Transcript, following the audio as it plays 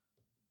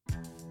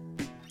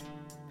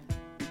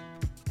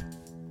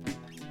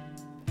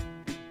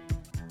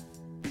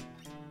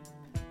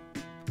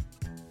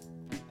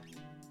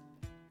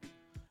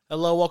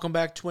Hello, welcome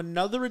back to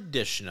another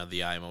edition of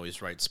the I'm Always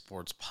Right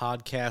Sports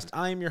Podcast.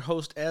 I am your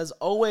host, as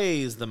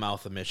always, the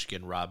Mouth of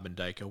Michigan, Rob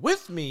Mendyka.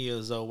 With me,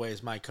 as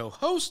always, my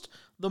co-host,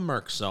 the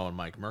Merc Zone,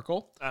 Mike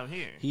Merkel. I'm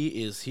here.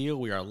 He is here.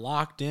 We are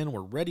locked in.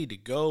 We're ready to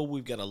go.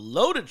 We've got a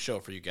loaded show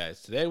for you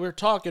guys today. We're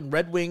talking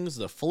Red Wings,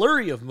 the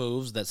flurry of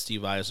moves that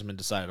Steve Yzerman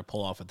decided to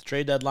pull off at the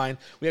trade deadline.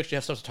 We actually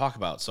have stuff to talk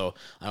about, so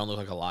I don't look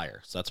like a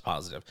liar, so that's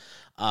positive.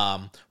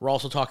 We're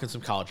also talking some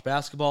college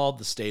basketball,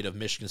 the state of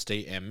Michigan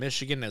State and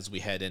Michigan as we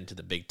head into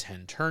the Big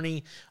Ten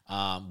tourney,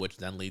 which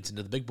then leads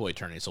into the Big Boy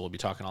tourney. So we'll be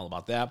talking all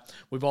about that.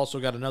 We've also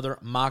got another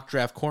mock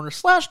draft corner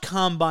 /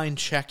 combine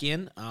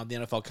check-in. The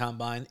NFL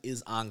Combine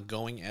is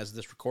ongoing as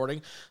this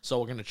recording, so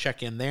we're going to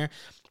check in there.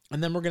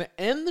 And then we're going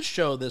to end the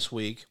show this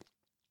week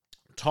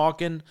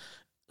talking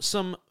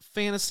some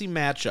fantasy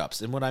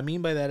matchups. And what I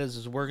mean by that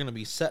is we're going to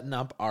be setting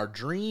up our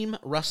dream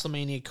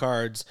WrestleMania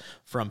cards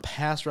from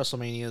past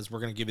WrestleManias. We're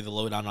going to give you the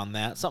lowdown on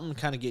that. Something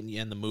kind of getting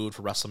you in the mood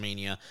for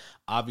WrestleMania.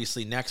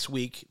 Obviously, next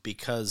week,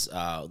 because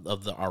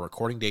of our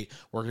recording date,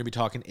 we're going to be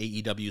talking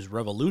AEW's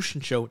Revolution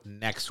show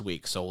next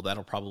week. So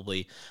that'll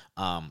probably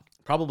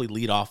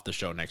lead off the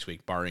show next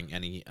week, barring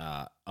any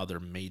other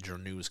major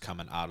news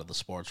coming out of the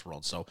sports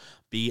world. So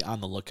be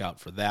on the lookout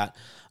for that.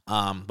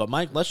 But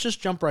Mike, let's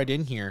just jump right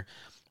in here.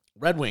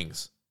 Red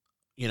Wings.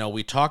 You know,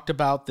 we talked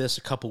about this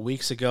a couple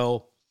weeks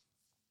ago,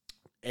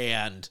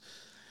 and,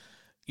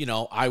 you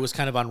know, I was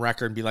kind of on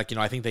record and be like, you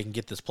know, I think they can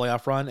get this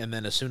playoff run, and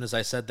then as soon as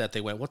I said that, they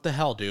went, what the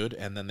hell, dude?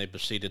 And then they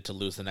proceeded to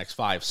lose the next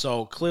 5.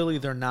 So clearly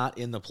they're not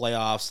in the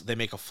playoffs. They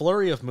make a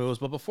flurry of moves,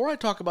 but before I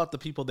talk about the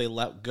people they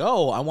let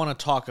go, I want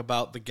to talk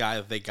about the guy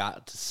that they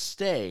got to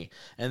stay,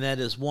 and that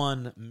is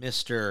one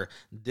Mr.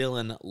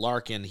 Dylan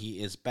Larkin.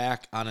 He is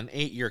back on an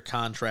 8-year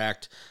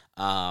contract,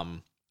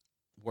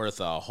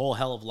 worth a whole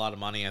hell of a lot of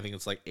money. I think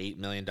it's like $8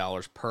 million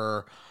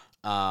per.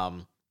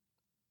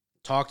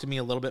 Talk to me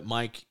a little bit,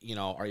 Mike. You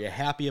know, are you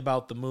happy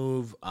about the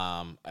move?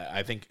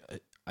 I think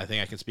I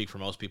can speak for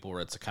most people where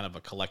it's a kind of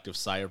a collective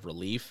sigh of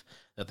relief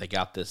that they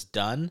got this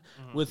done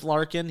with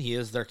Larkin. He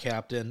is their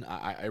captain.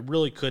 I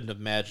really couldn't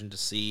imagine to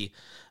see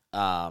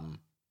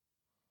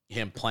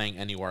him playing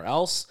anywhere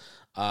else.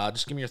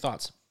 Just give me your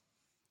thoughts.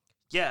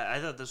 Yeah, I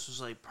thought this was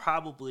like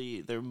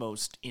probably their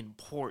most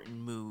important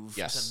move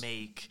to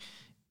make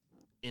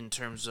in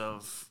terms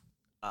of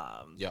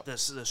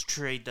this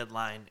trade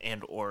deadline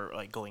and or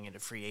like going into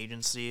free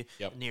agency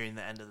nearing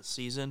the end of the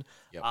season.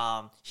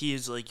 He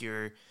is like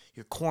your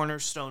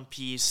cornerstone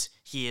piece.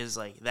 He is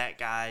like that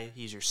guy.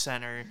 He's your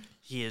center.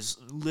 He is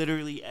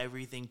literally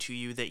everything to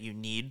you that you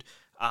need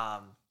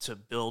to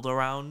build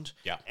around.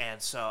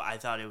 And so I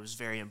thought it was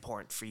very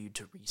important for you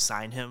to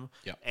re-sign him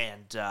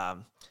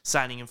and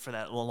signing him for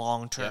that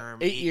long term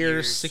 8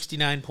 years,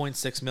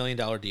 $69.6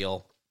 million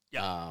deal.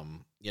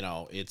 You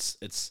know,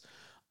 it's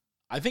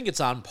I think it's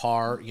on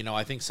par. You know,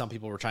 I think some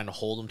people were trying to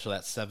hold him to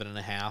that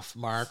 7.5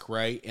 mark,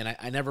 right? And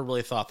I never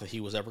really thought that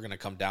he was ever going to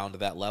come down to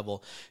that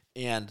level.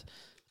 And,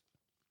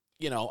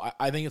 you know,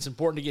 I think it's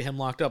important to get him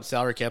locked up.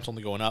 Salary cap's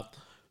only going up,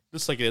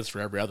 just like it is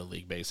for every other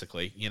league,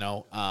 basically. You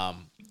know,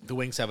 the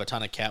Wings have a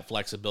ton of cap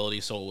flexibility,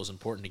 so it was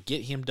important to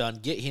get him done,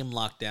 get him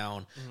locked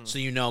down, so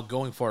you know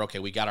going forward, okay,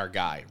 we got our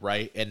guy,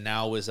 right? And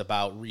now is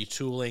about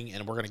retooling,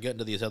 and we're going to get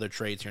into these other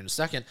trades here in a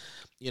second.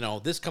 You know,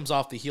 this comes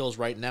off the heels,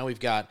 right? Now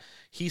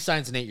he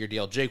signs an 8-year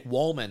deal. Jake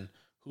Wallman,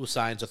 who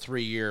signs a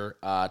 3-year,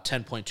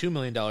 $10.2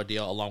 million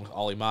deal, along with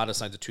Ollie Mata,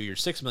 signs a 2-year,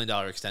 $6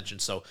 million extension.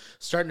 So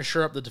starting to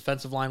shore up the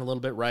defensive line a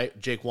little bit, right?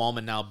 Jake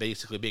Wallman now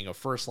basically being a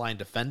first-line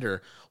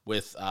defender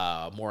with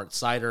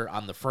Moritz Seider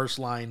on the first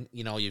line.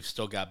 You know, you've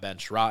still got Ben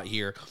Sherratt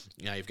here.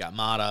 You know, you've got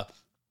Mata.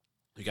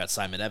 You got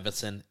Simon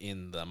Edvinsson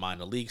in the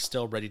minor league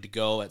still ready to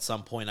go at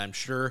some point, I'm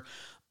sure.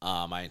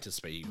 I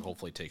anticipate he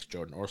hopefully takes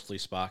Jordan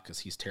Orsley's spot because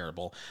he's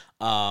terrible.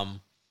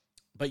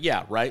 But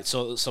yeah, right,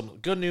 so some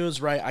good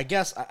news, right? I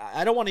guess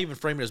I don't want to even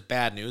frame it as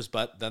bad news,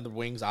 but then the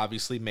Wings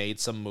obviously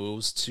made some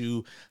moves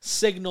to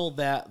signal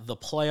that the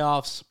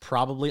playoffs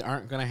probably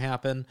aren't going to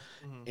happen,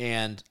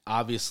 and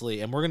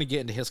obviously, and we're going to get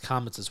into his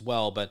comments as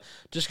well, but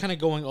just kind of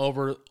going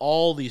over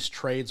all these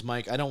trades,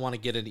 Mike, I don't want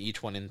to get into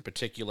each one in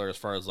particular as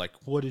far as like,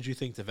 what did you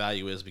think the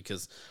value is,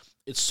 because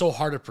it's so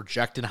hard to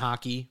project in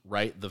hockey,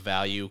 right, the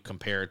value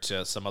compared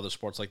to some other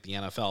sports like the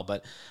NFL,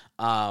 but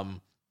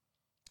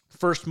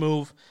first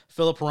move,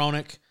 Filip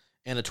Hronek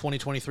and a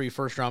 2023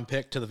 first-round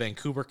pick to the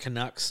Vancouver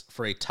Canucks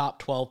for a top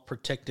 12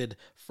 protected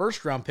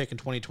first-round pick in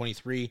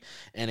 2023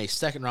 and a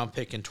second-round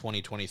pick in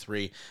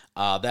 2023.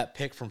 That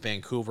pick from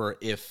Vancouver,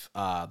 if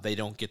they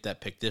don't get that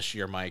pick this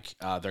year, Mike,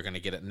 they're going to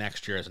get it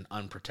next year as an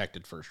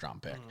unprotected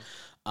first-round pick.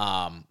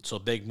 So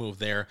big move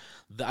there.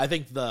 I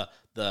think the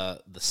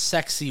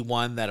sexy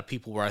one that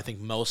people were, I think,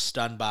 most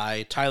stunned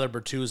by, Tyler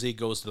Bertuzzi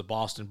goes to the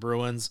Boston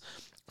Bruins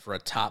for a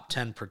top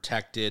 10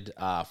 protected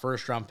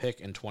first-round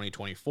pick in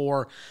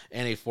 2024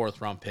 and a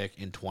fourth-round pick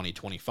in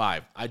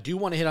 2025. I do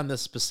want to hit on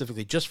this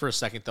specifically just for a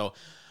second, though.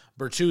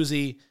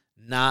 Bertuzzi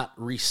not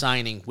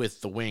re-signing with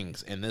the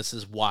Wings, and this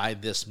is why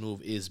this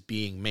move is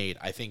being made.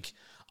 I think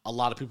a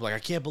lot of people are like,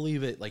 I can't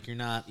believe it. Like, you're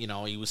not,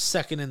 he was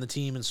second in the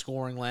team in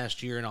scoring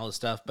last year and all this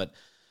stuff, but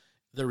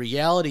the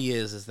reality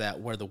is that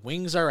where the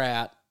Wings are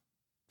at,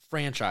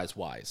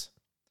 franchise-wise,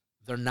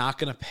 they're not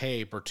going to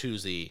pay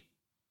Bertuzzi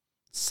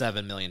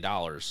 $7 million.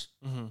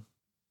 Mm-hmm.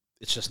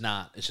 It's just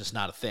not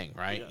a thing,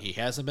 right? Yeah. He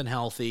hasn't been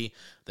healthy.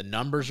 The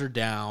numbers are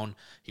down.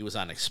 He was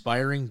on an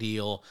expiring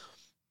deal.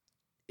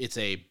 It's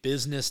a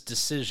business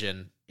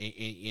decision,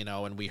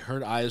 and we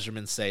heard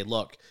Yzerman say,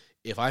 look,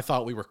 if I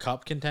thought we were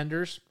cup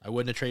contenders, I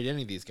wouldn't have traded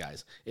any of these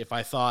guys. If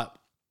I thought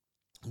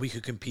we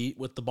could compete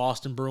with the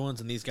Boston Bruins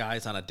and these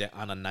guys on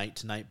a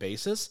night-to-night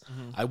basis,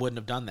 mm-hmm. I wouldn't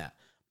have done that.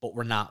 But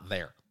we're not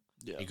there.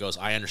 Yeah. He goes,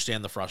 I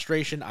understand the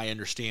frustration. I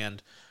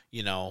understand,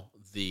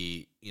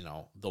 the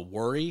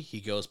worry. He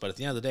goes, but at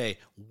the end of the day,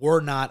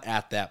 we're not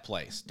at that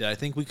place. Did I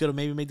think we could have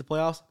maybe made the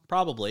playoffs?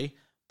 Probably.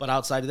 But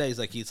outside of that,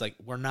 he's like,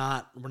 we're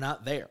not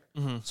there.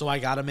 Mm-hmm. So I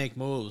got to make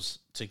moves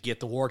to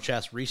get the war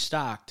chest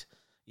restocked,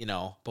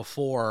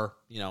 before,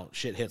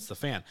 shit hits the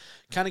fan.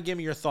 Kind of give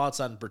me your thoughts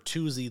on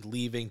Bertuzzi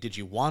leaving. Did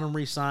you want him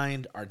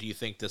re-signed, or do you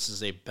think this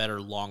is a better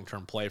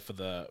long-term play for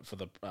the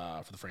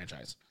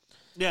franchise?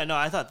 Yeah, no,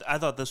 I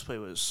thought this play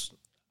was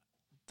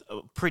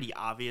pretty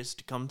obvious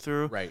to come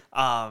through. Right.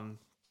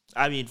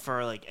 I mean,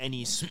 for like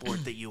any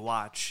sport that you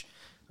watch,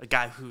 a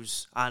guy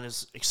who's on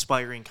his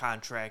expiring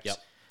contract. Yep.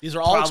 These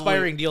are all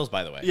expiring deals,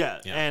 by the way. Yeah,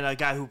 and a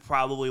guy who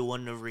probably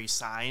wouldn't have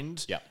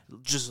re-signed. Yeah.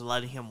 Just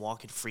letting him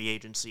walk in free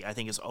agency, I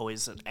think, is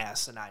always an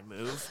asinine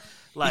move.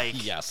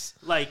 Like yes.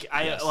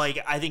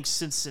 I think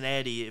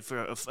Cincinnati,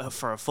 for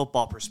a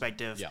football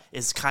perspective,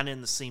 is kind of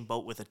in the same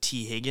boat with a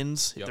T.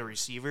 Higgins, the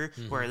receiver,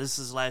 mm-hmm. where this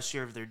is last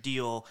year of their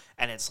deal,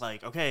 and it's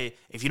like, okay,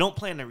 if you don't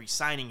plan on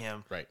re-signing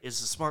him,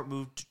 is a smart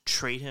move to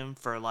trade him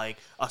for like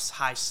a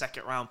high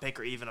second round pick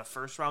or even a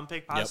first round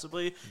pick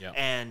possibly,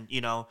 and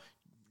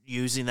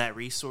using that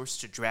resource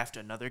to draft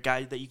another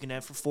guy that you can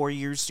have for 4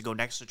 years to go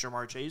next to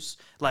Jamar Chase.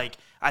 Like,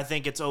 I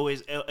think it's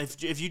always,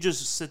 if you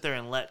just sit there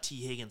and let T.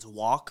 Higgins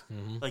walk,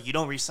 mm-hmm. like you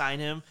don't re-sign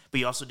him,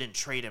 but you also didn't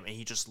trade him and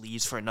he just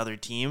leaves for another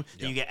team,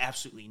 then you get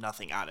absolutely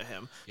nothing out of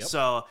him. Yep.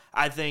 So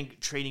I think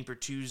trading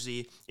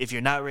Bertuzzi, if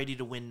you're not ready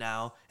to win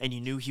now and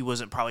you knew he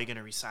wasn't probably going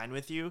to re-sign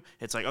with you,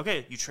 it's like,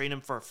 okay, you trade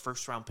him for a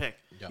first round pick.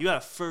 Yep. You got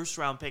a first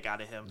round pick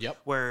out of him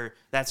where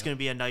that's going to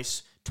be a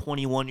nice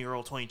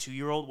 21-year-old,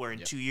 22-year-old, where in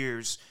 2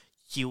 years,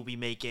 he will be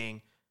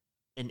making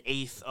an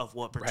eighth of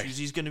what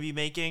Bertuzzi's going to be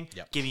making,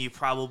 giving you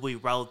probably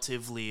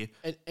relatively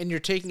and you're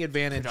taking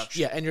advantage.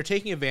 Production. Yeah, and you're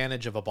taking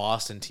advantage of a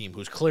Boston team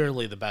who's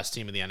clearly the best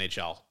team in the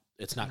NHL.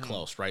 It's not mm-hmm.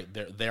 close, right?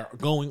 They're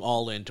going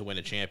all in to win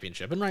a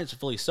championship, and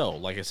rightfully so.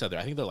 Like I said,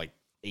 I think they're like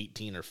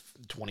 18 or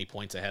 20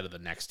 points ahead of the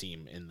next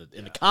team in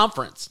the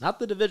conference, not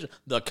the division,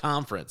 the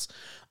conference.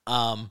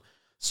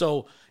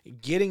 So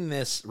getting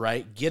this,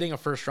 getting a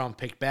first-round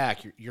pick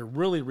back, you're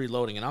really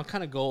reloading. And I'll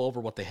kind of go over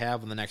what they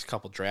have in the next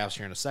couple drafts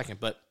here in a second.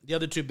 But the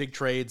other two big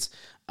trades,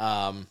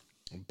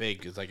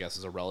 big is, I guess,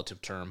 is a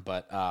relative term.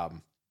 But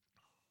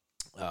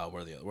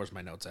where's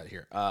my notes at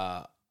here?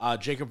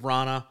 Jakub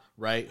Vrana,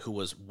 who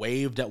was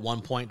waived at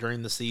one point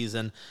during the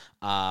season.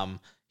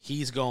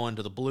 He's going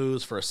to the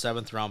Blues for a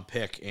 7th-round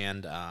pick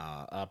and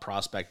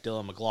prospect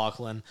Dylan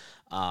McLaughlin.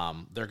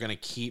 They're going to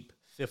keep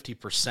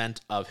 50%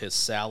 of his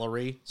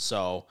salary,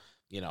 so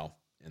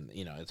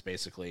it's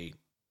basically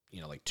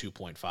like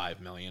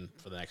 $2.5 million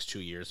for the next 2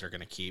 years. They're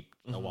going to keep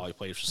mm-hmm. while he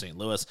plays for St.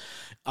 Louis.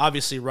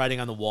 Obviously, writing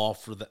on the wall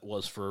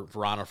was for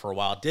Vrana for a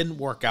while. It didn't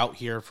work out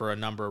here for a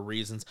number of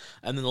reasons.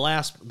 And then the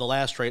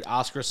last trade,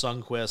 Oscar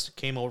Sundqvist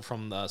came over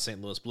from the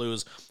St. Louis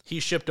Blues. He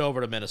shipped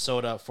over to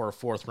Minnesota for a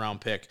 4th-round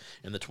pick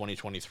in the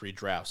 2023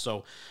 draft.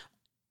 So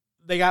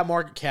they got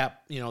market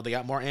cap. They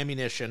got more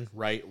ammunition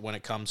when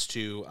it comes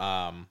to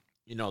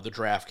the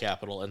draft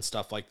capital and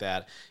stuff like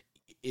that.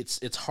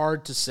 It's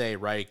hard to say,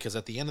 because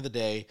at the end of the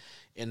day,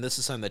 and this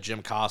is something that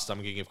Jim Costa, I'm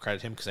going to give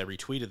credit to him because I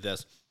retweeted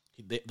this,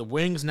 the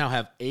Wings now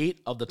have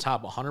 8 of the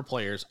top 100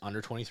 players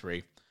under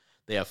 23.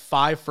 They have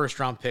 5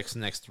 first-round picks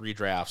in the next 3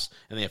 drafts,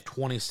 and they have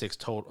 26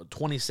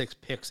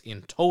 picks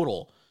in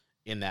total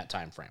in that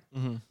time frame.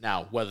 Mm-hmm.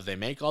 Now, whether they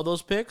make all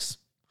those picks,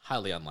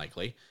 highly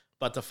unlikely,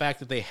 but the fact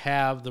that they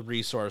have the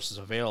resources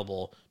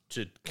available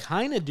to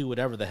kind of do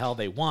whatever the hell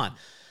they want.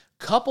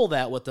 Couple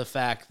that with the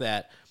fact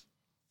that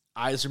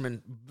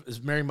Yzerman is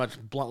very much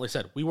bluntly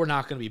said, we were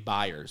not going to be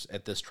buyers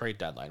at this trade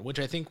deadline, which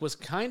I think was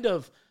kind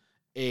of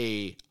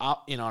an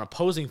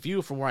opposing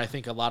view from where I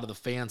think a lot of the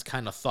fans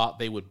kind of thought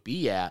they would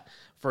be at.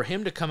 For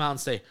him to come out and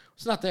say,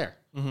 it's not there.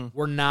 Mm-hmm.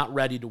 We're not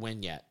ready to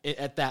win yet.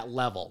 At that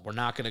level, we're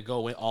not going to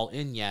go all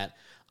in yet.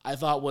 I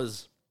thought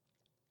was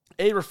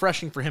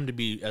refreshing for him to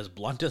be as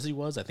blunt as he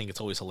was. I think it's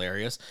always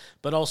hilarious.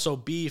 But also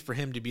B, for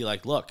him to be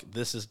like, look,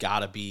 this has got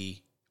to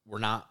be, we're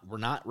not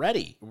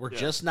ready. We're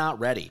just not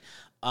ready.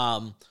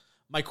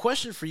 My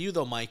question for you,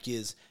 though, Mike,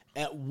 is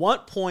at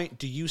what point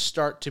do you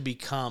start to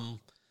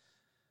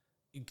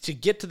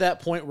get to that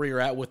point where you're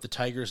at with the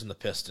Tigers and the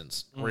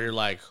Pistons, where you're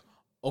like,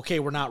 okay,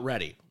 we're not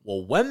ready.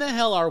 Well, when the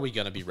hell are we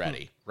going to be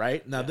ready,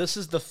 right? Now, this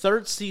is the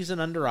 3rd season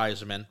under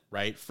Yzerman,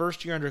 right?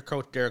 First year under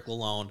Coach Derek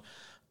Lalonde.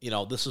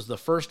 This is the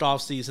first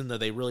offseason that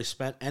they really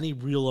spent any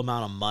real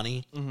amount of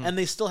money, and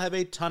they still have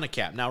a ton of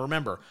cap. Now,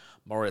 remember,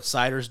 Moritz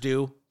Seider's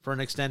due for an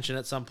extension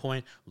at some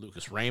point.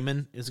 Lucas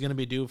Raymond is going to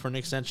be due for an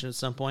extension at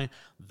some point.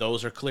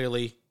 Those are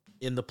clearly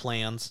in the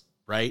plans,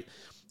 right?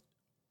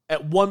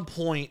 At one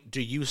point,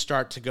 do you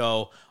start to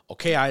go,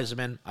 okay,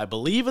 Yzerman, I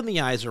believe in the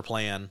Yzer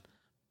plan,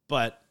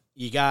 but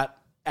you got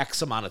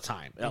X amount of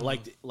time.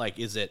 Like,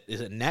 is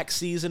it next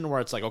season where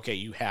it's like, okay,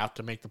 you have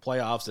to make the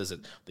playoffs? Is it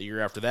the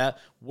year after that?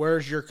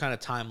 Where's your kind of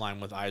timeline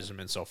with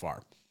Yzerman so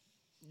far?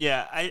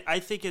 Yeah, I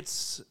think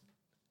it's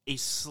a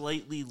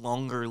slightly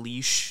longer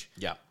leash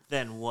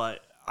than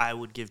what I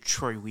would give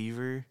Troy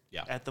Weaver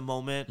at the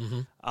moment.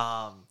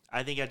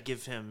 I think I'd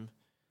give him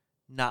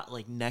not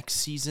like next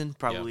season,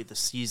 probably the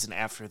season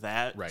after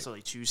that. Right. So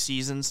like 2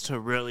 seasons to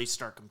really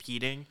start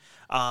competing.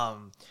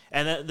 And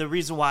the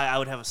reason why I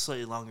would have a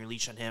slightly longer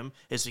leash on him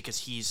is because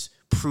he's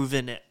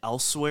proven it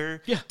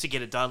elsewhere to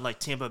get it done. Like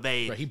Tampa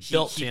Bay, right. He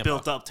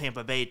built up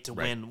Tampa Bay to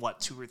win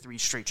 2 or 3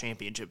 straight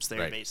championships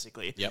there,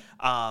 basically. Yep.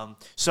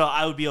 So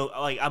I would be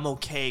like, I'm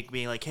okay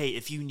being like, hey,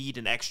 if you need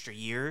an extra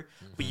year,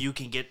 but you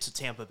can get to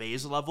Tampa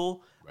Bay's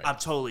level, I'm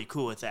totally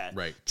cool with that.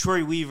 Right.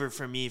 Troy Weaver,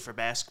 for me, for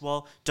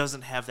basketball,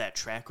 doesn't have that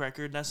track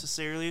record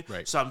necessarily.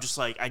 Right. So I'm just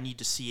like, I need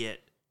to see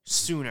it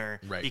sooner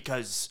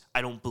because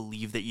I don't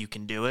believe that you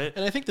can do it.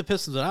 And I think the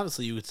Pistons,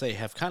 honestly, you would say,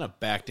 have kind of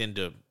backed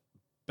into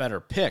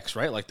better picks,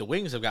 right? Like the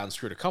Wings have gotten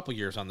screwed a couple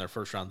years on their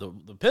first round.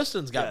 The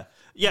Pistons got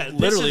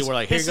literally were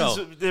like, here you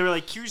go. They were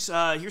like, here's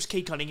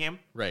Cade Cunningham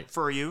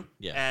for you,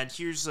 and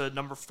here's a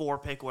number 4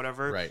 pick,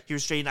 whatever. Right.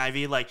 Here's Jaden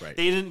Ivey. Like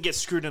they didn't get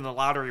screwed in the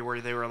lottery where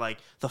they were like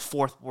the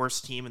 4th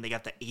worst team and they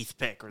got the 8th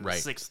pick or the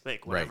 6th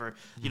pick, whatever.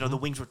 You know, the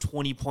Wings were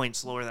 20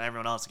 points lower than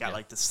everyone else. Got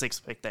like the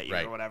 6th pick that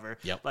year or whatever.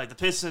 Like the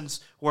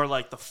Pistons were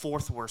like the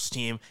 4th worst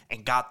team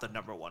and got the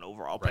number 1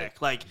 overall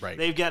pick. Like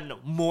they've gotten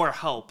more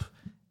help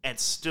and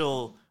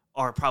still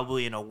are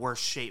probably in a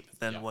worse shape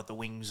than what the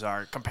Wings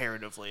are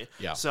comparatively.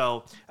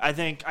 So I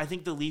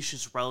think the leash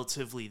is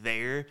relatively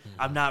there.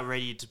 I'm not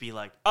ready to be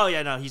like, oh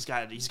yeah, no, he's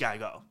got to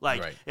go.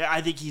 Like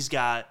I think he's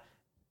got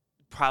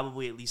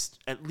probably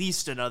at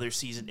least another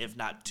season, if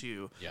not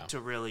 2, to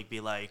really be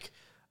like,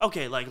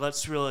 okay, like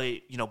let's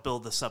really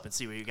build this up and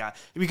see what you got.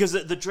 Because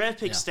the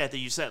draft pick stat that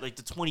you said, like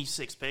the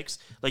 26 picks,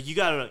 like you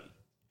got to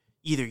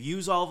either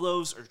use all of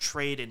those or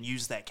trade and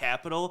use that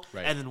capital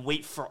and then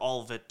wait for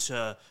all of it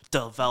to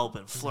develop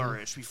and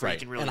flourish before you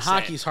can really And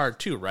hockey's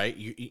hard too, right?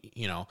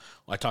 You know,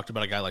 I talked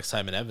about a guy like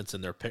Simon Edmondson,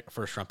 their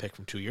first round pick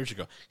from 2 years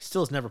ago. He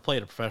still has never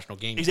played a professional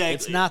game. Exactly.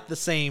 It's not the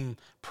same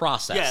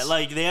process. Yeah,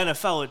 like the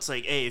NFL, it's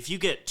like, hey, if you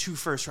get 2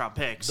 first round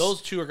picks,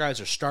 those 2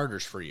 guys are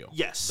starters for you.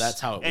 Yes. That's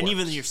how it works. And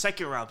even your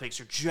second round picks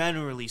are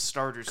generally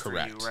starters for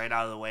you right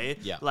out of the way.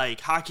 Yeah.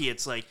 Like hockey,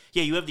 it's like,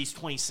 yeah, you have these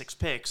 26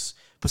 picks,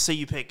 but say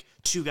you pick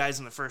 2 guys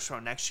in the first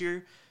round next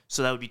year,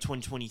 so that would be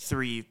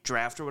 2023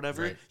 draft or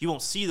whatever. You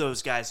won't see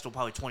those guys till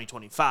probably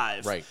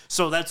 2025. Right.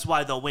 So that's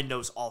why the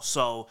window's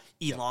also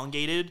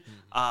elongated.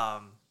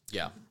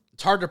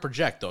 It's hard to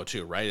project though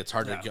too, right? It's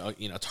hard to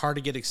it's hard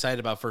to get excited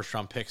about first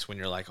round picks when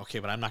you're like, okay,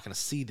 but I'm not going to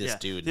see this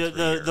dude.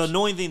 The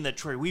annoying thing that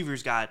Troy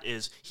Weaver's got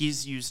is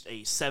he's used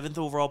a 7th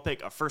overall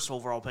pick, a 1st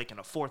overall pick, and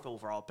a 4th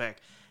overall pick.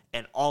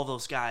 And all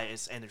those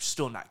guys, and they're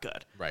still not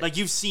good. Right. Like,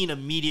 you've seen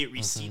immediate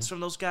receipts from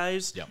those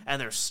guys,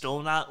 and they're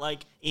still not,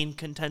 like, in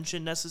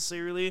contention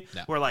necessarily.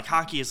 No. Where, like,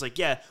 hockey is like,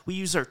 yeah, we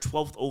use our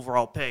 12th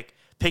overall pick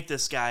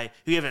this guy,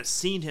 who haven't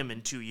seen him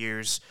in 2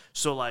 years,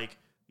 so, like,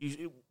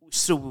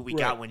 we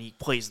got when he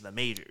plays in the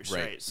majors,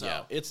 right? So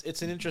yeah,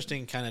 it's an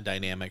interesting kind of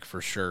dynamic for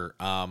sure.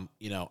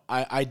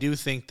 I do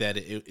think that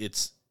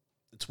it's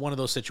one of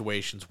those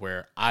situations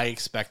where I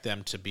expect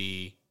them to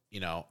be,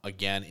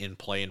 again, in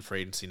play in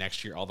free agency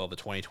next year, although the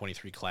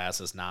 2023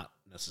 class is not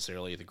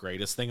necessarily the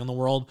greatest thing in the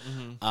world.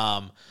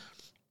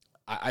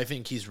 I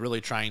think he's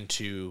really trying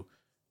to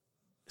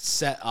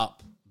set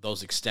up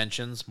those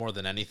extensions more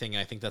than anything.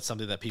 And I think that's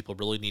something that people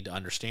really need to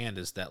understand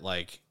is that,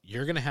 like,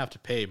 you're going to have to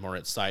pay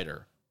Moritz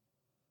Seider,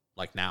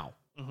 like, now.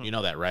 You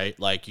know that, right?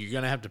 Like, you're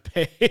going to have to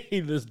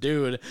pay this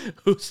dude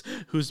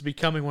who's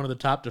becoming one of the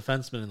top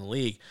defensemen in the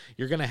league.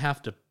 You're going to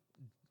have to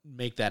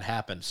make that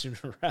happen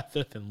sooner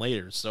rather than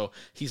later. So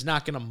he's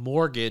not going to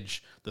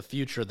mortgage the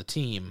future of the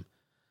team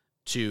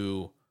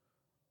to,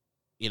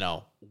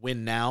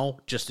 win now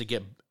just to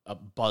get a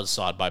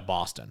buzzsawed by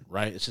Boston,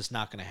 right? It's just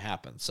not going to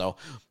happen. So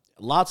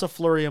lots of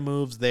flurry of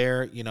moves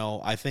there.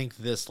 I think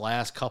this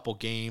last couple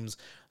games,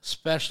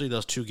 especially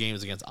those 2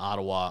 games against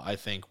Ottawa, I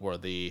think were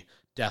the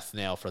death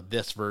nail for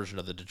this version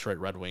of the Detroit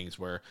Red Wings,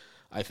 where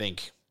I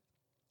think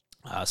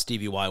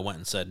Stevie Y went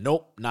and said,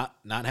 nope, not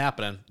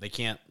happening. They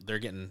can't. They're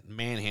getting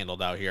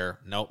manhandled out here.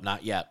 Nope,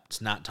 not yet.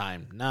 It's not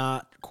time.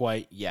 Not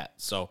quite yet.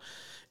 So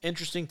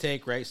interesting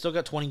take, right? Still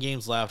got 20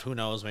 games left. Who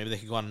knows? Maybe they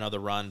could go on another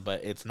run,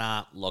 but it's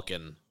not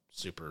looking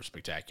super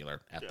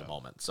spectacular at the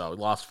moment. So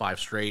lost 5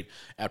 straight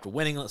after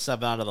winning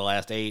 7 out of the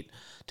last 8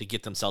 to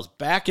get themselves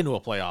back into a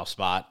playoff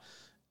spot,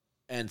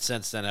 and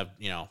since then have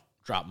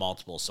dropped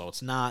multiple. So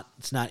it's not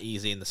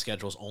easy, and the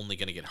schedule is only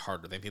going to get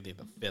harder. They think they have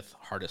the 5th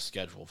hardest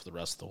schedule for the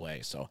rest of the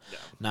way. So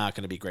not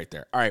going to be great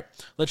there. All right,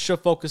 let's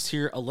shift focus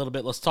here a little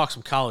bit. Let's talk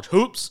some college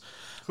hoops.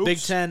 Big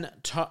Ten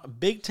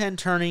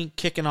tourney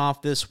kicking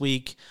off this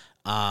week.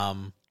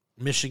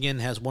 Michigan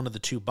has one of the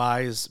 2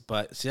 byes,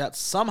 but see that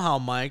somehow,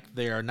 Mike,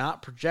 they are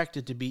not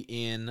projected to be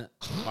in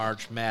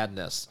March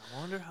Madness. I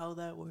wonder how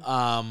that works.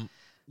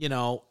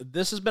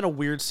 This has been a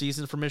weird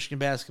season for Michigan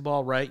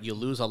basketball, right? You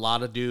lose a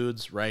lot of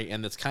dudes, right?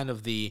 And it's kind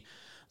of the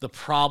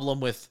problem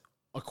with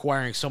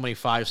acquiring so many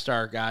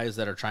 5-star guys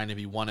that are trying to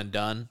be one and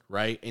done,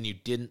 right? And you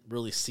didn't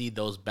really see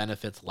those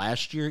benefits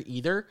last year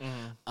either.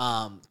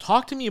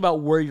 Talk to me about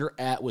where you're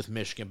at with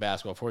Michigan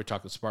basketball before we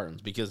talk to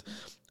Spartans, because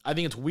I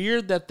think it's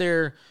weird that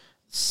they're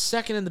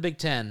second in the Big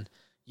Ten,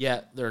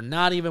 yet they're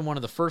not even one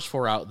of the first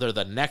 4 out. They're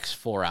the next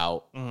 4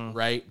 out,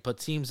 right? But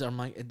teams, I'm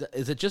like,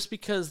 is it just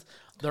because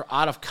their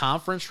out of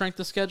conference strength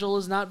of schedule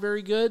is not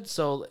very good?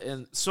 So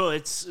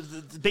it's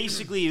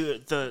basically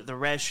the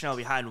rationale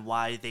behind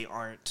why they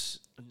aren't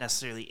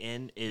necessarily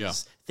in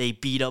is they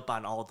beat up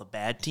on all the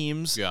bad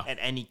teams, and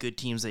any good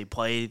teams they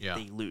play,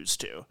 they lose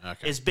to.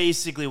 Okay. It's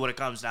basically what it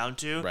comes down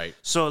to. Right.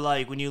 So,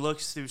 like, when you look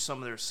through some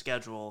of their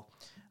schedule,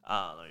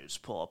 let me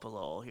just pull up a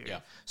little here. Yeah.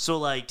 So,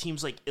 like,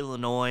 teams like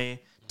Illinois,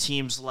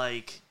 teams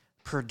like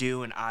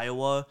Purdue and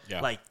Iowa,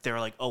 like they're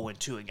like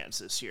 0-2 against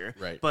this year.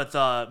 Right. But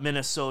the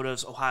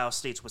Minnesotas, Ohio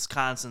States,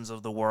 Wisconsins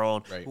of the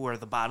world, who are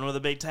at the bottom of the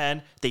Big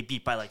Ten, they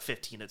beat by like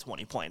 15 to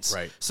 20 points.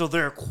 Right. So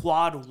their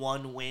quad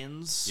 1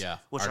 wins,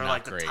 which are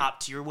like great. The top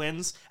tier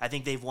wins. I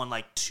think they've won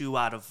like 2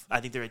 out of, I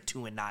think they're like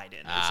 2-9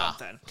 in or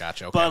something.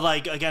 Gotcha. Okay. But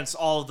like against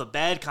all of the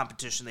bad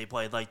competition they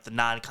played, like the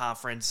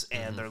non-conference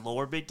and their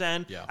lower Big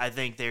Ten, I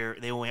think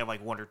they only have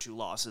like 1 or 2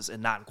 losses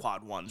in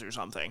non-quad 1s or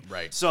something.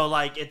 Right. So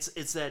like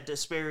it's that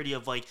disparity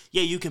of like,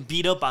 you can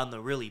beat up on the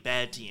really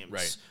bad teams,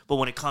 right, but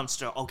when it comes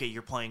to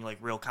you're playing like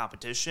real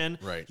competition,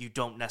 right, you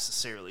don't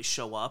necessarily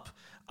show up.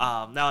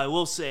 Now I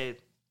will say,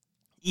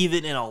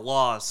 even in a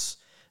loss,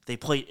 they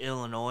played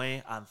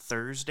Illinois on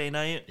Thursday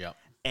night,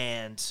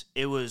 and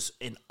it was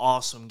an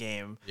awesome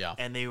game,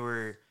 and they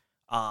were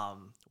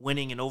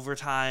winning in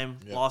overtime,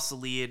 lost the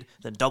lead,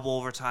 then double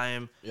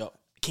overtime,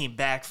 came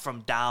back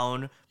from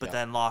down, but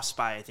then lost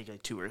by I think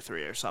like 2 or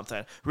 3 or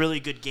something. Really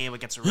good game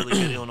against a really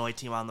good Illinois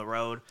team on the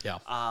road.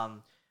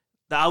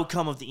 The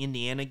outcome of the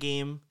Indiana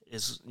game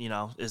is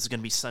going to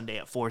be Sunday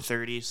at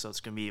 4:30, so it's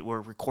going to be, we're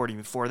recording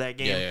before that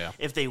game.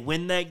 If they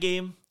win that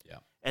game,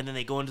 and then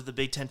they go into the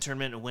Big Ten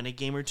tournament and win a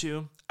game or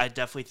 2, I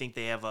definitely think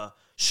they have a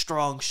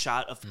strong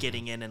shot of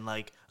getting in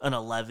like an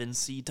 11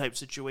 seed type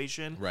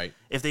situation. Right.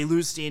 If they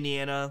lose to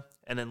Indiana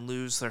and then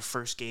lose their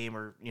first game,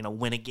 or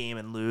win a game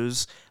and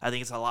lose, I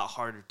think it's a lot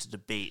harder to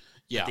debate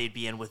that they'd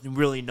be in with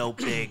really no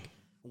big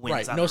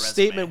wins on no the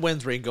statement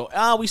wins where you can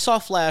go, we saw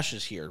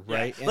flashes here,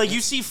 right? Yeah. Like,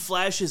 you see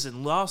flashes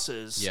and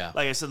losses.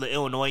 Like I said, the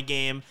Illinois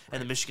game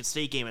and the Michigan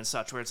State game and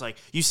such, where it's like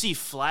you see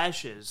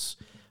flashes,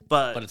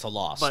 but it's a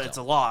loss. But it's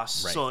a loss,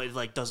 so it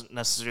like doesn't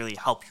necessarily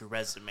help your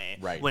resume.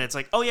 Right. When it's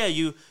like,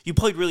 you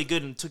played really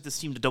good and took this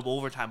team to double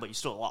overtime, but you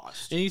still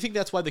lost. And you think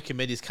that's why the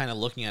committee's kind of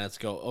looking at it to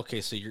go, okay,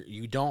 so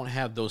you don't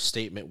have those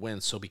statement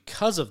wins, so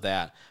because of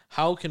that,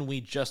 how can we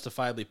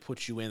justifiably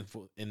put you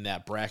in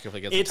that bracket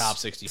against the top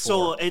 64?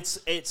 So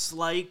it's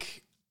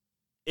like,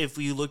 if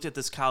we looked at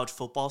this college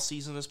football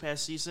season this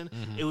past season,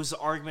 it was the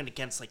argument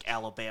against like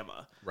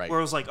Alabama, where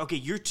it was like, okay,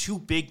 your 2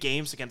 big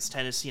games against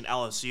Tennessee and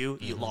LSU,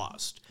 you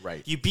lost.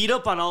 Right. You beat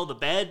up on all the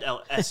bad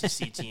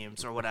SEC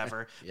teams or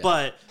whatever,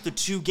 but the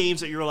 2 games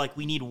that you were like,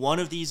 we need one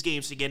of these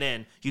games to get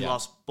in, you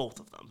lost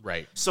both of them.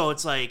 Right. So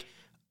it's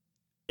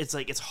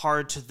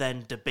hard to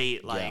then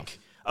debate like,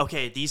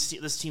 okay,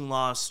 this team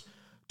lost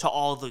to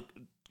all the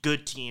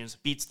good teams,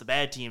 beats the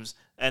bad teams,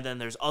 and then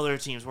there's other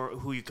teams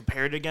who you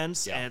compared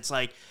against, and it's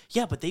like,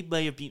 but they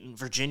may have beaten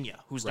Virginia,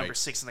 who's number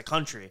 6 in the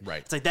country.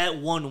 Right. It's like that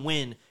one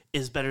win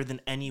is better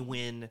than any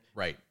win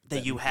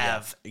that you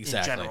have in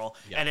general.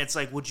 And it's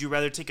like, would you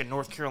rather take a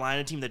North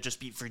Carolina team that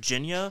just beat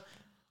Virginia,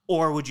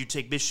 or would you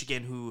take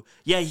Michigan, who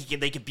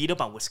they can beat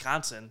up on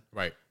Wisconsin,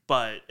 right?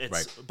 But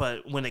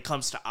but when it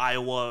comes to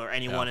Iowa or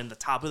anyone in the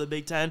top of the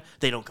Big Ten,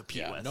 they don't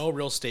compete with. No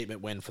real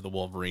statement win for the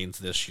Wolverines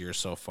this year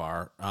so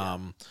far.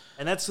 And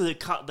that's like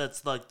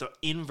the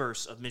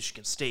inverse of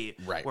Michigan State,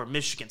 where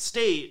Michigan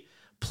State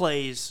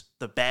plays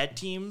the bad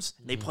teams.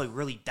 They play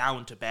really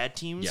down to bad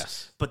teams.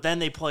 Yes. But then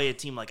they play a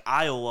team like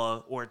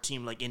Iowa or a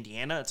team like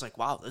Indiana. It's like,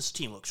 wow, this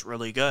team looks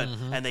really good,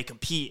 and they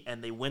compete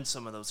and they win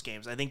some of those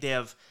games. I think they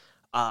have.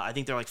 I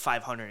think they're like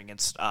 500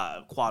 against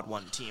quad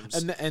 1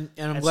 teams, and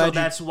I'm glad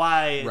that's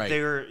why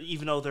they're,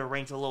 even though they're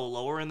ranked a little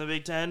lower in the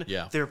Big Ten,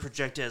 they're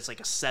projected as like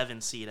a 7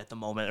 seed at the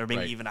moment, or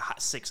maybe even a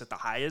 6 at the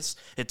highest.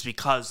 It's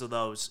because of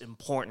those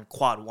important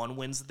quad 1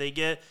 wins that they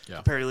get,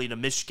 comparatively to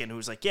Michigan,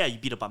 who's like, you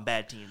beat up on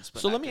bad teams.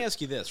 But so let me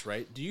ask you this,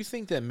 right? Do you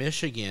think that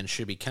Michigan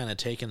should be kind of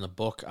taking the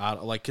book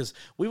out, like, because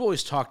we've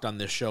always talked on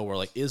this show where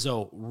like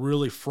Izzo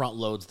really front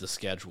loads the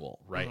schedule,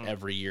 right,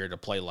 every year to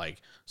play like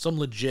some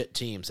legit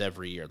teams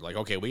every year. Like,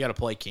 okay, we got to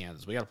play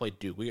Kansas, we got to play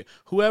Duke,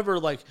 whoever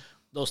like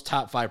those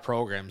top 5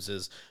 programs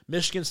is.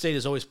 Michigan State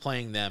is always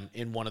playing them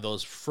in one of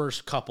those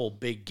first couple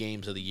big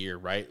games of the year,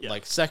 right?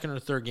 Like second or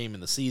third game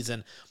in the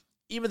season.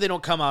 Even if they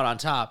don't come out on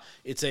top,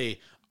 it's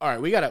all right,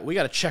 we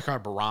gotta check our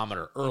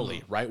barometer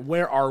early, right?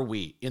 Where are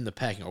we in the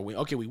packing? Are we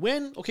okay? We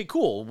win. Okay,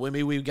 cool.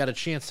 Maybe we've got a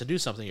chance to do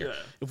something here. Yeah.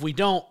 If we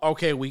don't,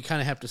 okay, we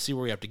kind of have to see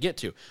where we have to get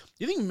to. Do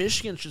you think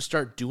Michigan should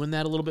start doing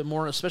that a little bit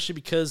more, especially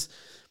because,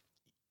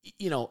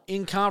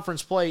 in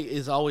conference play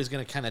is always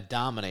going to kind of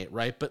dominate,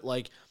 right? But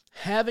like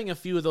having a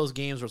few of those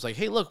games where it's like,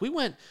 hey, look, we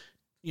went,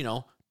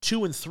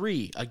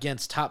 2-3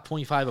 against top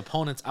 25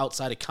 opponents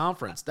outside of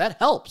conference. That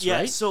helps,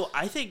 right? So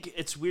I think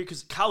it's weird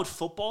because college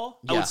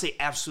football, I would say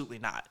absolutely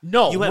not.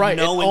 No, you have right.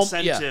 no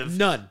incentive,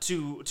 none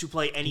to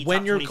play any when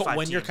top you're 25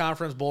 when team. your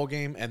conference bowl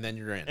game, and then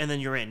you're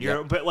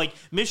in. But like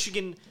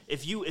Michigan,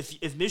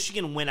 if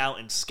Michigan went out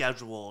and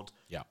scheduled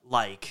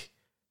like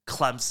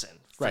Clemson.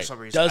 For some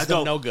reason. Does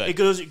them no good. It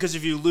goes because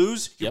if you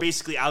lose, you're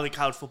basically out of the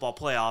college football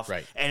playoff.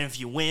 Right. And if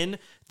you win,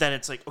 then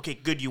it's like, okay,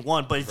 good, you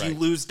won. But if you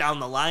lose down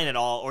the line at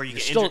all, or you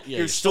get still, injured,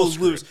 you're still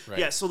lose. Right.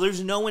 Yeah. So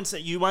there's no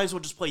incentive. You might as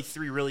well just play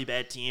 3 really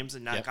bad teams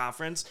in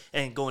non-conference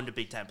and go into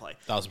Big Ten play.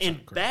 In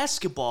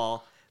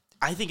basketball,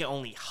 I think it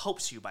only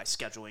helps you by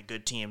scheduling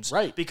good teams,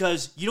 right?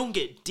 Because you don't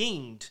get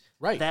dinged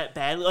that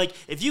badly. Like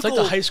if you it's like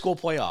the high school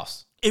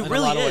playoffs. It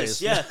really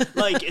is. Yeah.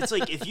 Like it's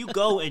like if you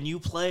go and you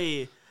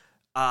play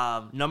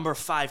number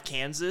 5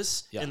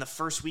 Kansas in the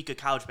first week of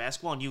college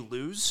basketball and you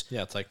lose.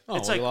 Yeah, it's like, we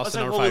lost to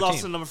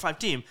the number 5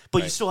 team.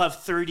 But you still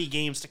have 30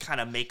 games to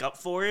kind of make up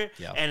for it.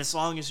 Yeah. And as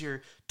long as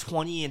you're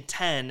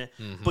 20-10,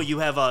 but you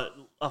have a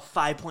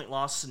 5-point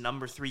loss to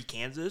number 3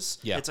 Kansas,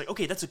 it's like,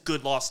 okay, that's a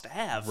good loss to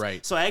have.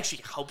 Right. So it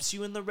actually helps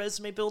you in the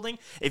resume building.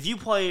 If you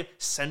play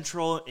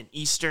Central and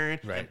Eastern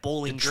and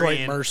Bowling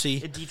Green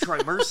and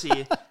Detroit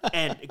Mercy,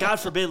 and God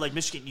forbid, like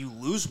Michigan, you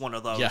lose one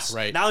of those. Yeah,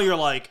 right. Now you're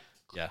like,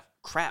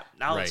 crap.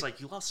 Now right. it's like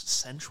you lost to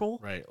Central.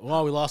 Right.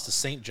 Well, we lost to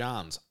St.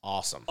 John's.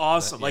 Awesome.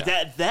 Like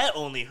that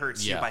only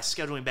hurts you by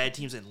scheduling bad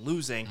teams and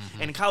losing.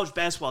 And in college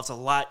basketball, it's a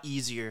lot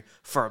easier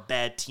for a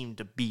bad team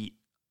to beat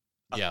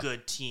a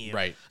good team.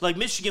 Right. Like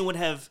Michigan would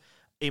have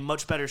a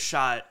much better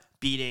shot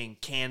beating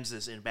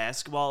Kansas in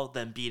basketball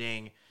than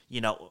beating,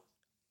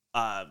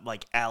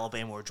 like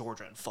Alabama or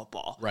Georgia in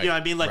football. Right. You know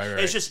what I mean? Like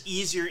it's just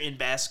easier in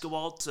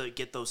basketball to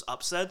get those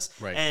upsets.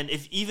 Right. And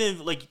if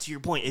even like to your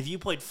point, if you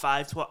played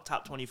 5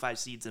 top 25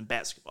 seeds in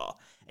basketball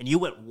and you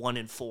went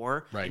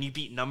 1-4 and you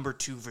beat number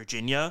 2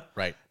 Virginia,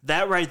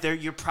 that right there,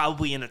 you're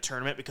probably in a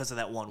tournament because of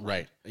that one win.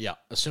 Right. Yeah.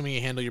 Assuming you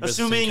handle your business.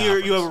 Assuming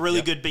you have a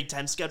really good Big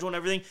Ten schedule and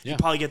everything, you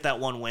probably get that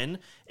one win.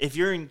 If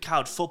you're in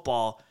college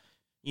football,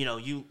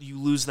 you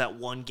lose that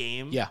one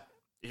game. Yeah.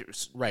 For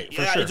sure.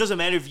 It doesn't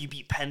matter if you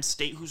beat Penn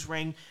State, who's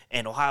ranked,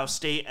 and Ohio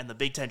State, and the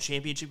Big Ten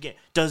championship game.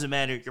 Doesn't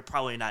matter. You're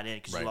probably not in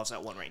because you lost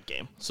that one ranked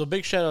game. So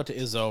big shout out to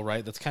Izzo,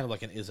 right? That's kind of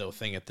like an Izzo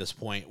thing at this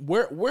point.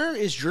 Where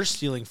is your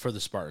ceiling for the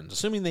Spartans?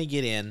 Assuming they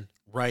get in,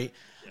 right?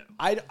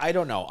 I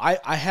don't know.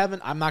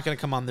 I'm not going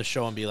to come on this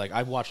show and be like,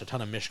 I've watched a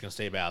ton of Michigan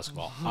State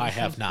basketball. I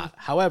have not.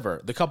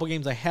 However, the couple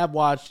games I have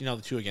watched,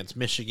 the 2 against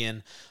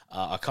Michigan,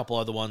 a couple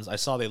other ones, I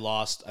saw they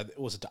lost.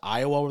 Was it to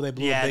Iowa where they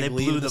blew a big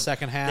lead in the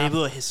second half? They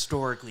blew a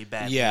historically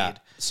bad lead.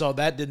 So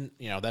that didn't,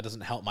 that doesn't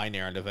help my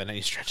narrative in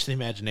any stretch of the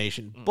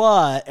imagination.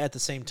 But at the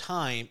same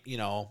time,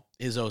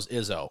 Izzo's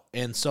Izzo.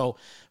 And so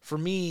for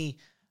me,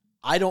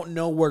 I don't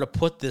know where to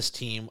put this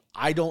team.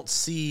 I don't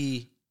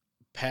see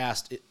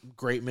past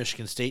great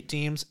Michigan State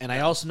teams, and I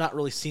also not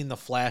really seen the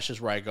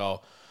flashes where I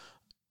go,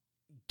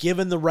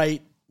 given the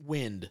right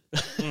wind,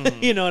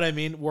 you know what I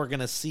mean? We're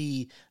going to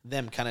see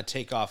them kind of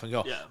take off and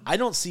go. Yeah. I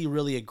don't see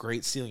really a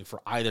great ceiling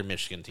for either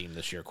Michigan team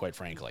this year, quite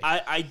frankly.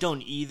 I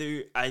don't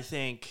either. I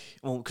think,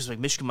 because like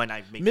Michigan might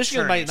not make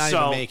Michigan might not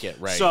even make it,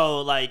 right?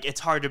 So like it's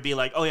hard to be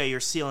like, oh yeah,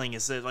 your ceiling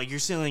is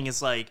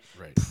like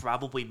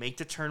probably make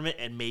the tournament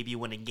and maybe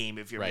win a game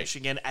if you're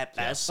Michigan at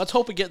best. Let's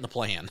hope we get in the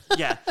play-in.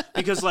 Yeah,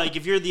 because like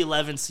if you're the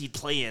 11 seed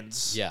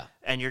play-ins,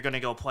 and you're gonna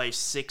go play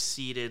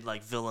 6-seeded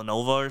like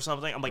Villanova or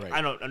something, I'm like,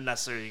 I don't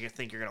necessarily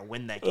think you're gonna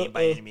win that game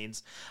by any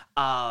means.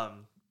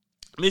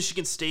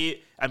 Michigan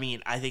State, I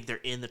mean, I think they're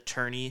in the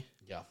tourney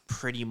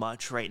pretty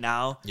much right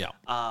now. Yeah.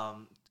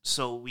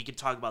 So we can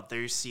talk about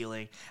their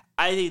ceiling.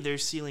 I think their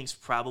ceiling's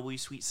probably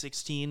Sweet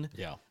 16.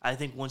 Yeah. I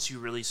think once you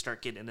really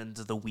start getting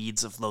into the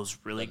weeds of those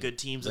really good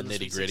teams in the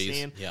Sweet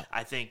 16,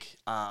 I think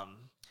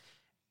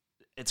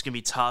it's going to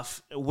be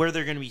tough. Where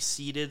they're going to be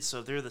seeded, so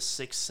if they're the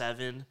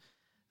 6-7,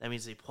 that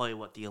means they play,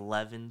 the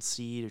 11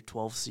 seed or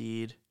 12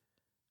 seed?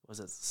 Was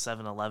it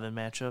 7-11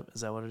 matchup?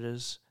 Is that what it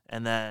is?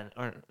 And then,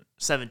 or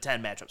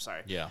 7-10 matchup,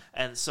 sorry. Yeah.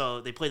 And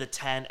so they play the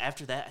 10.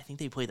 After that, I think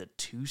they play the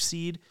 2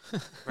 seed,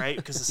 right?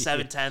 Because the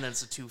 7-10, then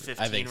it's a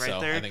 2-15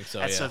 there. I think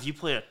so, and so if you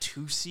play a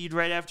 2 seed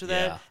right after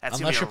that, that's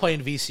unless you're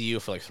playing VCU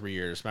for like 3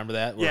 years. Remember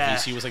that? Where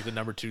VCU was like the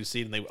number 2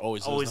 seed and they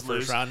always lose in the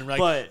first round. And we're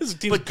like, this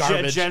team's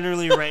garbage.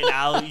 Generally right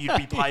now, you'd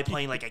be probably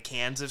playing like a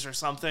Kansas or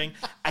something.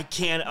 I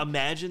can't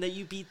imagine that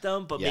you beat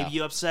them, but maybe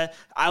you upset.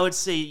 I would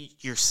say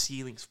your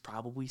ceiling's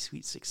probably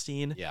Sweet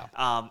 16. Yeah.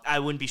 I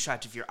wouldn't be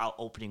shocked if you're out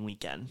opening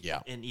weekend.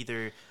 Yeah. In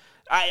either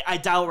I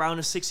doubt around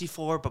a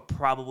 64, but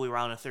probably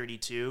around a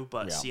 32.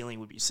 But ceiling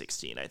would be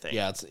 16, I think.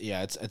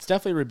 It's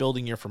definitely a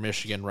rebuilding year for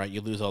Michigan, right?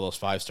 You lose all those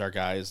 5-star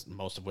guys,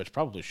 most of which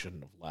probably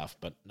shouldn't have left,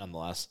 but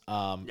nonetheless,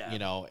 you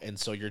know, and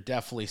so you're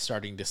definitely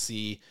starting to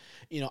see,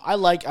 you know, I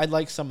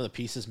like some of the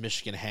pieces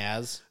Michigan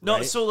has. No,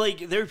 right?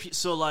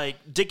 so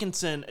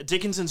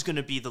Dickinson's going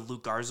to be the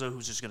Luke Garza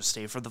who's just going to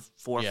stay for the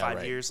 4 or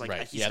 5 years. Like,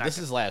 right. This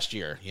is last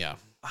year. Yeah,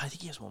 I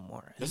think he has one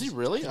more. Is he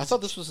really? I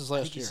thought this was his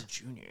last year. He's a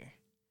junior.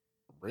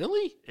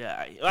 Really?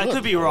 Yeah, I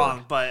could be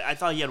wrong, but I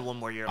thought he had one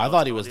more year. I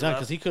thought he was done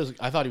because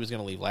I thought he was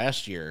going to leave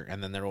last year,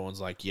 and then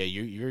everyone's like, "Yeah,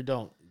 you're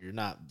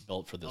not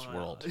built for this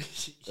world."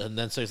 And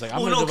then so he's like, "I'm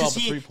going to develop a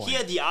 3-point." He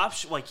had the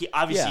option, like you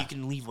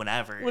can leave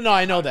whenever. Well, no,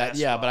 I know that,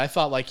 but I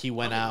thought like he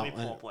went out. Let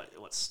me pull up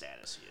what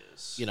status he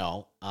is. You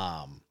know,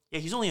 yeah,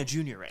 he's only a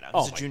junior right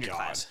now. He's a junior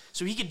class,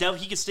 so he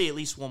could stay at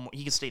least one more.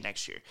 He could stay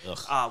next year,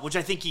 which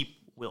I think he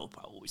will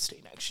probably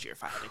stay next year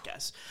if I had to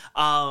guess.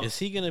 Is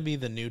he going to be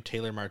the new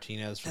Taylor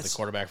Martinez for the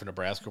quarterback for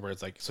Nebraska? Where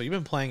it's like, so you've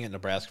been playing at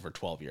Nebraska for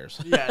 12 years.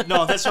 Yeah,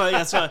 no, that's why.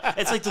 It's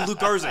like the Luke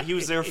Garza. He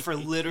was there for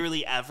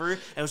literally ever. And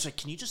I was like,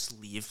 can you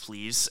just leave,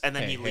 please? And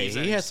then he leaves.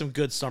 He had some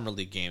good summer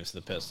league games for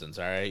the Pistons.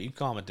 All right, you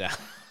calm it down.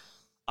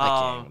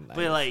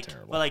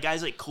 But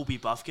guys like Kobe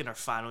Buffkin are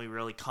finally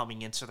really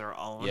coming into their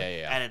own.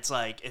 Yeah. And it's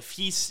like if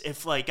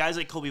guys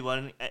like Kobe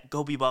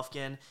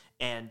Buffkin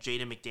and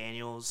Jaden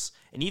McDaniels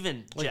and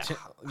even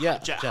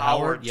Jet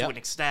Howard to an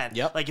extent,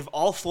 like if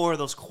all 4 of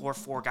those core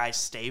 4 guys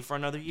stay for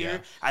another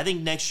year, I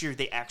think next year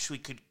they actually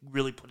could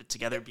really put it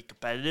together and be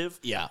competitive.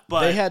 Yeah,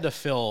 but they had to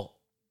fill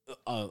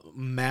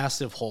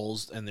massive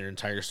holes in their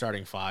entire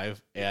starting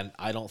 5, and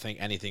I don't think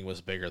anything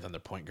was bigger than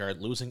their point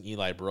guard. Losing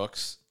Eli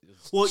Brooks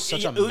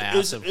such a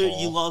massive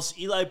hole. You lost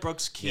Eli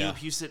Brooks, Caleb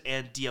Houston,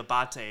 and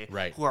Diabate,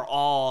 right, who are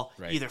all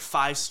either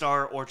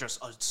 5-star or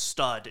just a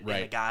stud in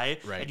a guy,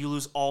 and you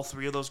lose all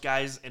 3 of those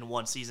guys in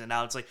one season.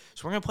 Now it's like,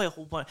 so we're going to play a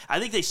whole bunch. I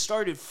think they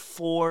started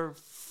 4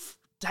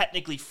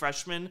 technically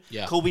freshmen.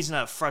 Yeah. Kobe's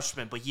not a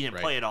freshman, but he didn't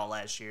play it all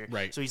last year.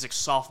 Right. So he's like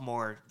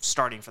sophomore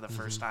starting for the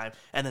first time,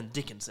 and then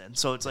Dickinson.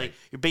 So it's like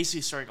you're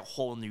basically starting a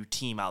whole new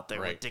team out there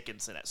with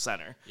Dickinson at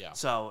center. Yeah.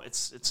 So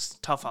it's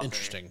tough out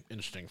there.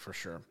 Interesting for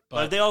sure.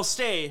 But if they all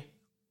stay.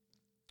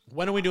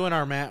 When are we doing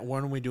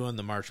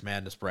the March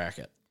Madness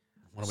bracket?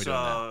 When are we doing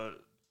that?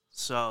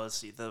 So let's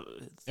see.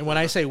 And when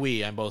I say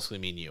we, I mostly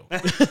mean you.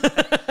 Where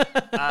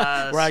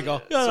I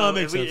go,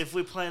 if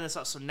we plan this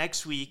out, so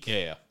next week,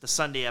 the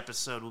Sunday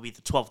episode will be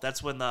the 12th.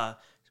 That's when the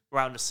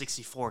round of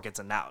 64 gets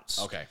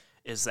announced. Okay,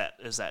 is that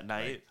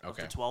night of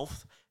the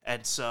 12th?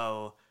 And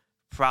so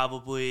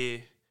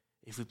probably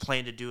if we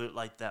plan to do it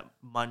like that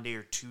Monday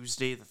or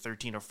Tuesday, the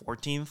 13th or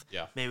 14th,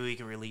 maybe we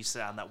can release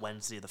it on that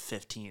Wednesday, the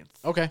 15th.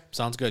 Okay,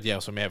 sounds good. Yeah,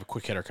 so we may have a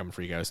quick hitter coming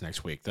for you guys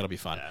next week. That'll be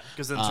fun. Yeah,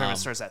 because then the tournament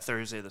starts that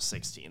Thursday, the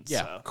 16th.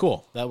 Yeah, so.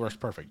 Cool. That works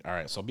perfect. All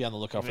right, so be on the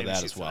lookout for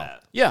that as well.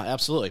 Yeah,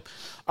 absolutely.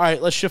 All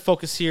right, let's shift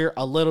focus here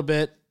a little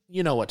bit.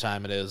 You know what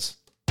time it is.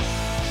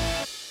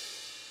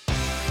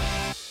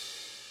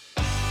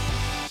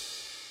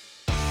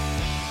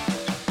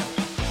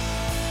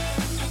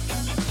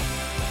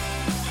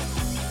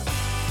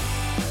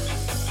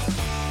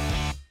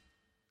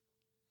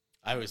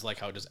 I always like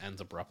how it just ends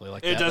abruptly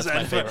like that. It does. That's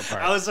my favorite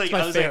part. I was like,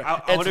 I wonder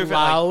if it's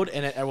loud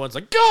and everyone's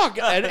like, "Go!"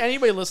 And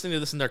anybody listening to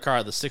this in their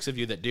car, the 6 of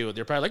you that do,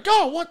 they're probably like,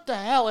 "Oh, what the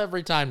hell!"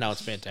 Every time. Now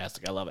it's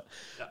fantastic. I love it.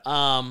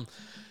 Yeah.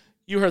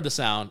 You heard the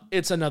sound.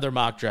 It's another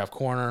mock draft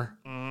corner,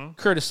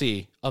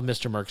 courtesy of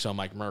Mr. Merkso,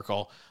 Mike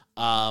Merkel.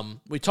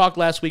 We talked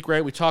last week,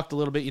 right? We talked a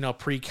little bit,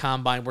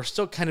 pre-combine. We're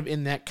still kind of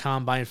in that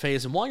combine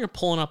phase, and while you're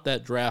pulling up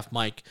that draft,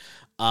 Mike,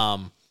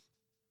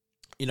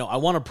 I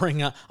want to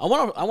bring up, I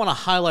want to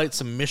highlight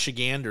some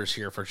Michiganders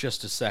here for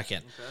just a second.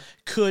 Okay.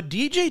 Could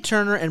DJ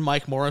Turner and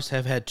Mike Morris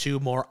have had 2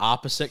 more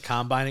opposite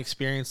combine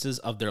experiences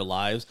of their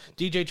lives?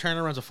 DJ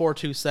Turner runs a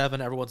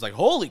 4.27. Everyone's like,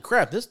 holy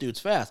crap, this dude's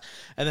fast.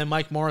 And then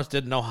Mike Morris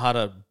didn't know how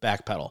to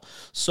backpedal.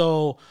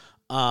 So,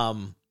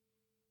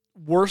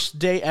 worst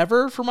day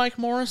ever for Mike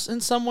Morris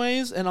in some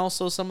ways, and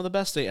also some of the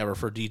best day ever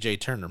for DJ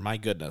Turner. My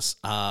goodness.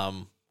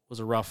 Was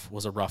a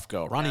rough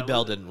go. Ronnie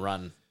Bell didn't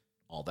run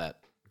all that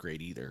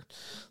great either.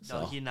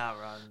 No, he not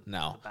run.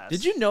 No.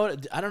 Did you know?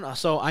 I don't know.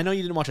 So I know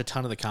you didn't watch a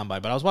ton of the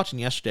combine, but I was watching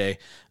yesterday.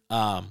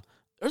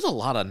 There's a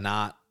lot of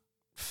not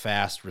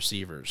fast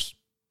receivers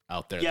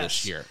out there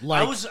this year.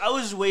 Like, I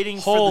was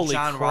waiting for the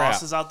John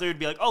Rosses out there to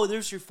be like, oh,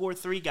 there's your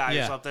 4.3 guy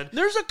or something.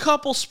 There's a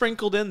couple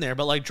sprinkled in there,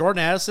 but like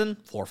Jordan Addison,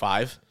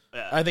 4.5.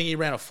 Yeah. I think he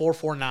ran a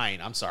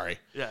 4.49. I'm sorry.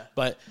 Yeah.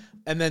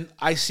 And then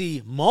I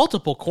see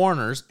multiple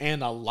corners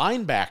and a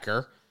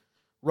linebacker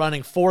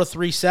running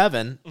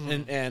 4.37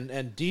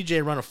 and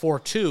DJ run a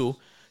 4.2.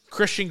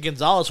 Christian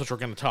Gonzalez, which we're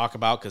going to talk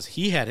about because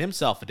he had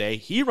himself a day,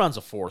 he runs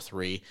a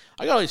 4.3.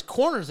 I got all these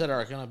corners that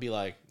are going to be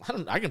like,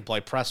 I can play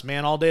press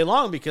man all day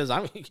long because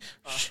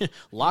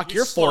lock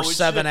your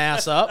 4.7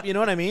 ass up. You know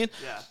what I mean?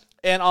 Yeah.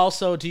 And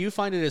also, do you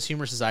find it as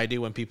humorous as I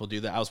do when people do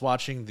that? I was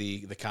watching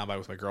the combine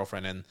with my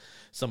girlfriend and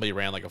somebody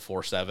ran like a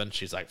 4.7.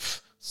 She's like,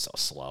 so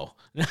slow.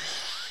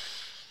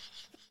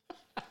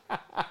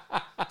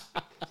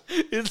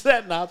 Is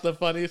that not the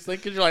funniest thing?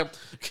 Because you're like,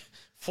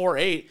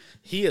 4'8",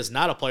 he is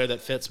not a player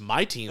that fits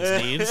my team's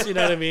needs. You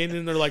know what I mean?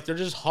 And they're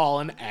just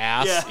hauling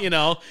ass. You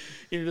know,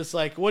 you're just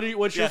like,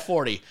 what's your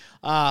 40?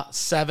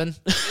 7.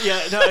 Yeah,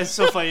 no, it's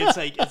so funny. It's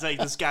like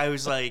this guy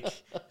who's like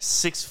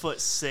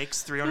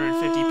 6'6",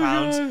 350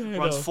 pounds,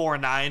 runs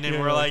 4'9", and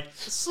we're like,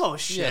 slow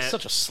shit. Yeah,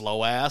 such a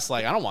slow ass.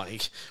 Like, I don't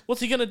want.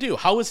 What's he gonna do?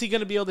 How is he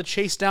gonna be able to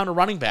chase down a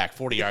running back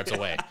 40 yards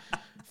away?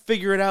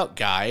 Figure it out,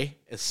 guy.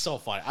 It's so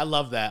funny. I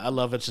love that. I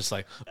love it's just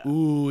like,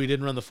 ooh, he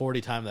didn't run the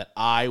 40 time that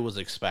I was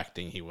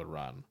expecting he would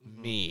run.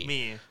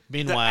 Me.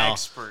 Meanwhile,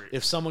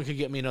 if someone could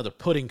get me another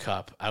pudding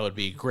cup, I would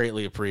be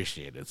greatly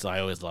appreciated. So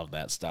I always love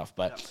that stuff.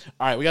 But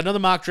all right, we got another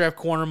mock draft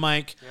corner,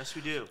 Mike. Yes,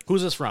 we do.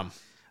 Who's this from?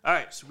 All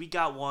right, so we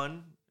got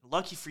one.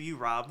 Lucky for you,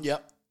 Rob.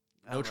 Yep.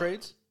 No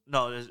trades?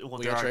 No,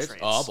 there are trades.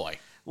 Oh boy.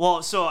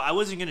 Well, so I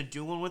wasn't gonna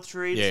do one with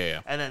trades.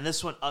 Yeah. And then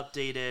this one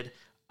updated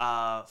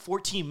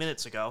 14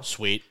 minutes ago.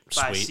 Sweet.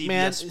 By CBS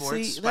Man,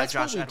 Sports see, by that's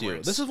Josh what we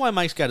Edwards. do. This is why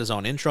Mike's got his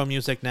own intro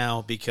music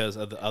now because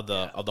of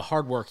the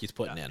hard work he's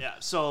putting in. Yeah.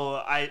 So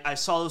I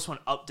saw this one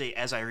update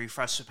as I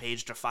refreshed the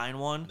page to find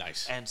one.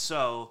 Nice. And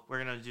so we're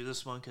gonna do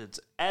this one because it's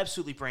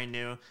absolutely brand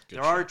new.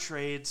 There are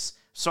trades.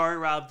 Sorry,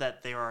 Rob,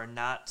 that there are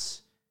not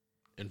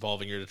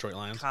involving your Detroit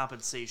Lions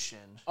compensation.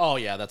 Oh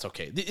yeah, that's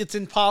okay. It's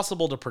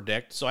impossible to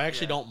take, so I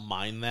actually don't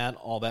mind that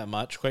all that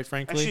much, quite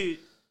frankly. Actually,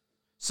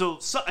 so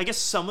I guess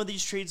some of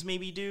these trades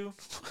maybe do.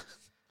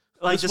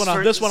 Like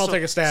this one I'll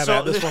take a stab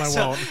at. This one I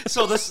won't.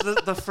 So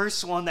the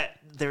first one that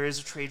there is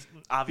a trade,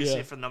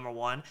 obviously, for number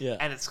one,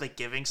 and it's like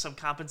giving some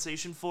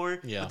compensation for.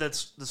 Yeah. But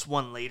that's this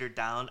one later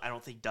down, I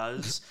don't think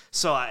does.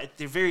 So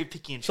they're very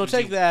picky and choosy. So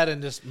take that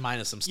and just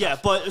minus some stuff. Yeah,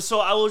 but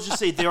so I will just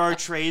say there are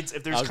trades.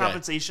 If there's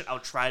compensation, I'll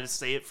try to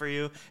say it for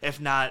you. If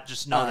not,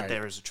 just know that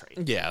there is a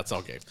trade. Yeah, it's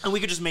okay. And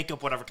we could just make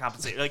up whatever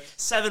compensation. Like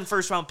 7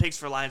 first-round picks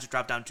for Lions would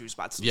drop down 2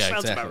 spots. Yeah,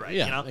 sounds exactly. about right.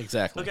 Yeah, you know?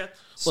 Exactly. Okay.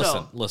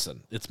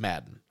 Listen. It's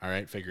Madden. All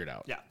right, figure it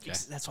out. Yeah, okay?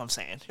 That's what I'm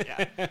saying.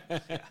 Yeah.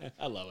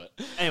 I love it.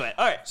 Anyway,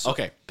 all right. So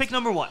pick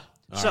number 1.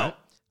 So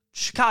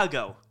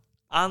Chicago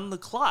on the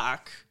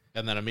clock.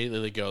 And then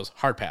immediately goes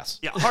hard pass.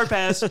 Yeah, hard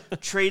pass,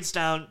 trades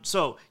down.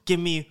 So give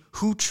me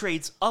who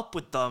trades up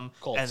with them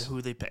and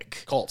who they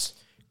pick. Colts.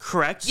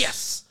 Correct?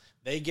 Yes.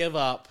 They give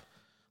up.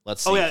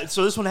 Let's see. Oh, yeah.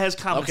 So this one has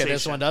compensation. Okay,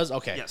 this one does?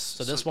 Okay. Yes.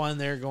 So this one,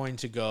 they're going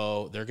to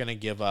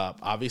give up,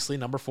 obviously,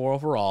 number 4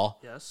 overall.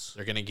 Yes.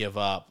 They're going to give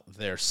up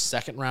their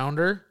second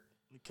rounder.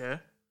 Okay.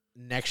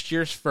 Next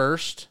year's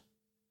first.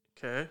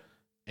 Okay.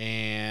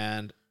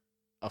 And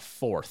a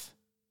 4th.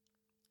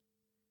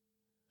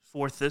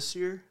 4th this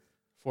year?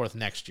 4th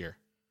next year.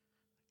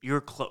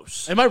 You're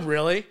close. Am I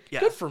really?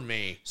 Yeah. Good for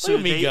me. So Look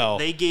at me go.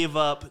 They gave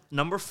up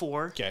number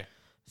 4. Okay.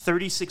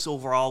 36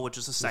 overall, which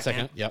is the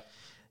second. Yep.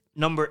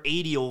 Number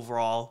 80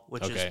 overall,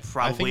 which is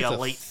probably a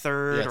late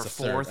third or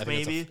fourth,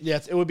 maybe.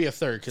 It would be a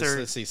third because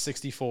let's see,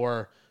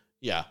 64.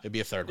 Yeah, it'd be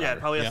a third. Yeah,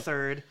 probably a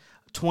third.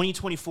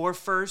 2024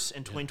 first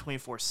and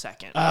 2024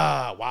 second.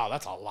 Wow,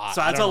 that's a lot.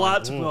 So that's a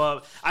lot to go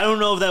up. I don't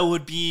know if that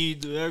would be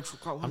the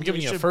actual. I'm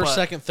giving you a first,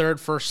 second, third,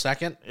 first,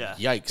 second. Yeah,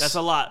 yikes. That's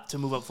a lot to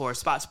move up 4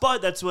 spots,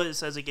 but that's what it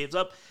says it gives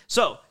up.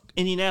 So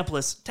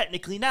Indianapolis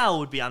technically now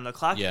would be on the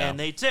clock, and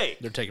they're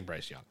taking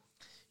Bryce Young.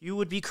 You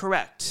would be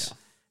correct. Yeah.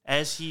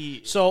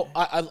 So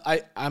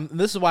I'm.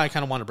 This is why I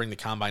kind of want to bring the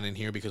combine in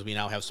here because we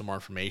now have some more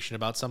information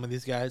about some of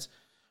these guys.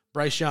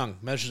 Bryce Young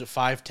measures at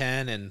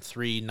 5'10" and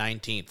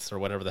 3/19 or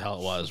whatever the hell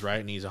it was, right?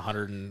 And he's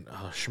 100 and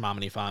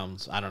many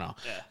pounds. I don't know.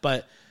 Yeah.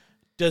 But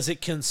does it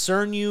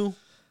concern you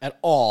at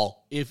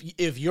all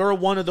if you're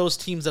one of those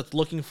teams that's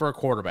looking for a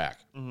quarterback?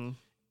 Mm-hmm.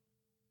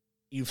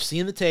 You've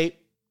seen the tape,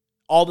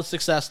 all the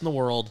success in the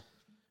world.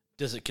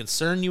 Does it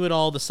concern you at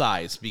all, the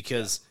size?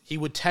 Because he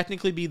would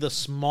technically be the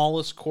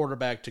smallest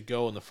quarterback to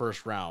go in the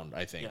first round,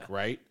 I think,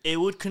 right? It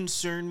would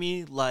concern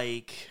me,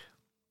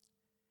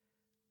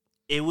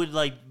 it would,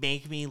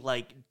 make me,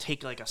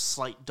 take, a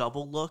slight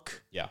double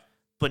look. Yeah.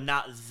 But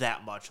not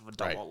that much of a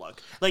double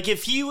look. Like,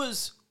 if he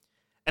was...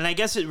 And I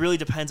guess it really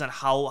depends on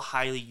how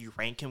highly you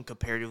rank him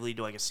comparatively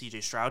to, a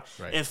C.J. Stroud.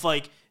 Right.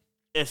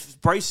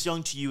 If Bryce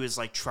Young to you is,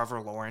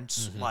 Trevor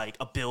Lawrence,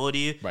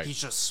 ability,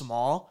 he's just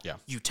small,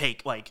 you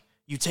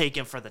take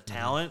him for the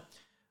talent.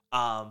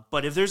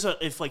 But if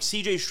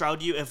CJ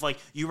Stroud if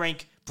you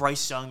rank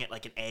Bryce Young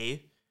at an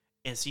A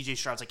and CJ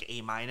Stroud's an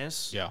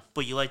A-,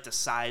 but you like the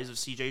size of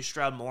CJ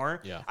Stroud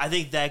more, I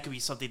think that could be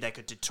something that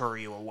could deter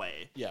you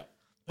away. Yeah.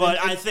 But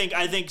I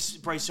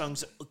think Bryce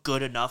Young's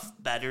good enough,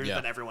 better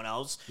than everyone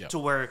else, to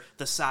where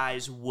the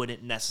size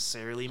wouldn't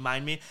necessarily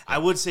mind me. I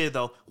would say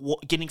though,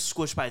 getting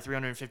squished by a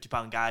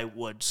 350-pound guy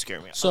would scare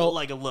me. So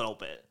a little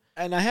bit.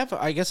 And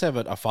I guess I have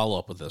a follow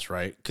up with this,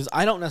 right? Because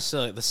I don't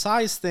necessarily the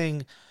size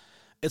thing.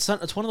 It's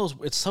one of those.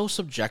 It's so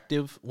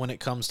subjective when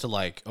it comes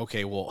to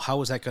okay, well,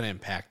 how is that going to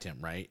impact him,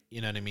 right? You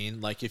know what I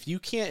mean? If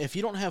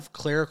you don't have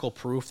clerical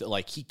proof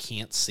that he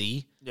can't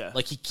see,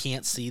 he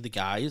can't see the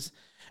guys.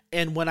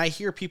 And when I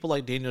hear people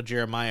like Daniel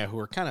Jeremiah who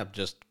are kind of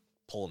just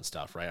pulling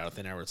stuff right out of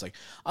thin air, it's I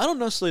don't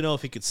necessarily know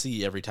if he could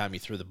see every time he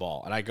threw the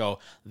ball, and I go,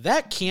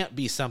 that can't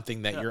be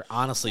something that you're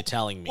honestly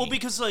telling me. Well,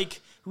 because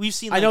we've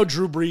seen. I know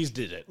Drew Brees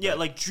did it. Yeah,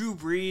 like Drew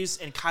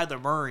Brees and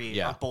Kyler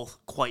Murray are both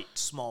quite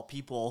small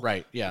people,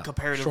 right? Yeah,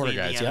 comparatively to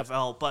the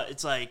NFL, but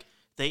it's like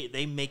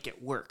they make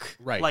it work,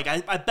 right? Like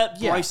I bet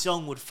Bryce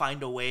Young would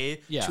find a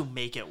way to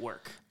make it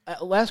work.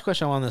 Last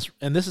question on this,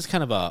 and this is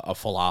kind of a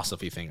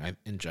philosophy thing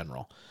in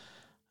general.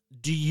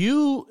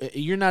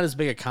 You're not as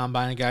big a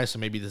combine guy, so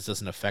maybe this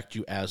doesn't affect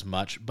you as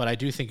much, but I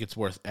do think it's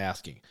worth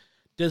asking.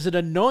 Does it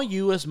annoy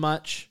you as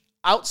much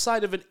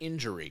outside of an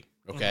injury,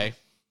 okay?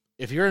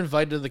 Mm-hmm. If you're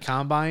invited to the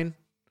combine,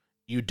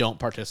 you don't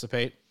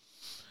participate.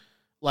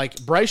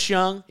 Like, Bryce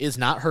Young is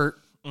not hurt.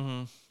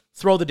 Mm-hmm.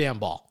 Throw the damn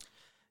ball.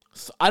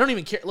 I don't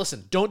even care.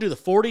 Listen, don't do the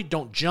 40,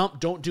 don't jump,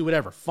 don't do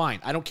whatever.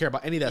 Fine. I don't care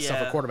about any of that stuff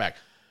at quarterback.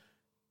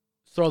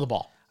 Throw the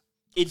ball.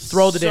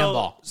 Throw the damn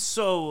ball.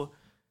 So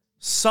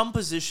some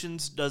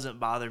positions doesn't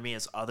bother me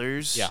as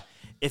others. Yeah.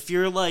 If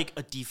you're like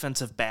a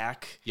defensive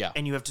back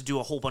and you have to do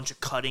a whole bunch of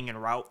cutting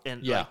and route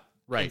and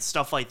and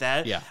stuff like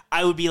that,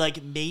 I would be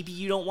like, maybe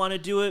you don't want to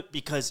do it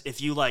because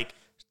if you like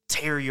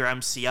tear your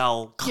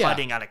MCL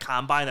cutting on a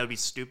combine, that would be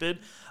stupid.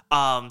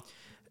 The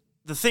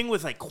thing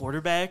with like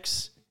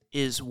quarterbacks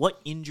is what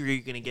injury are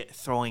you going to get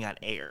throwing on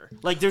air?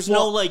 Like, there's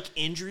no like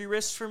injury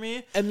risk for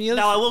me.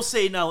 Now, I will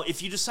say,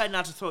 if you decide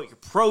not to throw at your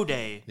pro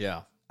day,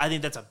 I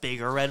think that's a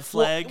bigger red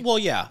flag. Well,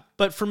 yeah.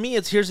 But for me,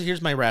 it's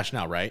here's my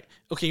rationale, right?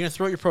 Okay, you're going to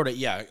throw at your pro day.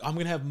 Yeah, I'm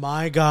going to have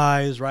my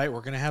guys, right?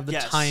 We're going to have the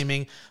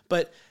timing.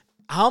 But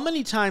how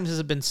many times has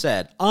it been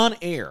said, on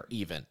air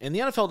even, and the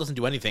NFL doesn't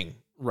do anything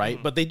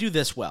right, but they do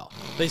this well.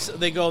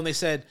 They go and they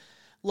said,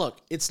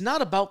 look, it's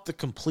not about the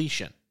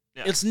completion.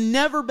 Yeah. It's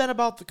never been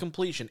about the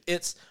completion.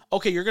 It's,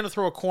 okay, you're going to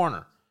throw a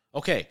corner.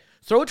 Okay,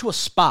 throw it to a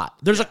spot.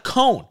 There's a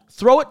cone.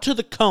 Throw it to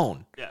the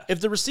cone. Yeah. If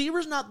the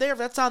receiver's not there,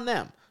 that's on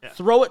them. Yeah.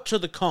 Throw it to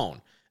the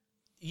cone.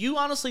 You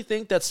honestly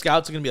think that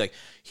scouts are going to be like,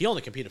 he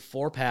only competed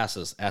 4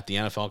 passes at the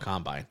NFL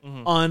Combine?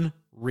 Mm-hmm.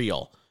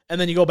 Unreal. And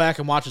then you go back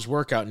and watch his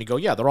workout, and you go,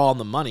 yeah, they're all on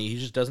the money. He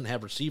just doesn't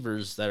have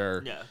receivers that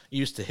are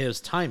used to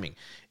his timing.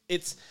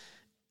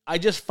 I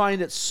just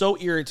find it so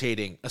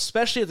irritating,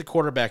 especially at the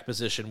quarterback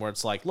position where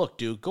it's like, look,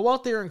 dude, go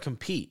out there and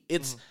compete.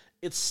 It's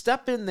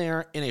step in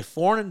there in a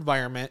foreign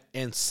environment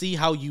and see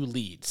how you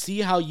lead. See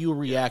how you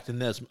react in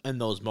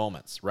those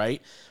moments,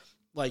 right?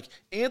 Like,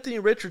 Anthony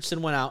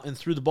Richardson went out and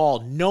threw the ball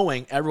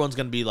knowing everyone's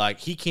going to be like,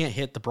 he can't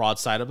hit the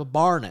broadside of a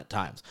barn at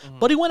times. Mm-hmm.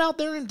 But he went out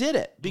there and did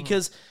it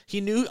because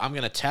he knew, I'm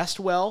going to test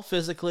well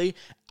physically.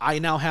 I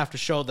now have to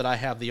show that I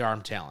have the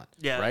arm talent.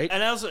 Yeah. Right?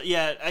 And also,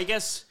 I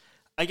guess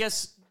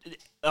it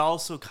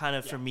also kind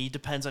of, for me,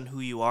 depends on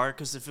who you are.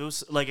 Because if it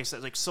was, like I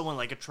said, like someone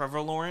like a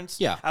Trevor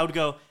Lawrence, I would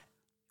go,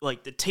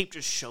 like, the tape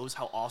just shows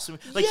how awesome.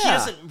 Like, he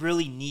doesn't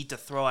really need to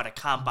throw out a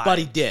combine. But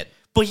he did.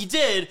 But he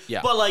did. Yeah.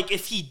 But, like,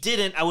 if he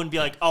didn't, I wouldn't be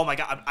like, oh, my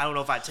God, I don't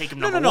know if I'd take him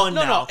number one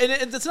now. No.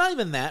 And it's not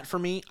even that for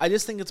me. I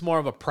just think it's more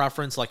of a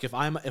preference. Like, if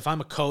I'm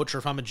a coach or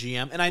if I'm a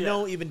GM, and I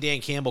know even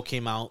Dan Campbell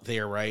came out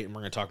there, right? And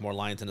we're going to talk more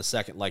Lions in a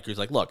second. Like, he's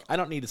like, look, I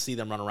don't need to see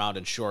them run around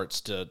in shorts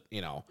to,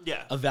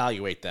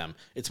 evaluate them.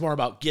 It's more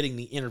about getting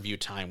the interview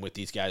time with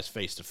these guys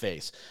face to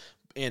face.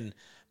 And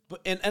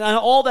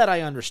all that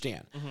I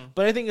understand,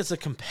 but I think as a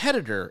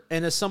competitor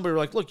and as somebody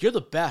like, look, you're the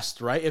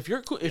best, right? If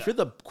you're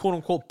the quote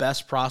unquote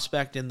best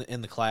prospect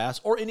in the class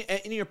or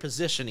in your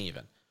position,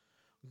 even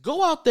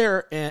go out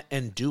there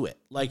and do it.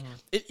 Like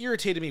it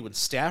irritated me when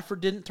Stafford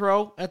didn't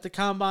throw at the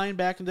combine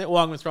back in the day. Well,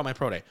 I'm going to throw my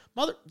pro day.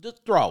 Mother,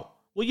 just throw.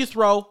 Will you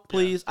throw,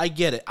 please? Yeah. I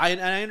get it. I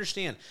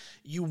understand.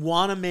 You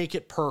want to make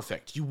it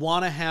perfect. You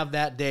want to have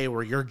that day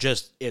where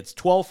it's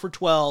 12 for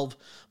 12,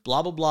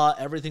 blah, blah, blah.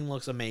 Everything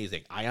looks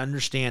amazing. I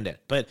understand it.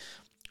 But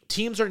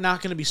teams are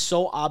not going to be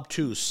so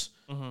obtuse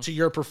to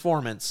your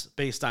performance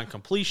based on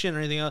completion or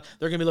anything else.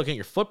 They're going to be looking at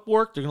your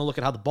footwork. They're going to look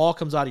at how the ball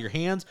comes out of your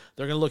hands.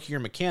 They're going to look at your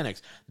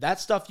mechanics. That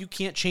stuff you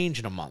can't change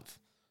in a month.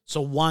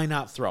 So why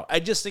not throw? I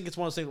just think it's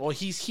one of those things, well,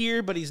 he's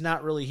here, but he's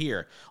not really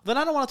here. Then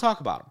I don't want to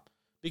talk about him.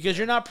 Because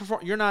you're not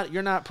performing.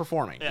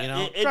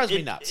 Yeah, it drives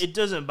me nuts. It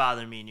doesn't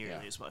bother me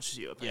nearly as much as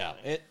you.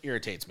 Apparently. Yeah, it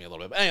irritates me a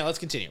little bit. But anyway, let's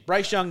continue.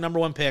 Bryce Young, number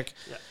 1 pick.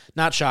 Yeah.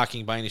 Not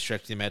shocking by any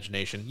stretch of the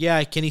imagination.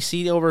 Yeah, can he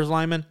see over his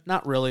lineman?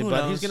 Not really,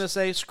 but he's going to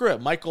say, screw it.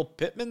 Michael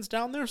Pittman's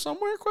down there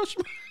somewhere?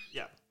 Question mark.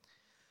 Yeah.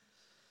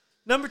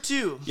 Number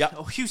 2. Yeah.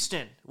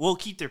 Houston will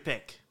keep their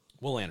pick.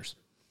 Will Anderson.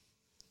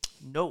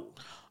 No.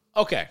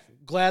 Okay.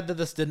 Glad that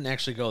this didn't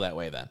actually go that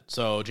way then.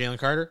 So Jalen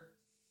Carter?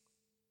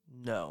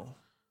 No.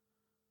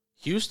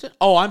 Houston?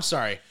 Oh, I'm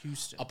sorry.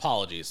 Houston.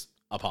 Apologies.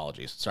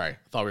 Sorry. I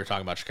thought we were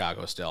talking about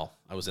Chicago still.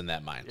 I was in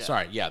that mind. Yeah.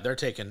 Sorry. Yeah, they're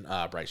taking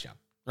Bryce Young.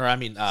 Or, I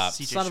mean, son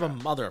Stroud. Of a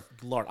mother of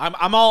Lord.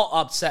 I'm all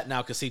upset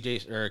now because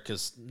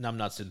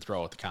Numbnuts didn't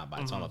throw at the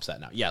combine, so I'm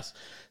upset now. Yes.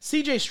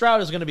 C.J.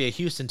 Stroud is going to be a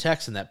Houston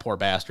Texan, that poor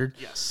bastard.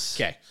 Yes.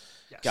 Okay.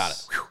 Yes. Got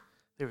it. Whew.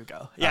 There we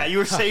go. Yeah, you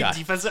were saying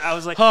defensive. I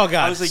was like, oh,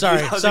 God.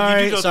 Sorry.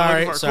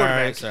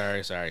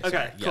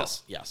 Okay, cool.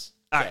 Yes.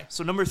 All right,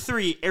 so number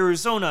 3,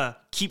 Arizona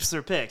keeps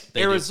their pick.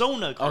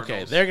 Arizona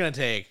Cardinals. Okay, they're going to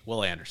take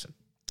Will Anderson.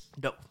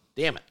 No.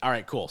 Damn it. All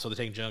right, cool. So they're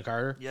taking Jalen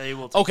Carter? Yeah, they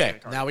will take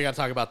Jalen Carter. Now we got to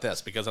talk about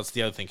this because that's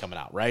the other thing coming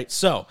out, right?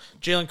 So,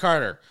 Jalen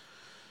Carter,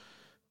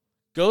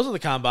 Goes to the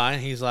combine.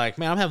 He's like,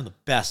 man, I'm having the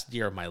best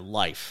year of my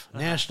life.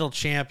 National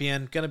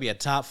champion, going to be a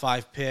top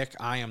 5 pick.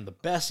 I am the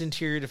best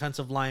interior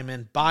defensive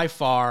lineman by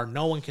far.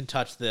 No one can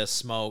touch this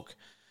smoke.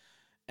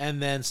 And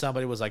then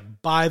somebody was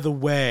like, by the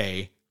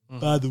way,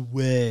 yeah,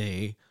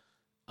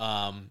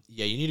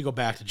 you need to go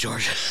back to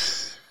Georgia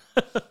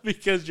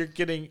because you're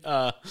getting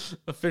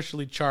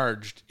officially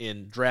charged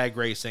in drag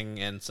racing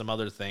and some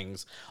other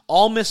things.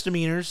 All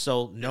misdemeanors,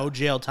 so no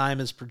jail time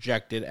is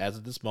projected as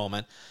of this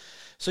moment.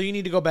 So you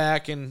need to go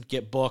back and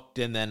get booked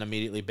and then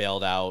immediately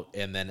bailed out,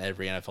 and then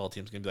every NFL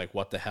team's going to be like,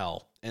 what the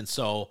hell? And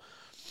so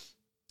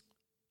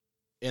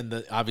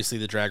obviously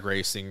the drag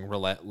racing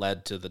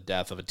led to the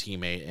death of a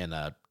teammate and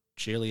a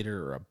cheerleader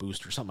or a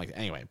booster, something like that.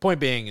 Anyway,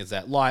 point being is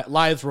that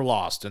lives were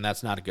lost, and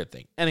that's not a good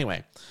thing.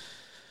 Anyway,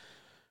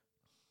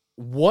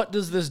 what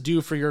does this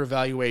do for your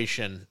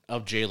evaluation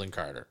of Jalen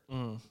Carter?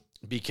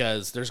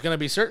 Because there's going to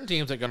be certain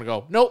teams that are going to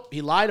go, nope,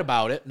 he lied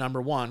about it,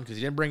 number one, because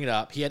he didn't bring it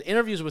up. He had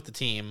interviews with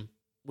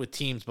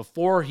teams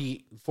before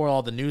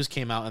all the news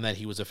came out and that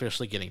he was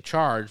officially getting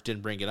charged,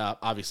 didn't bring it up.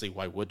 Obviously,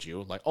 why would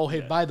you? Like, oh,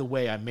 hey, by the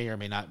way, I may or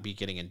may not be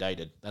getting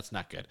indicted. That's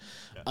not good.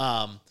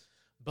 Yeah.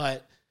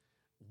 But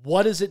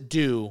what does it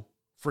do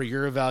for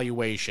your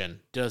evaluation?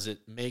 Does it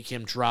make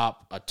him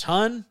drop a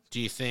ton? Do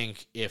you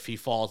think if he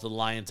falls to the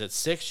Lions at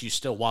 6, you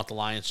still want the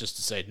Lions just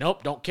to say,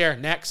 nope, don't care,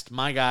 next,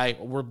 my guy,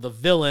 we're the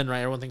villain, right?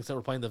 Everyone thinks that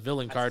we're playing the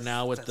villain card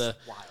now with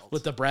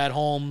the Brad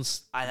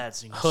Holmes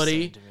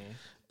hoodie. To me.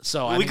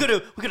 So we could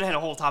have had a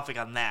whole topic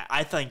on that.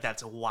 I think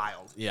that's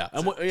wild. Yeah,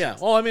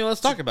 well, I mean,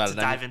 let's talk about it.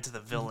 Dive into the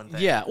villain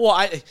thing. Yeah. Well,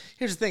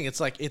 here's the thing. It's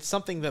like it's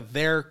something that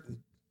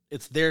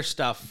it's their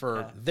stuff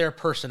for their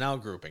personnel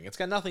grouping. It's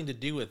got nothing to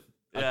do with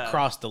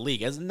across the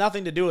league. It has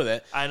nothing to do with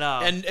it. I know.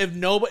 And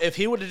if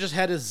he would have just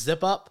had his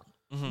zip up,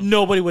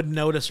 nobody would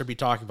notice or be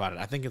talking about it.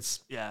 I think it's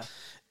the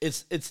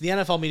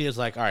NFL media is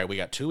like, all right, we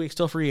got 2 weeks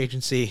till free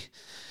agency.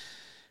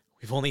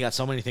 We've only got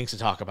so many things to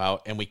talk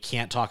about, and we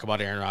can't talk about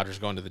Aaron Rodgers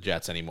going to the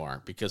Jets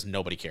anymore because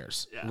nobody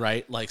cares,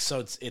 right? Like, so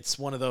it's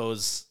one of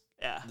those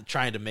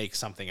trying to make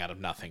something out of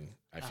nothing,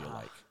 I feel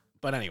like.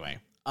 But anyway,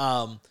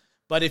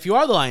 but if you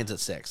are the Lions at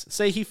 6,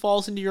 say he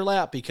falls into your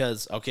lap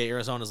because, okay,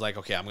 Arizona's like,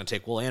 okay, I'm going to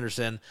take Will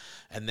Anderson,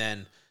 and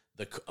then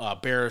the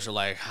Bears are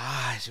like,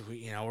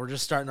 we're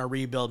just starting our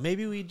rebuild.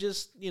 Maybe we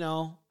just,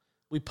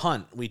 we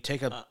punt. We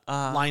take a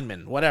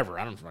lineman, whatever.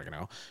 I don't fucking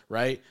know,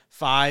 right?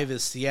 5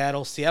 is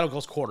Seattle. Seattle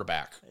goes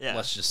quarterback. Yeah.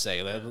 Let's just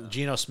say that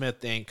Geno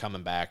Smith ain't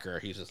coming back, or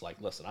he's just like,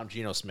 listen, I'm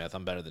Geno Smith.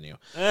 I'm better than you.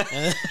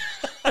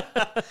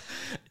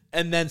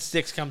 And then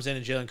 6 comes in,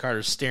 and Jalen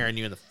Carter's staring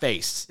you in the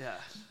face. Yeah.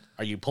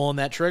 Are you pulling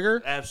that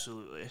trigger?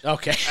 Absolutely.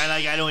 Okay. And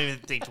I don't even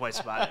think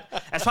twice about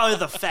it. That's probably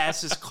the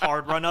fastest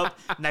card run-up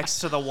next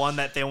to the one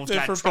that they almost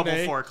got in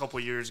trouble for a couple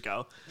years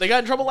ago. They got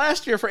in trouble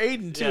last year for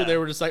Aiden, too. Yeah. They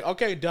were just like,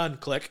 okay, done,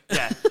 click.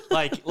 Yeah.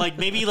 Like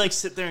maybe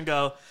sit there and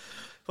go,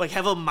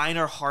 have a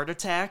minor heart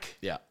attack.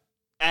 Yeah.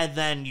 And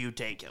then you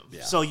take him.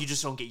 Yeah. So you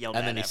just don't get yelled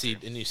at. And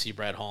then you see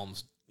Brad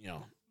Holmes,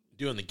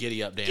 doing the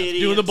giddy up dance,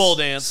 doing the bull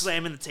dance,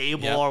 slamming the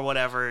table or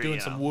whatever. Doing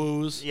some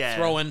woos,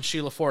 throwing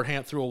Sheila Ford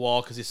Hamp through a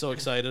wall because he's so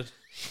excited.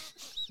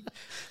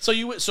 So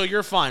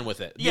you're fine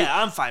with it? Yeah,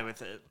 I'm fine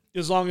with it.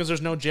 As long as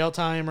there's no jail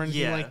time or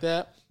anything like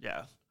that?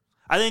 Yeah.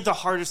 I think the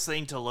hardest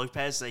thing to look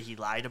past is that he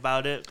lied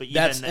about it. But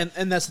that's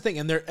the thing.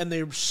 And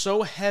they're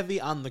so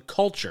heavy on the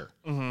culture,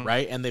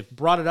 right? And they've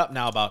brought it up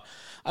now about,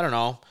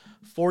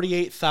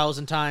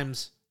 48,000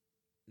 times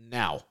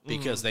now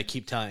because they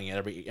keep telling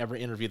it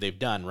every interview they've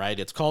done, right?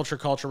 It's culture.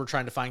 We're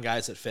trying to find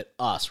guys that fit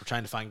us. We're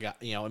trying to find guys,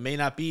 it may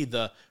not be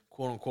the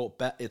quote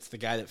unquote it's the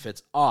guy that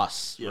fits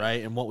us,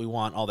 right? And what we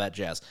want, all that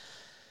jazz.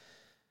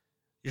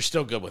 You're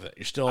still good with it.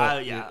 You're still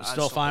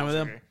fine with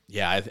him.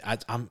 Yeah,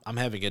 I'm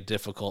having a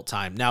difficult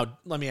time now.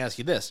 Let me ask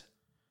you this: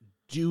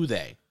 do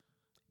they,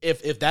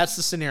 if that's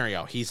the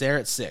scenario, he's there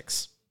at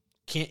 6,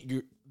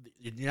 you're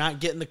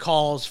not getting the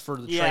calls for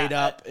the trade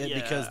up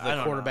because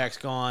the quarterback's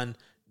gone?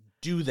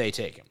 Do they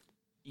take him?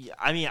 Yeah,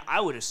 I mean,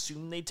 I would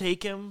assume they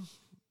take him,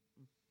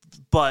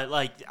 but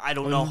I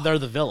don't know. They're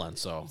the villain,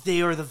 so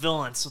they are the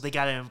villains, so they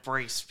got to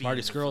embrace.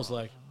 Marty Skrull's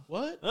like,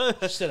 what?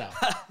 Sit down.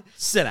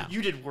 Sit down.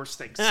 You did worse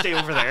things. Stay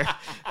over there.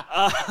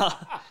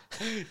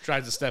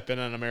 Tries to step in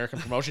an American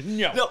promotion.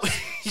 No.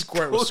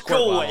 Squirt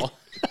away.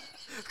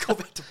 Go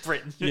back to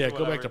Britain. Yeah,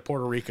 go back to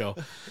Puerto Rico.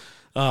 Oh,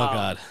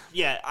 God.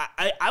 Yeah,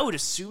 I would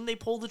assume they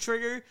pull the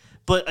trigger.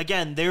 But,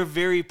 again, they're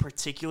very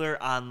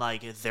particular on,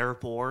 their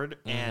board,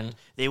 and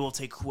they will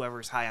take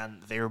whoever's high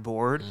on their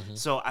board.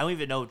 So I don't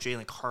even know if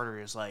Jalen Carter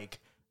is, a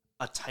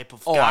type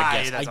of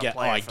guy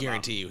I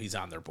guarantee you he's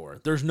on their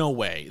board. There's no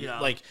way.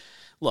 Yeah.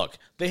 Look,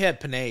 they had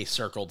Panay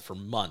circled for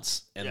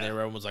months, and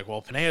everyone was like,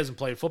 well, Panay hasn't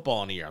played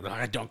football in a year. I'm like,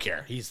 I don't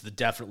care. He's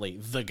definitely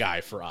the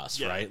guy for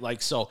us,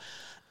 right? So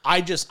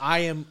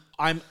I'm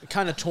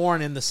kind of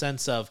torn in the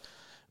sense of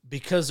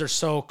because they're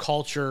so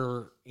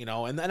culture,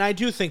 and I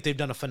do think they've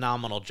done a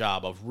phenomenal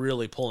job of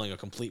really pulling a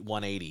complete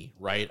 180,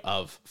 right,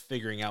 of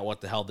figuring out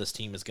what the hell this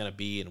team is going to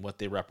be and what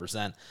they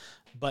represent.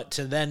 But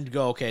to then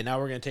go, okay, now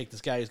we're going to take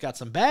this guy who's got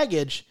some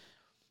baggage,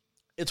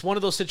 it's one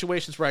of those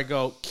situations where I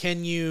go,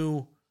 can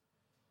you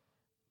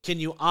can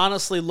you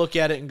honestly look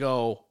at it and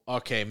go,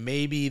 okay,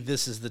 maybe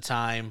this is the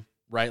time,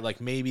 right?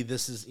 Like maybe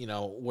this is,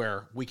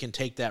 where we can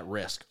take that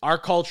risk. Our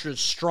culture is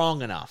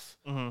strong enough.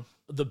 Mm-hmm.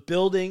 The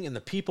building and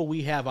the people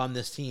we have on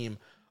this team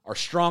are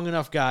strong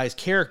enough guys,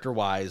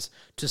 character-wise,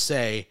 to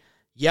say,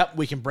 yep,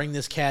 we can bring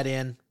this cat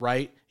in,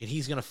 right? And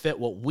he's going to fit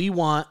what we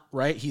want,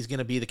 right? He's going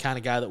to be the kind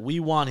of guy that we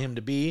want him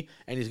to be,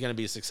 and he's going to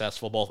be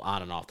successful both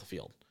on and off the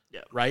field.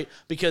 Yeah. Right?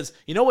 Because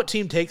you know what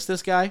team takes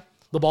this guy?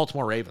 The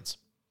Baltimore Ravens.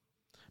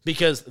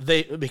 Because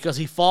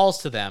he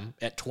falls to them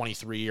at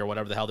 23 or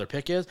whatever the hell their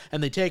pick is,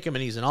 and they take him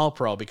and he's an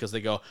all-pro because they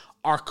go,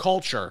 our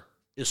culture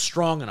is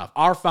strong enough.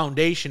 Our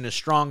foundation is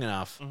strong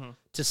enough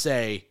to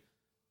say,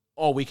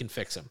 oh, we can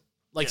fix him.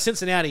 Like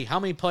Cincinnati, how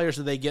many players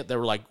did they get that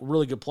were like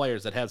really good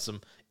players that had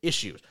some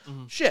issues?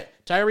 Shit,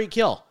 Tyreek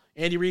Hill.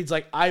 Andy Reid's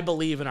like, I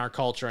believe in our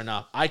culture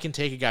enough. I can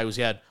take a guy who's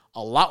had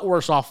a lot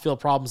worse off-field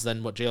problems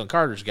than what Jalen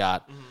Carter's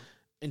got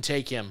and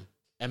take him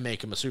and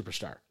make him a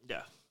superstar.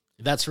 Yeah.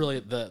 That's really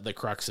the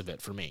crux of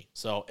it for me.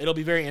 So it'll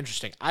be very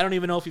interesting. I don't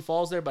even know if he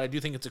falls there, but I do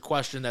think it's a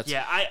question that's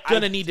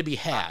going to need to be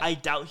had. I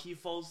doubt he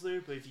falls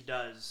there, but if he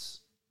does,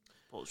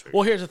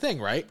 well, here's the thing,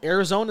 right?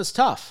 Arizona's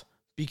tough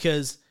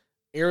because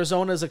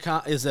Arizona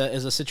is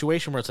a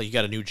situation where it's like you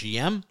got a new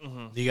GM,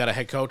 you got a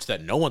head coach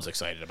that no one's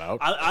excited about.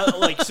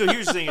 So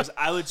here's the thing: is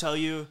I would tell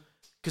you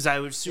because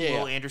I would assume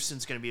Will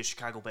Anderson's going to be a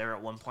Chicago Bear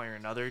at one point or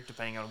another,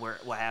 depending on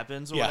what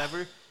happens or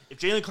whatever. If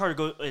Jalen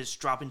Carter is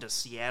dropping to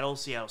Seattle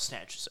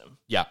snatches him.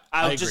 Yeah,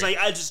 I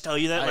just tell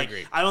you that. I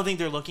agree. I don't think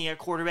they're looking at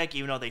quarterback,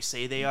 even though they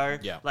say they are.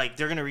 Yeah. Like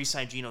they're gonna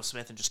re-sign Geno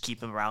Smith and just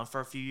keep him around for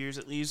a few years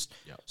at least.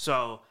 Yeah.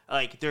 So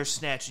they're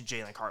snatching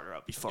Jalen Carter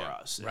up before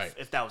us,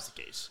 if that was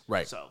the case.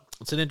 Right. So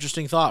it's an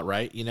interesting thought,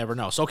 right? You never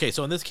know. So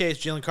in this case,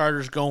 Jalen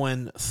Carter's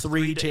going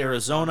 3 to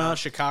Arizona.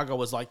 Chicago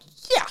was like,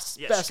 yes,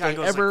 best Chicago's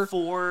thing ever. Like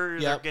 4.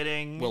 They're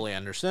getting Willie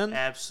Anderson.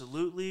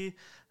 Absolutely.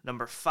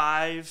 Number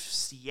 5,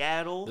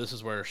 Seattle. This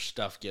is where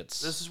stuff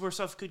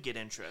could get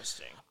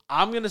interesting.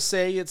 I'm going to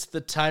say it's the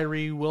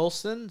Tyree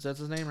Wilson. Is that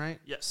his name, right?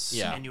 Yes.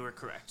 Yeah. And you were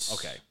correct.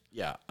 Okay.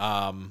 Yeah.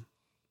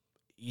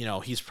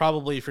 He's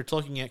probably, if you're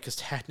looking at, because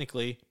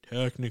technically,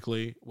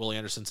 Willie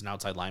Anderson's an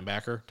outside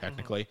linebacker,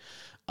 technically.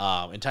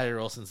 And Tyree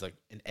Wilson's like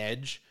an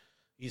edge.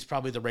 He's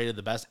probably rated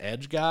the best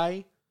edge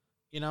guy.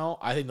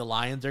 I think the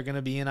Lions are going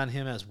to be in on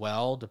him as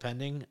well,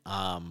 depending.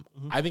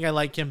 I think I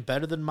like him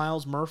better than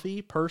Myles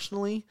Murphy,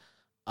 personally.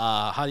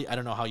 I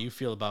don't know how you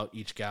feel about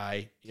each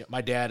guy.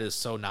 My dad is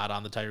so not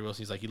on the Tyree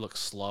Wilson. He's like, he looks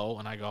slow.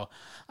 And I go,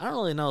 I don't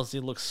really know if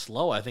he looks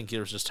slow. I think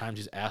there's just times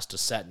he's asked to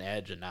set an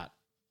edge and not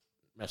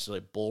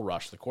necessarily bull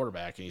rush the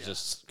quarterback. And he's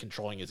just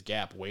controlling his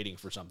gap, waiting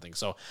for something.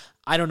 So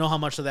I don't know how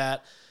much of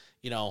that,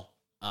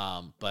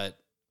 but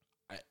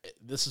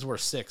this is where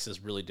 6 is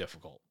really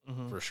difficult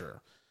for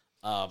sure.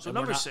 So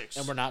number 6.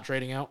 And we're not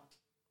trading out?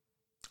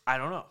 I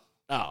don't know.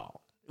 Oh.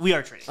 We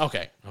are trading.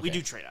 Okay. We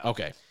do trade out.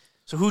 Okay.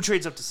 So who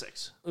trades up to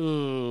 6?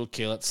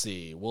 Okay, let's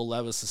see. Will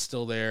Levis is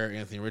still there.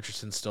 Anthony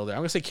Richardson's still there.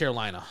 I'm going to say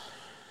Carolina.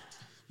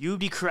 You would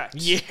be correct.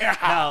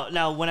 Yeah.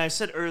 Now, when I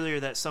said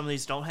earlier that some of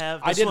these don't have...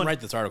 I didn't write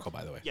this article,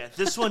 by the way. Yeah,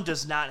 this one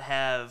does not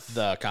have...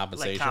 the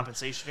compensation. Like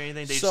compensation or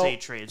anything. They just say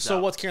trades So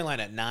out. what's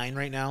Carolina at 9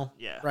 right now?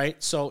 Yeah.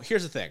 Right? So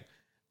here's the thing.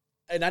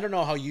 And I don't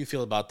know how you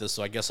feel about this,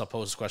 so I guess I'll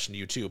pose this question to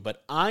you too.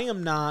 But I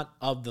am not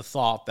of the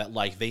thought that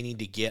they need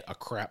to get a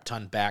crap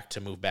ton back to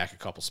move back a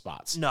couple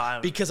spots. No, I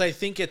don't because I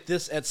think at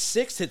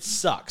 6 it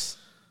sucks.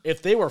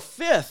 If they were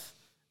 5th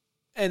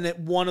and that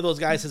one of those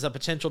guys has a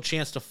potential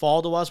chance to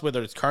fall to us,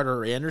 whether it's Carter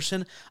or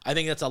Anderson, I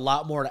think that's a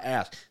lot more to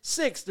ask.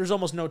 6, there's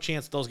almost no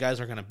chance those guys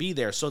are going to be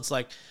there. So it's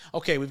like,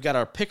 okay, we've got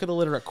our pick of the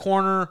litter at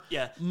corner.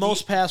 Yeah,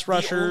 most pass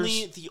rushers.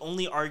 The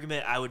only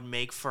argument I would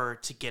make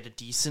to get a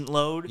decent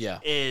load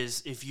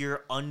is if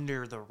you're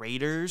under the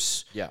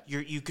Raiders. Yeah,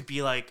 you could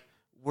be like,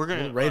 we're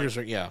gonna Raiders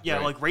are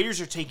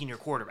Raiders are taking your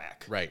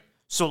quarterback. Right.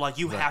 So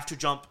you have to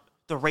jump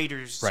the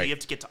Raiders, so you have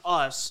to get to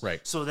us.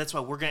 Right. So that's why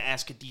we're going to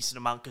ask a decent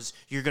amount because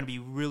you're going to be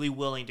really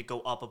willing to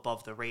go up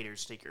above the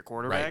Raiders to take your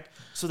quarterback. Right.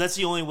 So that's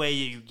the only way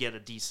you get a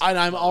decent. And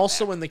I'm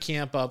also back in the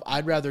camp of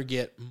I'd rather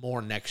get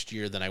more next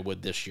year than I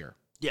would this year.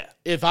 Yeah.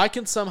 If I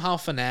can somehow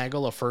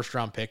finagle a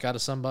first-round pick out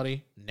of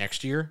somebody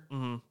next year,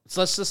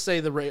 so let's just say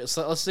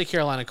let's say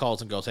Carolina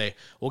calls and goes, hey,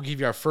 we'll give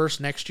you our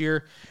first next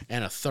year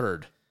and a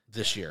third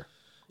this year.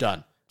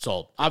 Done.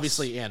 Sold.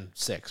 Obviously, and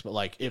 6.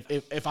 But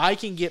if I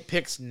can get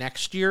picks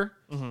next year,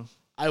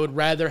 I would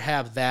rather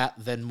have that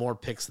than more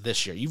picks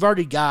this year. You've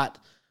already got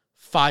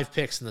 5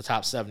 picks in the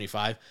top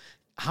 75.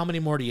 How many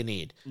more do you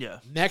need? Yeah.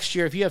 Next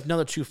year, if you have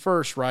another 2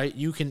 firsts, right,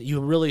 you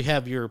really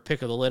have your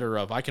pick of the litter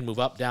of I can move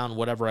up, down,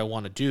 whatever I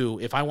want to do.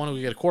 If I want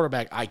to get a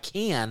quarterback, I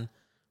can,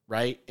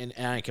 right, and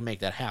I can make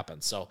that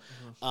happen. So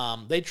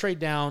they trade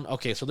down.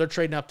 Okay, so they're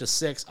trading up to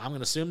 6. I'm going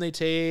to assume they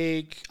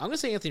take. I'm going to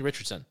say Anthony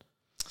Richardson.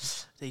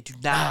 They do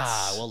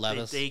not. Will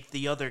Levis. They take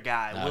the other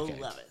guy, Will Okay.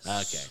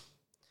 Levis. Okay.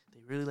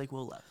 They really like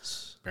Will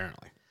Levis.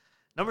 Apparently.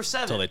 Number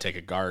 7. Until they take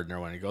a Gardner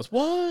when he goes,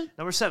 what?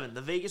 Number 7,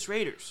 the Vegas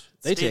Raiders.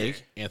 They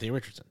take Anthony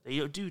Richardson.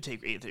 They do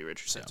take Anthony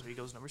Richardson, so he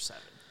goes number 7.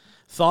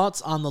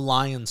 Thoughts on the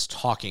Lions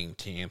talking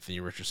to Anthony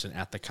Richardson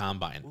at the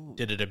Combine? Ooh.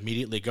 Did it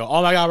immediately go,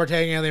 oh my God, we're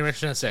taking Anthony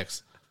Richardson at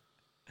 6?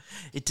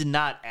 It did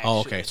not actually. Oh,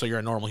 okay. So you're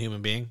a normal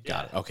human being?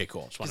 Got it. Okay,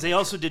 cool. Because they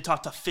also did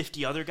talk to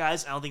 50 other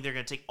guys. I don't think they're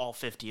going to take all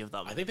 50 of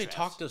them. I think they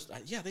talked to,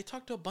 they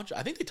talked to a bunch.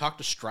 I think they talked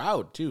to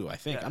Stroud, too, I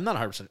think. Yeah. I'm not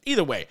 100%.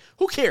 Either way,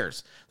 who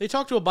cares? They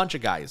talked to a bunch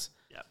of guys.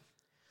 Yeah.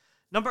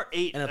 Number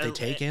 8. And if they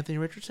take Anthony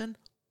Richardson,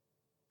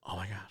 oh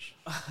my gosh.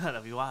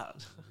 That'd be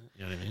wild.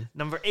 You know what I mean?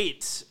 Number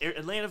 8,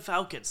 Atlanta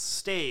Falcons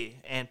stay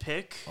and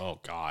pick. Oh,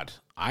 God.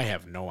 I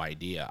have no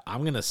idea.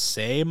 I'm going to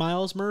say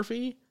Myles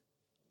Murphy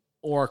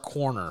or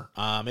corner.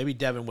 Maybe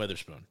Devin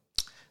Witherspoon.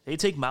 They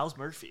take Myles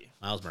Murphy.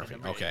 Myles Murphy.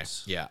 Okay.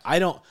 Yeah. I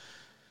don't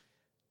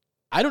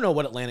know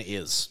what Atlanta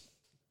is.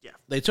 Yeah.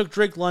 They took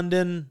Drake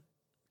London.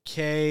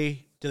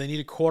 Okay. Do they need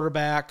a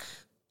quarterback?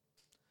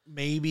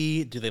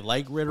 Maybe. Do they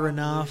like Ritter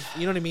enough?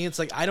 You know what I mean? It's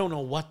like, I don't know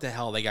what the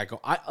hell they got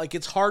going.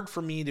 It's hard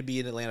for me to be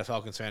an Atlanta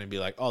Falcons fan and be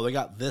like, oh, they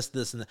got this,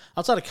 and that.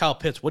 Outside of Kyle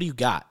Pitts, what do you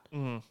got?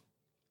 Mm-hmm.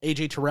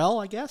 AJ Terrell,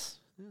 I guess.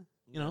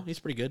 You know, he's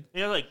pretty good.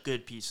 They have, like,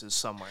 good pieces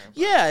somewhere. But.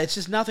 Yeah, it's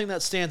just nothing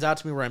that stands out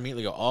to me where I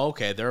immediately go, oh,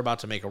 okay, they're about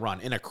to make a run.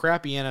 In a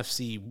crappy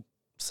NFC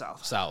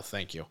South,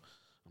 thank you. I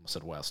almost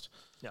said West.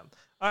 Yeah.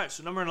 All right,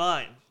 so number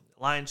 9.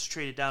 Lions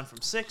traded down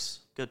from 6,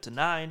 go to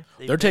 9.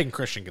 They're taking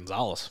Christian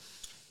Gonzalez.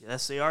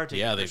 Yes, they are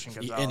taking Christian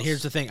Gonzalez. And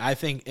here's the thing. I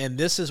think, and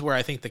this is where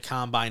I think the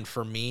Combine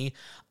for me,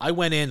 I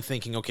went in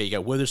thinking, okay, you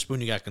got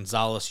Witherspoon, you got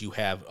Gonzalez, you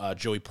have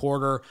Joey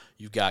Porter,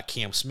 you've got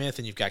Cam Smith,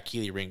 and you've got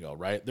Kelee Ringo,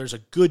 right? There's a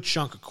good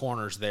chunk of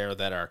corners there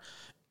that are,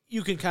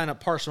 you can kind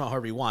of parse them out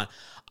however you want.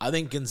 I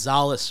think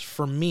Gonzalez,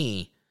 for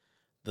me,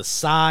 the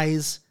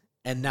size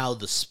and now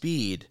the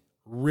speed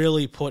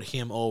really put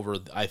him over,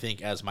 I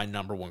think, as my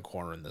number 1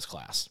 corner in this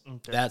class.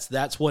 Okay.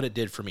 That's what it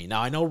did for me.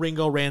 Now, I know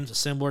Ringo ran a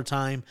similar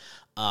time.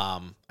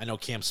 I know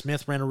Cam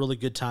Smith ran a really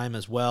good time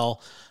as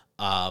well.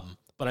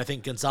 But I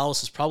think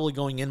Gonzalez is probably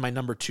going in my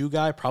number 2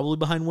 guy, probably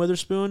behind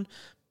Witherspoon.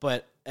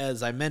 But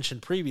as I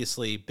mentioned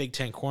previously, Big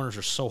Ten corners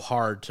are so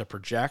hard to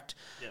project.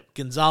 Yep.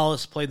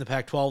 Gonzalez played in the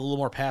Pac-12, a little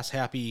more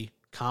pass-happy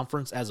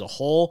conference as a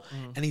whole,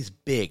 and he's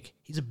big.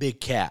 He's a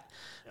big cat.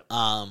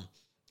 Yep.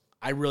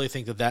 I really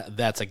think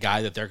that's a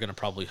guy that they're going to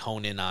probably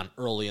hone in on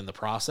early in the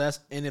process.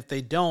 And if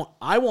they don't,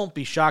 I won't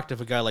be shocked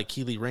if a guy like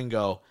Kelee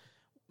Ringo,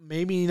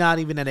 maybe not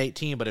even at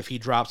 18, but if he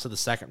drops to the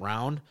second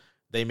round,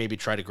 they maybe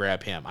try to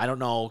grab him. I don't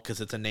know because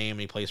it's a name.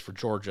 He plays for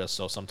Georgia,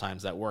 so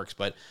sometimes that works.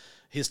 But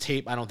his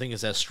tape, I don't think,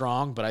 is as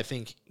strong. But I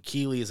think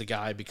Kelee is a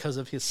guy, because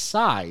of his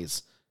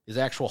size, his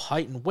actual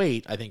height and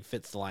weight, I think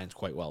fits the Lions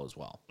quite well as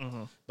well.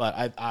 Mm-hmm.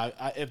 But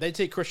I if they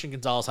take Christian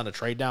Gonzalez on a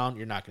trade down,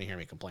 you're not going to hear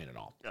me complain at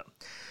all. Yeah.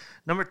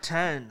 Number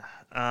 10,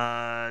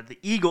 the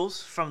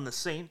Eagles from the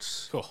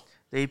Saints. Cool.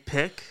 They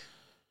pick.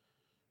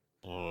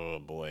 Oh,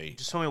 boy.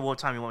 Just tell me what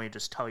time you want me to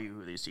just tell you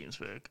who these teams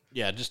pick.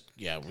 Yeah,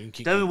 we can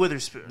keep Devin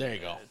Witherspoon. There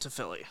you go. To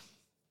Philly.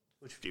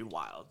 Which would be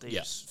wild. They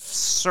just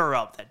stir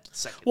up that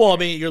second. Well, I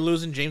mean, you're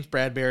losing James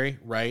Bradbury,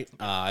 right?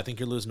 I think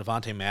you're losing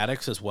Avonte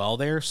Maddox as well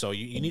there. So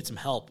you need some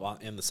help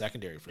in the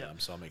secondary for them.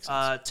 So it makes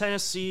sense.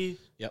 Tennessee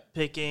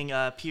picking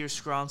Peter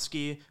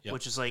Skoronski,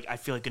 which is, like, I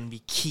feel like going to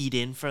be keyed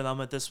in for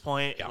them at this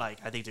point. Yep. Like,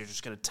 I think they're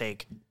just going to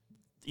take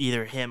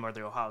either him or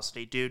the Ohio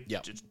State dude.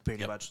 Yep. Just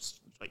pretty much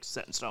like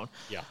set in stone.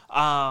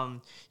 Yeah.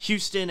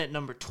 Houston at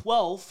number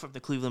 12 from the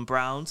Cleveland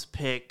Browns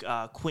pick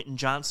Quentin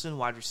Johnston,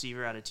 wide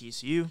receiver out of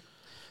TCU.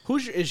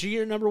 Is he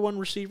your number 1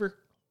 receiver?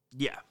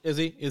 Yeah. Is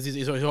he? Is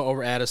he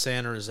over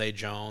Addison or Zay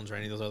Jones or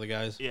any of those other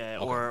guys? Yeah,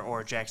 okay.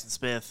 or Jackson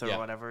Smith or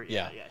whatever.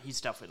 Yeah,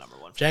 he's definitely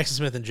number 1. Jackson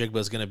Smith and Jigba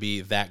is going to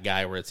be that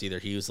guy where it's either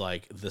he was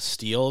like the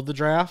steal of the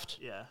draft,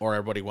 or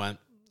everybody went,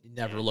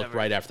 never looked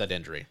right after that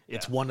injury. Yeah.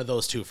 It's one of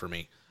those two for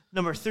me.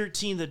 Number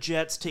 13, the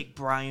Jets take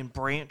Brian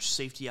Branch,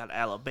 safety out of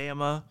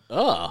Alabama.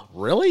 Oh,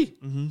 really?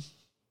 Mm-hmm.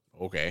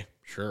 Okay,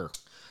 sure.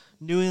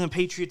 New England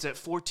Patriots at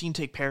 14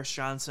 take Paris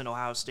Johnson,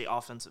 Ohio State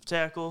offensive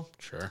tackle.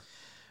 Sure.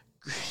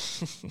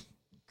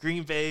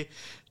 Green Bay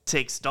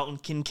takes Dalton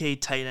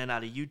Kincaid, tight end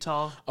out of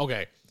Utah.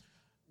 Okay.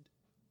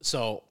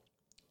 So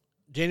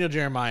Daniel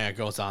Jeremiah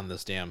goes on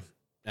this damn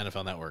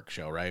NFL Network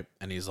show, right?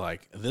 And he's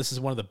like, this is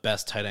one of the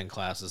best tight end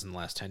classes in the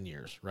last 10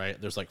 years,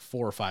 right? There's like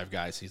 4 or 5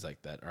 guys he's like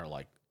that are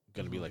like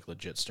going to be like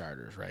legit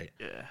starters, right?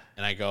 Yeah.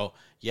 And I go,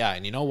 yeah,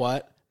 and you know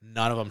what?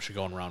 None of them should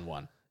go in round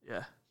 1.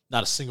 Yeah.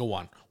 Not a single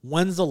one.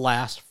 When's the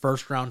last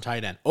first-round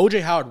tight end?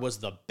 O.J. Howard was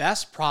the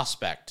best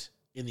prospect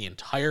in the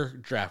entire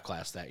draft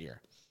class that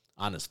year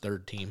on his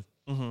 3rd team.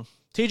 Mm-hmm.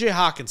 T.J.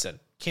 Hawkinson,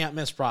 can't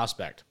miss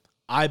prospect.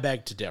 I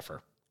beg to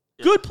differ.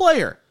 Yeah. Good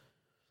player.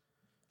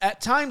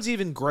 At times,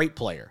 even great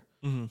player.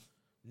 Mm-hmm.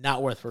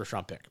 Not worth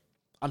first-round pick.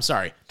 I'm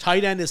sorry.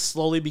 Tight end is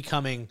slowly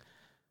becoming,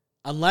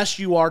 unless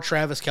you are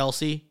Travis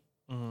Kelce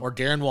or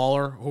Darren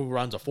Waller, who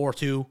runs a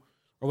 4.2,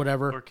 or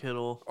whatever.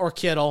 Or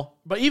Kittle.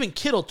 But even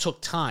Kittle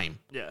took time.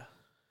 Yeah.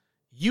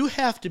 You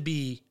have to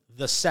be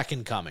the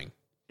second coming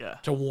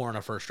to warrant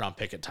a first-round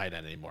pick at tight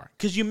end anymore.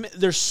 Because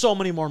there's so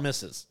many more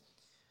misses.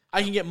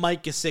 I can get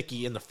Mike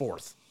Gesicki in the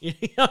 4th. You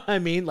know what I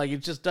mean? Like, it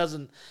just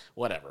doesn't...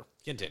 Whatever.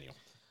 Continue.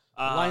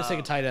 The Lions take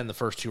a tight end in the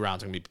first 2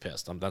 rounds. I'm going to be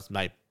pissed. That's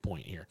my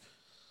point here.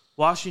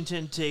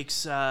 Washington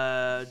takes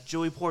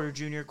Joey Porter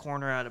Jr.,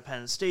 corner out of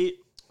Penn State.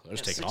 They're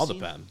just taking 16. All the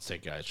Penn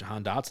State guys.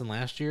 Jahan Dotson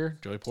last year,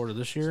 Joey Porter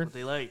this year. That's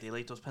what they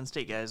like those Penn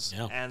State guys.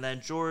 Yeah. And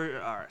then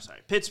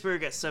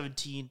Pittsburgh at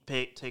 17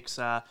 takes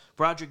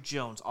Broderick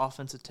Jones,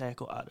 offensive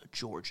tackle out of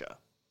Georgia.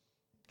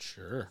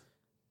 Sure.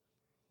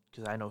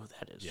 Because I know who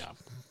that is. Yeah.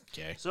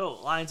 Okay. So,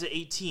 Lions at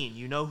 18.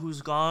 You know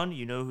who's gone.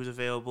 You know who's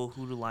available.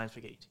 Who do Lions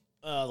pick 18?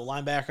 The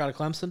linebacker out of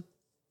Clemson?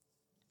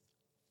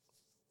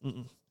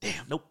 Mm-mm.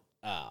 Damn. Nope.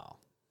 Oh,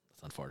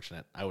 that's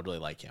unfortunate. I would really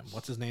like him.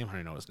 What's his name? I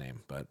don't know his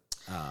name, but...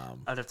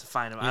 I'd have to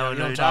find him. I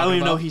don't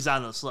even know he's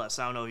on this list.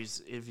 I don't know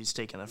if he's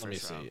taken the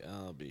first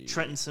round.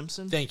 Trenton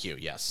Simpson? Thank you,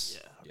 yes.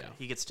 Yeah, okay. Yeah.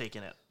 He gets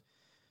taken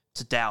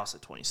to Dallas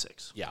at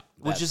 26. Yeah.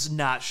 Which is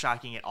not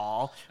shocking at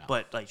all,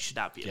 but should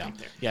not be pick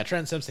there. Yeah,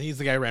 Trenton Simpson, he's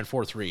the guy who ran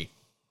 4.3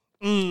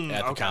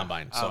 at the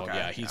combine. So,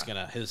 he's going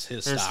to, his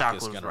stock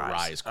is going to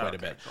rise quite a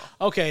bit.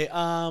 Cool. Okay,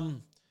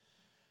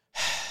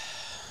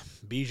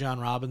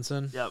 Bijan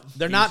Robinson. Yep.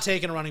 They're not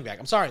taking a running back.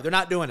 I'm sorry. They're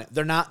not doing it.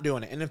 They're not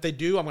doing it. And if they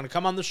do, I'm going to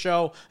come on the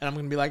show and I'm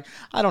going to be like,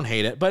 I don't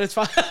hate it, but it's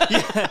fine.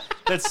 Yeah,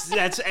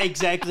 that's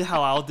exactly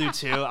how I'll do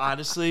too,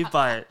 honestly.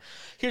 But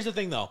here's the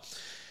thing, though.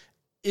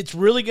 It's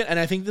really good, and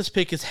I think this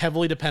pick is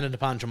heavily dependent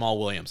upon Jamal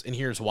Williams, and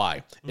here's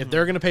why. Mm-hmm. If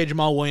they're going to pay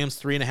Jamal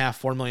Williams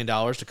 $3.5–4 million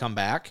to come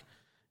back,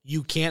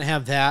 you can't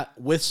have that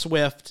with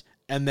Swift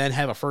and then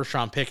have a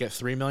first-round pick at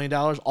 $3 million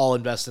all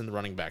invested in the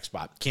running back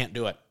spot. Can't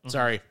do it. Mm-hmm.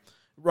 Sorry.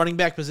 Running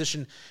back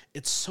position,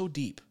 it's so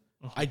deep.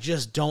 Mm-hmm. I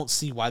just don't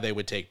see why they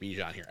would take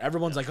Bijan here.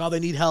 Everyone's like, oh, they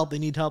need help, they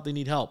need help, they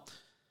need help.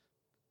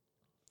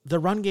 The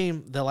run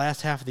game the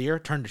last half of the year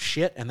turned to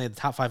shit, and they had the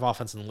top 5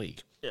 offense in the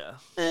league. Yeah.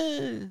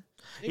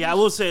 I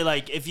will say,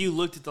 if you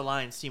looked at the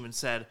Lions team and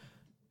said,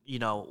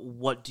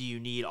 what do you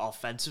need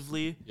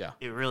offensively? Yeah.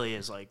 It really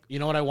is you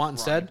know what I want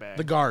instead? Back.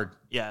 The guard.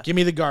 Yeah. Give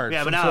me the guard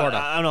from Florida.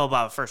 I don't know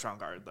about a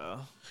first-round guard, though.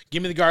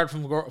 Give me the guard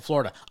from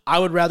Florida. I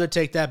would rather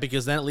take that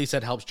because then at least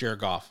that helps Jared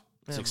Goff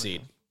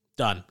succeed.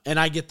 Done. And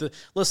I get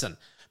listen,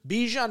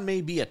 Bijan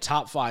may be a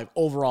top 5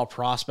 overall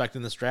prospect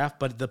in this draft,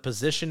 but the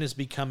position is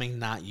becoming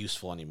not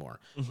useful anymore.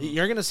 Mm-hmm.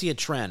 You're going to see a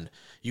trend.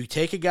 You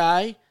take a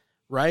guy,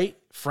 right,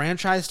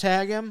 franchise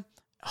tag him,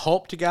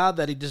 hope to God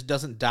that he just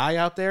doesn't die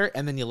out there,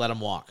 and then you let him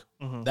walk.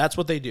 Mm-hmm. That's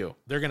what they do.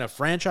 They're going to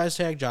franchise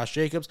tag Josh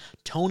Jacobs.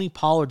 Tony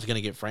Pollard's going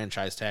to get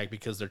franchise tagged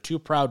because they're too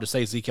proud to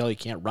say Zeke Elliott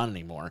can't run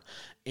anymore.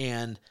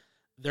 And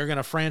they're going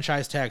to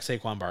franchise tag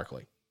Saquon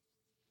Barkley.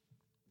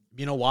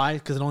 You know why?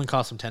 Because it only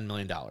costs them $10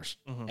 million.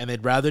 Mm-hmm. And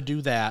they'd rather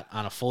do that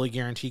on a fully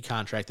guaranteed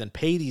contract than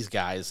pay these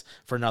guys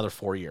for another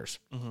 4 years.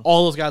 Mm-hmm.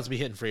 All those guys will be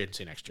hitting free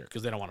agency next year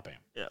because they don't want to pay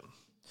them. Yeah.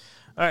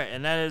 All right,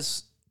 and that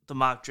is the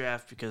mock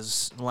draft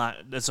because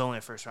that's only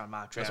a first-round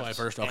mock draft. That's only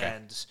first? Okay.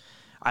 And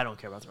I don't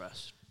care about the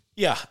rest.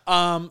 Yeah.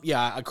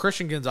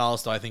 Christian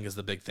Gonzalez, though, I think is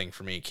the big thing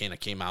for me. Kind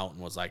of came out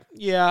and was like,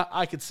 yeah,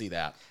 I could see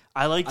that.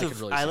 I like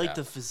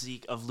the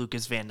physique of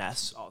Lucas Van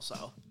Ness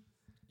also.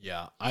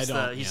 Yeah, he's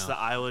the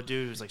Iowa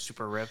dude who's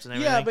super ripped and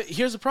everything. Yeah, but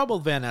here's the problem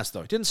with Van Ness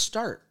though. He didn't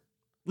start.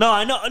 No,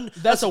 I know.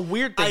 That's a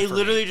weird thing. I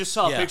literally just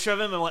saw a picture of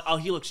him and went, "Oh,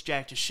 he looks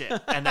jacked as shit,"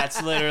 and that's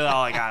literally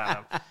all I got on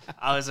him.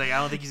 I was like, I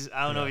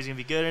don't know if he's gonna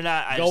be good or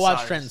not. Go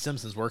watch Trenton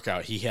Simpson's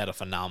workout. He had a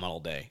phenomenal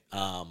day.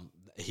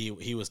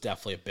 He was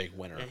definitely a big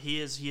winner. Yeah,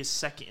 he is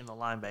second in the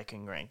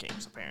linebacking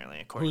rankings apparently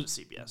according to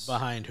CBS.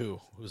 Behind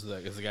who? Is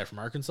the guy from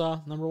Arkansas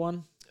number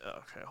 1?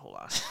 Okay, hold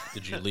on.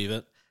 Did you leave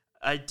it?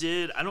 I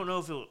did. I don't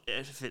know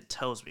if it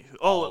tells me who.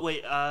 Oh,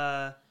 wait.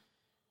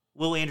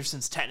 Will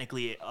Anderson's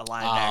technically a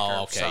linebacker.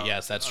 Oh, okay. So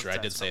yes, that's true. I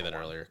did say that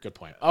earlier. Good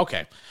point.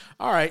 Okay.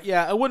 All right.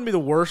 Yeah, it wouldn't be the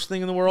worst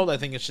thing in the world. I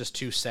think it's just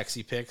 2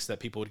 sexy picks that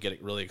people would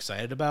get really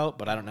excited about,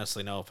 but I don't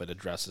necessarily know if it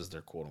addresses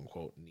their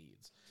quote-unquote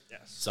needs.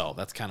 Yes. So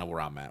that's kind of where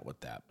I'm at with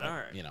that. But, all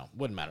right.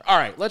 Wouldn't matter. All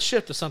right, let's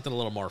shift to something a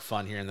little more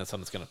fun here, and that's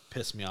something that's going to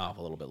piss me off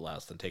a little bit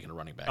less than taking a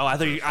running back. Oh, I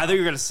thought you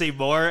were going to say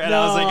more, and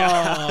I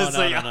was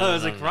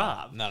like,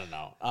 Rob.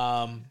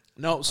 No.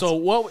 No,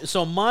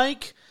 so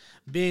Mike,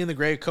 being the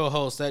great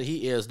co-host that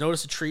he is,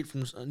 noticed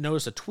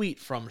a tweet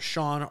from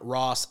Sean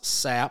Ross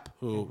Sapp,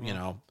 who,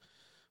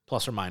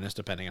 plus or minus,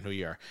 depending on who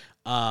you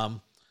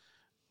are,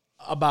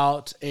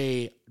 about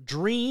a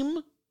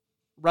dream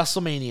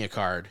WrestleMania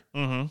card,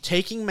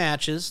 taking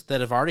matches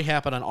that have already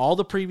happened on all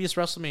the previous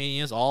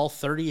WrestleManias, all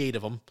 38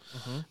 of them,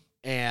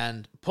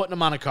 and putting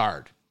them on a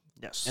card.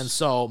 Yes. And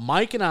so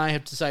Mike and I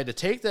have decided to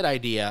take that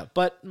idea,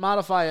 but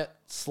modify it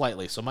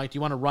slightly. So, Mike, do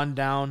you want to run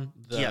down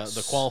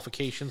the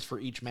qualifications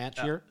for each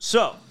match here?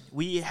 So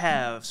we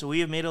have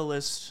made a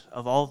list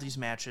of all of these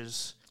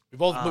matches. We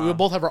both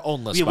have our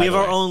own list. Yeah, we have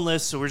our own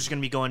list, so we're just going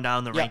to be going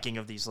down the ranking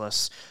of these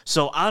lists.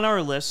 So on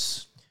our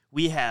list,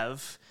 we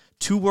have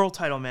 2 world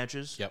title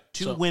matches,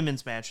 2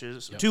 women's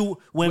matches, 2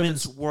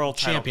 women's world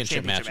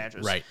championship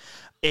matches, right?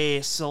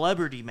 A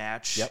celebrity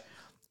match,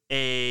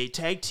 a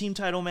tag team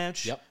title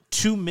match,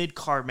 2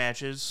 mid-card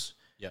matches.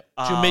 Yep.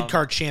 2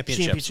 mid-card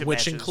championships,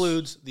 which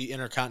includes the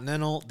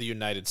Intercontinental, the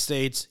United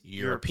States,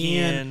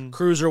 European,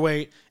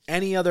 Cruiserweight,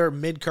 any other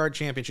mid-card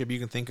championship you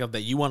can think of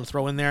that you want to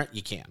throw in there,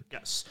 you can.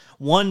 Yes.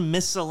 One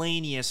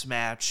miscellaneous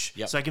match.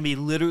 Yep. So it can be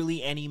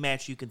literally any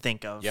match you can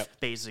think of,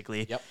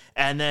 basically. Yep.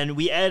 And then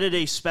we added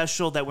a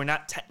special that we're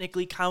not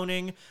technically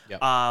counting,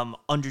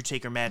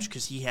 Undertaker match,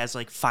 because he has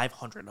like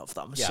 500 of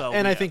them. Yeah. So,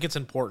 and I think it's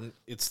important.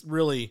 It's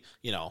really,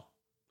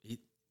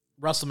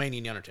 WrestleMania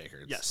and The Undertaker.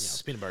 It's,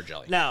 it's peanut butter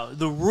jelly. Now,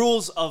 the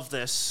rules of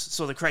this,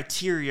 so the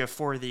criteria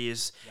for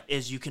these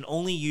is you can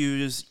only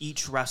use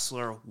each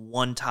wrestler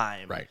one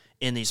time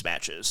in these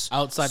matches.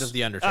 Outside of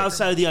The Undertaker.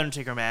 Outside of The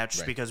Undertaker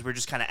match, because we're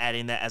just kind of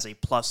adding that as a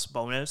plus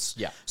bonus.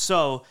 Yeah.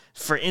 So,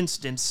 for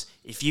instance,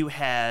 if you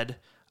had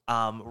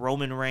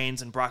Roman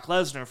Reigns and Brock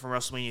Lesnar from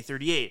WrestleMania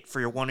 38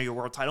 for one of your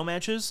world title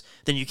matches,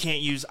 then you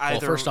can't use either.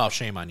 Well, first off,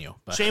 shame on you.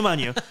 But. Shame on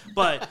you.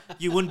 But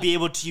you wouldn't be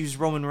able to use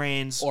Roman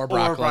Reigns or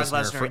Brock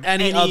Lesnar for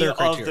any other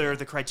of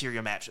the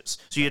criteria matches.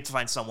 So you have to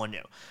find someone new.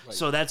 Right.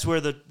 So that's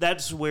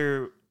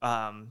where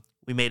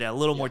we made it a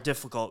little more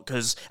difficult,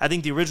 because I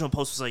think the original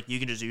post was like, you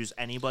can just use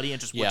anybody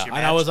and just watch your match.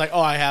 And I was like,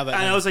 I have it.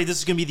 And I was like, this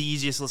is going to be the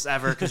easiest list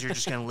ever, because you're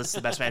just going to list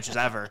the best matches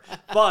ever.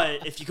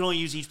 But if you can only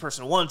use each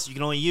person once, you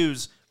can only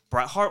use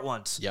Bret Hart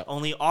once,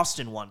 only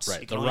Austin once. Right.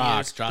 You can The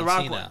Rock, John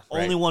Cena.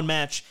 Only one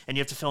match, and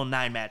you have to fill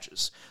 9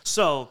 matches.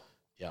 So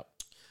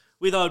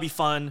we thought it'd be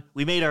fun.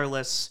 We made our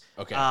lists.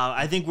 Okay.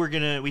 I think we're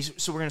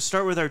gonna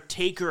start with our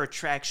Taker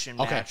attraction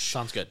match. Okay,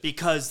 sounds good.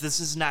 Because this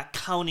is not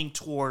counting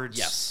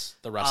towards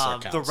the wrestler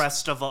counts. The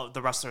rest of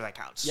the wrestler that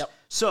counts. Yep.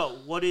 So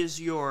what is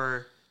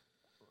your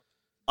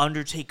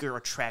Undertaker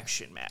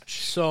attraction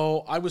match?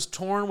 So I was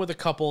torn with a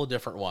couple of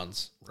different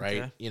ones,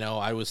 right? Okay.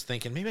 I was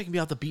thinking maybe I can be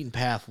off the beaten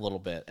path a little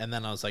bit. And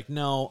then I was like,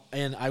 no.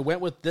 And I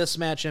went with this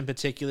match in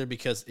particular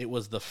because it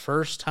was the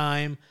first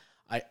time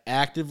I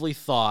actively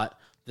thought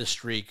the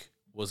streak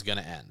was going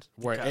to end.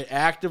 Where it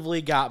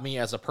actively got me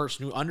as a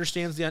person who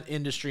understands the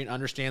industry and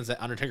understands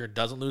that Undertaker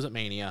doesn't lose at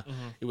Mania.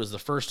 Mm-hmm. It was the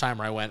first time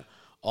where I went,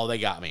 they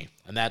got me.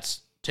 And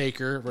that's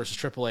Taker versus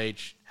Triple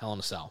H, Hell in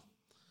a Cell.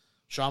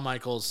 Shawn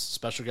Michaels,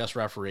 special guest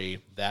referee,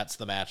 that's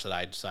the match that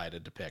I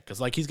decided to pick.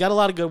 Because, he's got a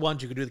lot of good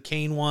ones. You could do the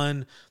Kane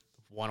one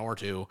or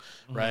two,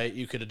 right?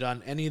 You could have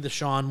done any of the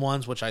Shawn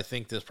ones, which I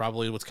think is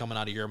probably what's coming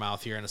out of your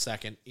mouth here in a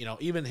second.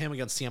 Even him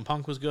against CM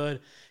Punk was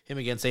good. Him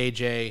against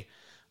AJ.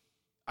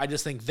 I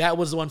just think that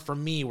was the one for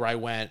me where I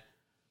went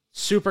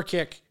super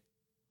kick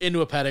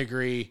into a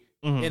pedigree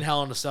in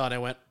Hell in a Cell, and I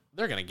went,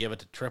 they're going to give it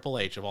to Triple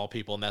H of all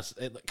people. And that's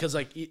because,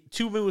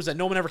 2 moves that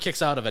no one ever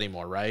kicks out of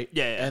anymore, right?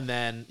 Yeah. And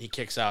then he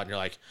kicks out, and you're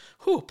like,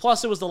 whew.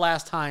 Plus, it was the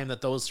last time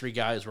that those 3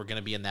 guys were going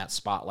to be in that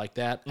spot like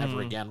that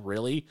ever again,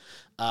 really.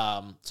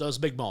 So it was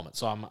a big moment.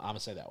 So I'm going to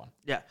say that one.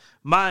 Yeah.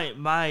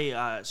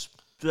 My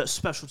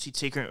specialty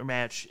Taker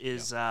match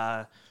is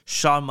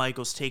Shawn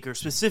Michaels Taker,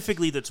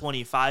 specifically the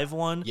 25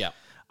 one. Yeah.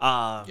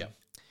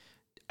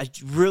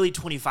 Really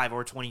 25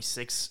 or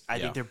 26. I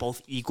think they're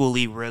both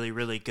equally really,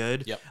 really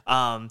good. Yep.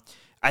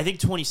 I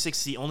think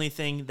 26, the only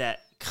thing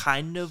that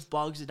kind of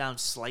bogs it down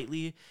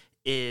slightly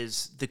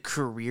is the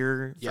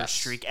career versus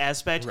streak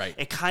aspect. Right.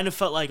 It kind of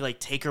felt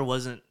like Taker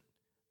wasn't,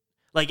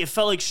 it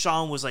felt like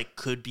Shawn was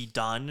could be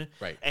done,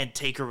 right? And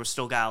Taker was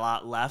still got a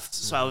lot left.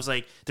 So I was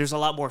like, there's a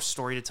lot more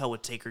story to tell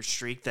with Taker's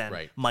streak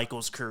than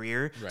Michael's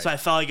career. Right. So I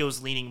felt like it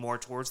was leaning more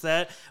towards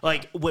that.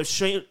 With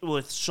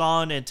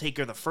Shawn and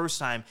Taker the first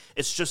time,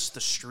 it's just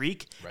the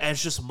streak, and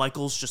it's just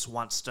Michaels just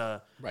wants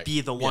to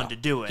be the one to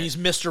do it. He's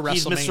Mr. WrestleMania.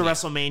 He's Mr.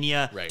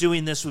 WrestleMania. Right.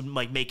 Doing this would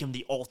make him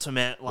the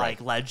ultimate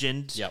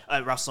legend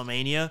at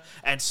WrestleMania.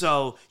 And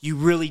so you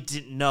really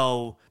didn't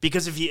know,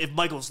 because if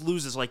Michaels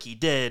loses like he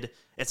did,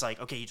 it's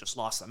okay, he just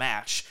lost the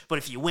match. But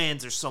if he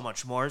wins, there's so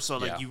much more.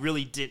 So you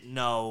really didn't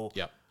know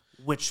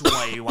which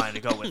way you wanted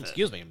to go with it.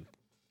 Excuse me. I'm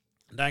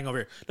dying over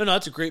here. No,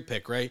 that's a great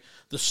pick, right?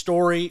 The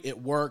story,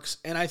 it works.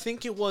 And I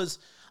think it was,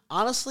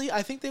 honestly,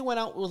 I think they went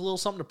out with a little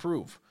something to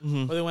prove.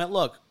 Mm-hmm. Where they went,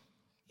 look,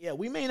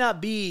 we may not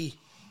be,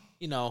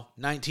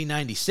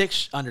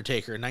 1996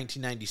 Undertaker,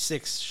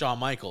 1996 Shawn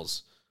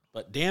Michaels.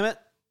 But damn it,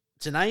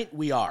 tonight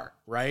we are,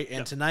 right?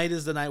 And tonight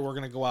is the night we're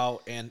going to go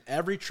out, and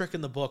every trick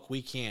in the book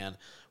we can,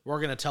 we're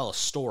going to tell a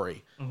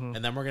story, and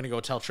then we're going to go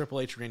tell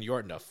Triple H and Randy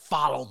Orton to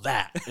follow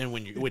that, and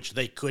which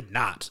they could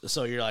not.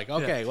 So you're like,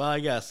 okay, well, I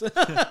guess.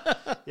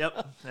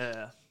 Yep.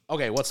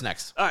 Okay, what's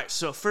next? All right,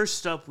 so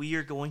first up, we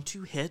are going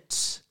to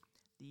hit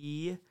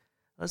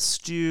let's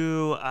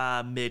do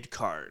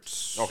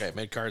mid-cards. Okay,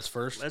 mid-cards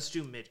first? Let's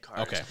do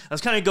mid-cards. Okay.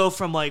 Let's kind of go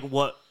from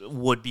what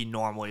would be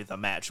normally the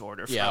match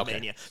order for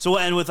Mania. So we'll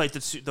end with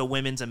the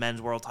women's and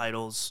men's world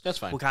titles. That's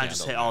fine. We'll kind of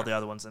just hit all the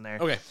other ones in there.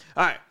 Okay.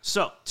 All right,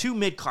 so 2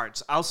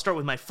 mid-cards. I'll start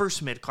with my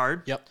first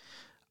mid-card. Yep.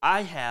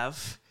 I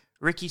have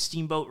Ricky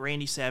Steamboat,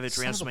 Randy Savage,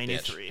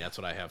 WrestleMania 3. That's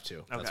what I have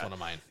too. Okay. That's one of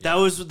mine.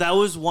 Yeah. That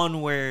was one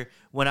where,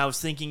 when I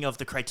was thinking of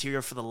the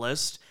criteria for the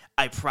list,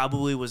 I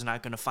probably was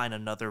not going to find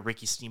another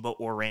Ricky Steamboat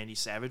or Randy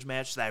Savage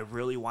match that I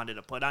really wanted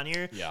to put on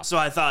here. Yeah. So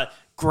I thought,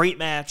 great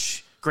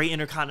match, great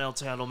Intercontinental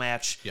title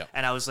match. Yep.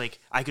 And I was like,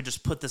 I could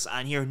just put this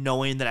on here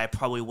knowing that I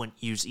probably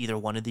wouldn't use either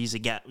one of these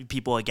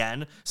people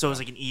again. So it was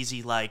like an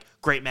easy, like,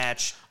 great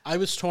match. I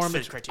was torn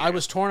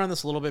on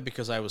this a little bit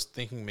because I was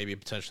thinking maybe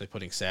potentially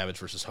putting Savage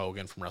versus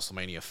Hogan from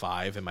WrestleMania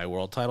 5 in my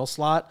world title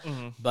slot.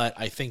 But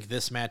I think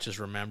this match is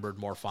remembered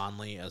more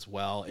fondly as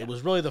well. Yeah. It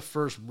was really the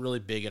first really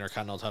big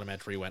Intercontinental title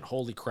match where you went,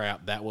 holy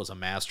crap, that was a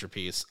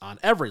masterpiece on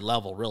every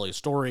level, really.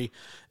 Story,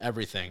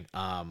 everything.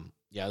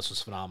 Yeah, this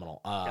was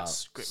phenomenal.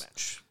 Yes, great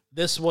match.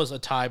 This was a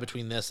tie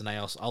between this and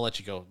I'll let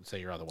you go say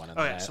your other one.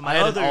 Okay, so I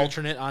had an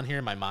alternate on here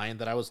in my mind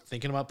that I was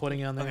thinking about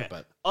putting on there. Okay.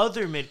 But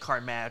other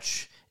mid-card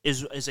match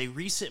is a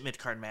recent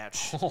mid-card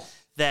match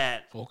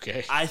that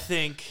I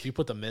think... If you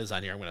put The Miz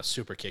on here, I'm going to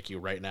super kick you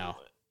right now.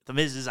 The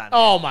Miz is on here.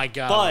 Oh, my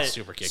God. I'm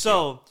super kick you.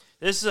 So...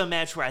 This is a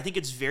match where I think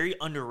it's very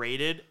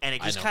underrated, and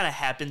it just kind of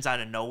happens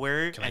out of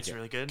nowhere, and it's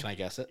really good. Can I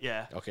guess it?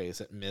 Yeah. Okay,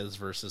 is it Miz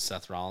versus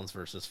Seth Rollins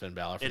versus Finn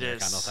Balor for the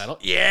Intercontinental title?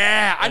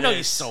 Yeah, I know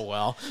you so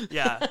well.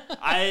 Yeah,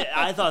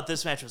 I thought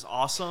this match was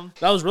awesome.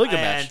 That was a really good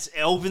match. And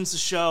it opens the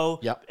show.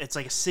 Yep. It's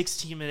like a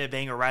 16-minute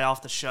banger right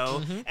off the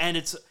show, and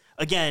it's,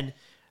 again...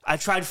 I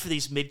tried for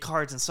these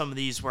mid-cards and some of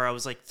these where I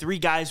was like 3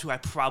 guys who I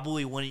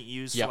probably wouldn't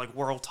use for like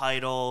world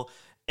title,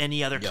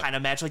 any other kind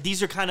of match. Like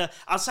these are kind of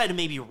outside of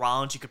maybe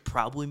Rollins, you could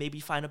probably maybe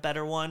find a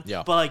better one.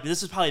 Yeah. But like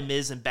this is probably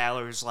Miz and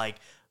Balor's like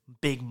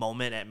big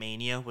moment at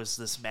Mania was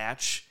this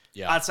match.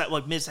 Yeah. Outside,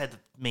 like Miz had the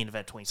main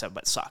event 27,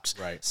 but it sucks.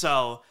 Right.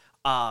 So,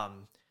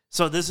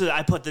 so this is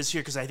I put this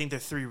here because I think they're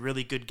 3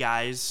 really good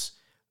guys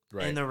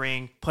in the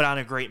ring, put on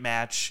a great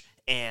match,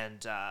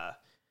 and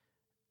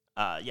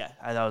yeah,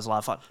 I thought it was a lot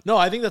of fun. No,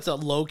 I think that's a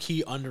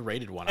low-key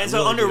underrated one. It's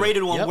an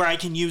underrated one where I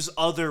can use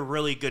other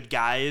really good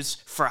guys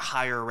for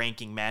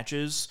higher-ranking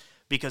matches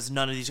because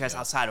none of these guys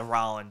outside of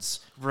Rollins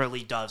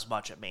really does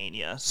much at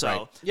Mania.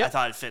 So I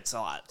thought it fits a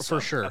lot. So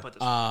for sure. I put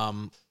this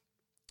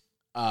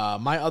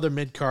my other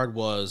mid-card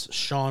was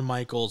Shawn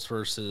Michaels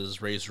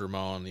versus Razor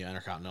Ramon, the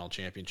Intercontinental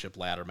Championship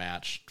ladder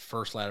match.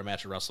 First ladder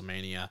match at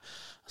WrestleMania.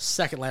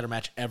 Second ladder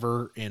match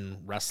ever in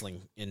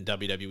wrestling in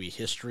WWE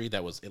history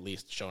that was at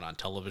least shown on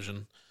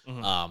television.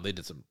 They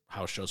did some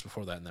house shows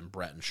before that, and then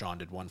Brett and Shawn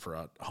did one for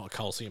a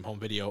Coliseum home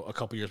video a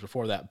couple years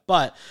before that.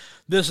 But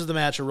this is the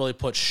match that really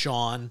put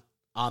Shawn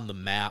on the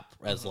map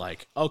as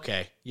like,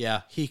 okay,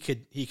 yeah, he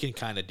can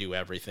kind of do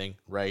everything,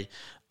 right?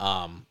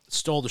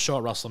 Stole the show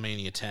at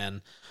WrestleMania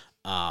 10.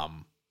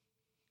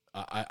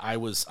 I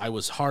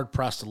was hard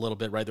pressed a little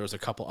bit, right? There was a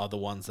couple other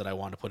ones that I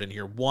wanted to put in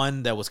here.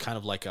 One that was kind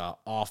of like a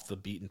off the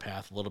beaten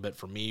path a little bit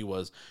for me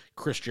was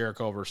Chris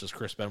Jericho versus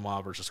Chris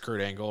Benoit versus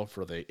Kurt Angle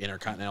for the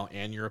Intercontinental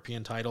and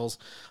European titles.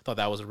 I thought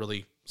that was a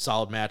really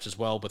solid match as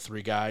well with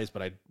 3 guys,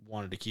 but I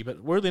wanted to keep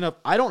it. Weirdly enough,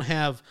 I don't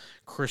have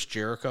Chris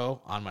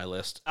Jericho on my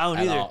list. I don't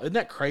either. All. Isn't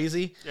that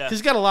crazy? Yeah.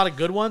 He's got a lot of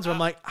good ones. Where I'm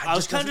like, I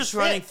was kind of just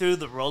running through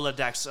the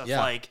Rolodex of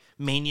like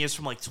Manias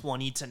from like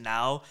 20 to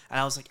now, and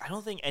I was like, I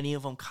don't think any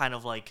of them kind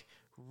of like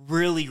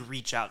really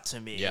reach out to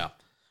me. Yeah.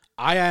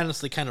 I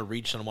honestly kind of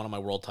reached on one of my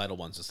world title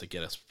ones just to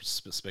get a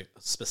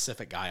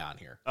specific guy on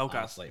here. Okay.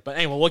 Honestly. But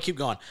anyway, we'll keep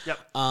going. Yep.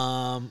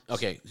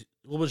 Okay.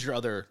 What was your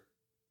other...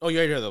 Oh, you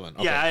already heard the other one.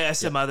 Okay. Yeah, I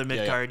said my other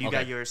mid-card. You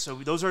got yours. So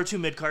those are 2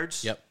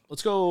 mid-cards. Yep.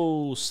 Let's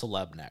go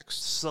celeb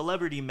next.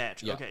 Celebrity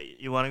match. Yep. Okay.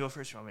 You want to go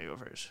first or you want me to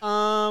go first?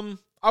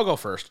 I'll go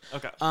first.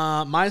 Okay.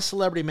 My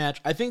celebrity match,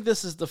 I think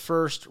this is the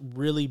first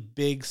really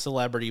big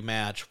celebrity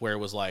match where it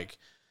was like,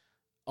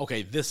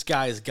 okay, this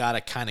guy's got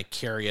to kind of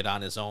carry it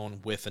on his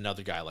own with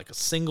another guy, like a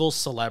single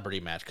celebrity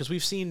match. Because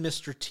we've seen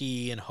Mr.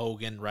 T and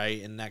Hogan,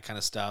 right, and that kind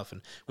of stuff.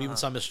 And we even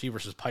saw Mr. T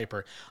versus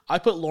Piper. I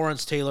put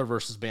Lawrence Taylor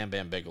versus Bam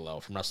Bam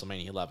Bigelow from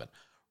WrestleMania 11.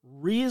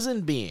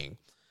 Reason being,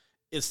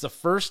 it's the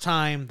first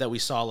time that we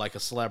saw like a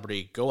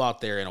celebrity go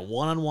out there in a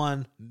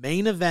one-on-one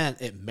main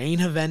event. It main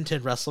evented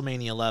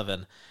WrestleMania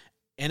 11.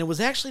 And it was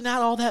actually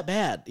not all that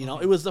bad. You know,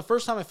 it was the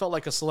first time I felt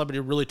like a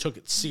celebrity really took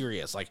it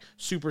serious, like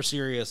super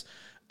serious.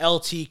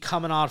 LT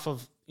coming off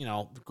of,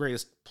 the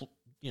greatest,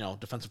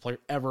 defensive player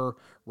ever,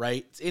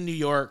 right? It's in New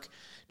York.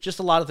 Just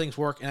a lot of things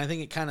work, and I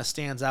think it kind of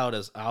stands out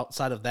as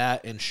outside of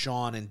that and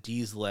Shawn and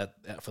Diesel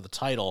for the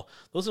title.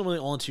 Those are really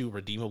the only 2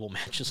 redeemable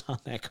matches on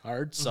that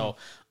card. So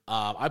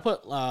I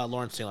put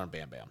Lawrence Taylor and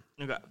Bam Bam.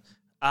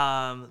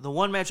 Okay. The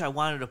one match I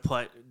wanted to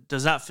put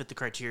does not fit the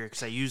criteria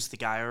because I used the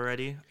guy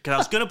already. Because I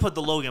was going to put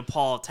the Logan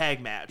Paul tag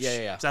match.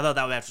 Yeah. Because I thought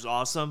that match was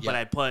awesome, but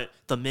I put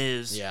The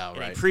Miz in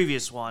a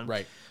previous one.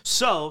 Right.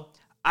 So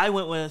I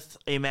went with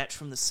a match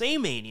from the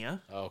same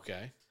Mania.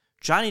 Okay.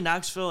 Johnny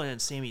Knoxville and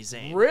Sami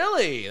Zayn.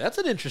 Really? That's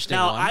an interesting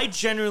one. Now, I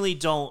generally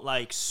don't,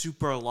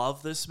 super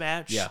love this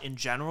match in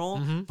general.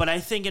 But I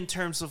think in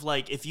terms of,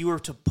 if you were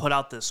to put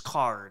out this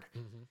card,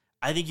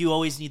 I think you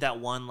always need that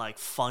one,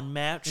 fun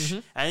match.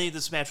 I think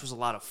this match was a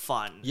lot of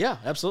fun. Yeah,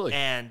 absolutely.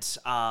 And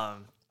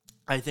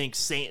I think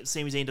Sami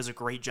Zayn does a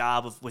great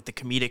job with the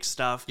comedic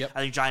stuff. Yep.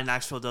 I think Johnny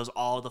Knoxville does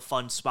all the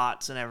fun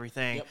spots and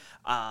everything. Yep.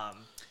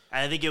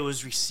 And I think it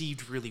was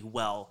received really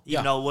well,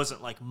 even though it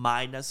wasn't like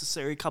my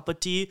necessary cup of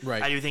tea.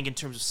 Right. I do think in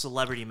terms of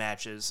celebrity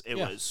matches, it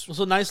was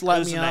a nice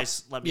let me up.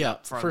 Nice let me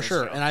up for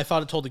sure. Show. And I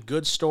thought it told a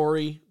good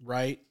story,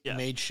 right? Yeah.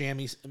 Made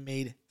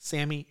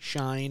Sammy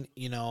shine,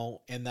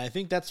 and I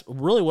think that's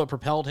really what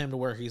propelled him to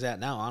where he's at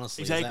now,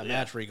 honestly. Exactly, is that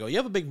match where you go, you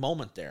have a big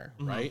moment there,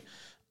 right?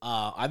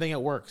 I think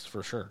it works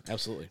for sure.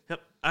 Absolutely.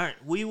 Yep. All right.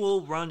 We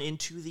will run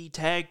into the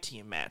tag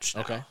team match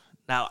now. Okay.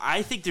 Now,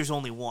 I think there's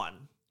only one.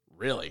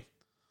 Really?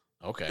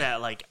 Okay.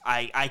 That, like,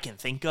 I can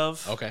think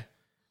of. Okay.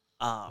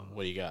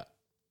 What do you got?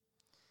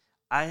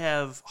 I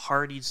have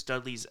Hardy's,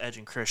 Dudley's, Edge,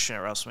 and Christian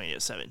at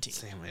WrestleMania 17.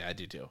 Same way I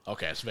do too.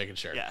 Okay, just making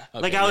sure. Yeah,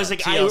 okay, like I was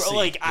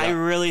like, I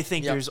really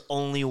think there's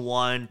only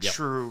one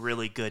true,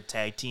 really good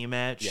tag team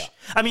match. Yeah.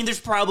 I mean, there's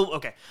probably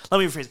let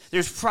me rephrase.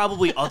 There's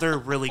probably other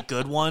really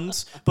good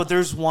ones, but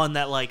there's one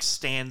that like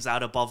stands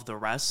out above the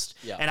rest.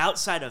 Yeah. And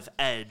outside of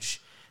Edge,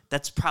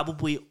 that's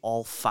probably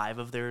all 5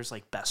 of theirs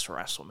like best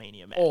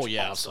WrestleMania match. Oh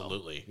yeah, also.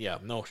 Absolutely. Yeah,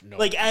 no.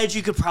 Like Edge,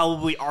 you could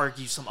probably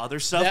argue some other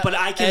stuff, but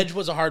Edge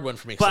was a hard one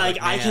for me. But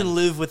like, I can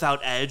live without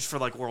Edge for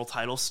like world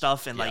title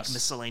stuff and like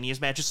miscellaneous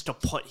matches to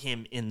put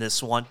him in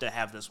this one, to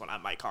have this one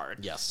on my card.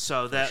 Yes.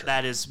 So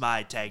that is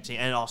my tag team,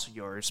 and also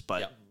yours.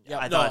 But I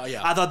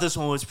I thought this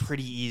one was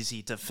pretty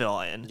easy to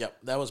fill in. Yep,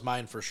 that was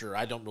mine for sure.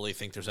 I don't really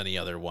think there's any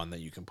other one that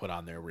you can put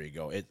on there where you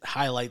go. It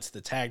highlights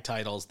the tag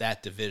titles,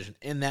 that division,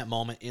 in that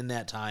moment, in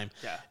that time.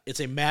 Yeah.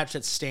 It's a match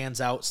that stands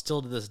out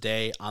still to this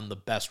day on the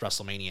best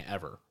WrestleMania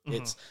ever.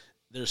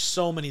 There's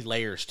so many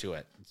layers to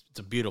it. It's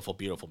a beautiful,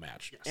 beautiful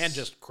match. Yes. And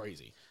just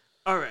crazy.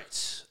 All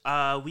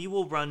right. We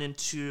will run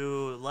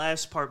into the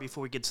last part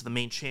before we get to the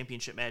main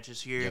championship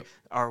matches here. Yep.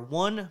 Our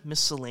one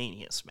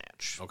miscellaneous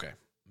match. Okay.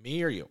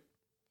 Me or you?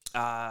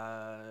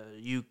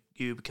 You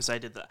because I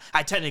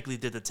technically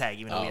did the tag,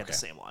 even though we had the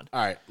same one.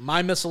 All right,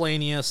 my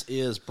miscellaneous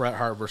is Bret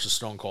Hart versus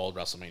Stone Cold,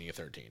 WrestleMania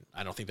 13.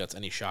 I don't think that's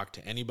any shock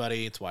to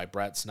anybody. It's why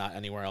Bret's not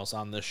anywhere else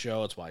on this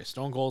show. It's why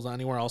Stone Cold's not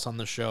anywhere else on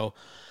this show.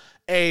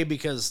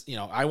 Because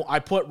I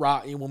put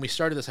Rock, when we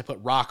started this, I put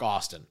Rock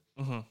Austin,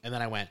 and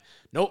then I went,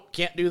 nope,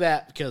 can't do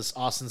that because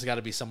Austin's got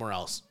to be somewhere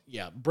else.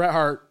 Yeah, Bret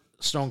Hart,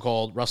 Stone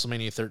Cold,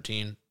 WrestleMania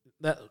 13.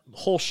 That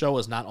whole show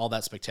is not all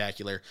that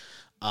spectacular.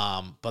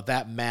 But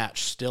that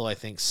match still, I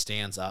think,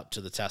 stands up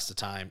to the test of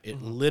time.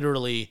 It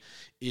literally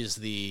is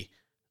the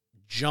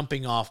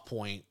jumping off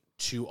point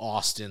to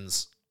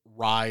Austin's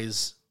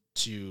rise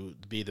to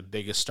be the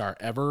biggest star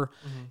ever.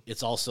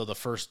 It's also the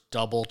first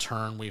double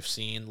turn we've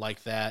seen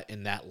like that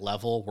in that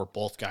level where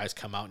both guys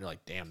come out and you're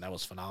like, damn, that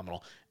was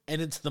phenomenal.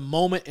 And it's the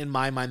moment in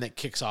my mind that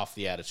kicks off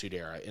the Attitude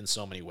Era in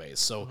so many ways.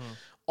 So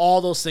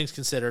all those things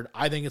considered,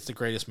 I think it's the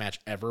greatest match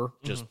ever,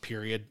 just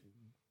period.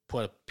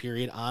 Put a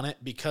period on it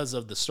because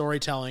of the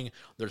storytelling.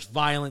 There's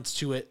violence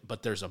to it,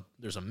 but there's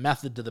a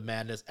method to the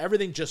madness.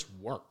 Everything just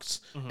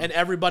works, and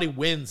everybody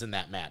wins in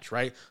that match,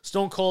 right?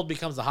 Stone Cold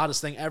becomes the hottest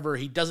thing ever.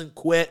 He doesn't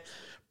quit.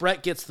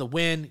 Bret gets the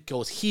win,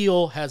 goes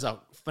heel, has a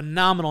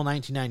phenomenal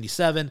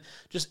 1997.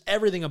 Just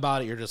everything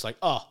about it, you're just like,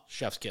 oh,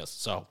 chef's kiss.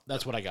 So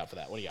that's what I got for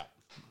that. What do you got?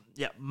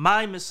 Yeah,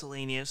 my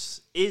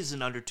miscellaneous is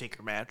an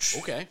Undertaker match.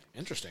 Okay,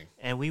 interesting.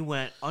 And we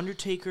went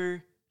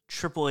Undertaker,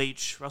 Triple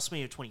H,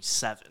 WrestleMania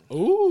 27.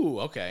 Ooh,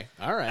 okay.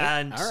 All right.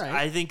 And all right.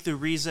 I think the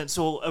reason...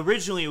 So,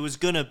 originally, it was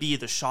going to be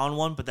the Shawn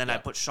one, but then I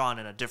put Shawn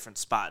in a different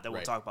spot that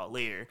we'll talk about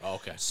later. Oh,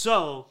 okay.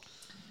 So,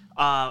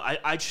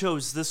 I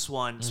chose this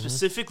one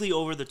specifically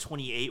over the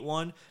 28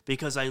 one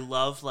because I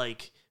love,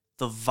 like,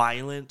 the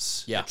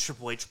violence that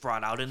Triple H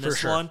brought out in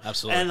this one.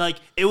 Absolutely. And, like,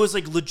 it was,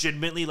 like,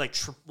 legitimately, like,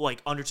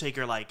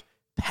 Undertaker, like,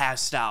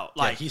 passed out.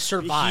 Like he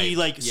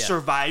survived. He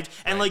survived,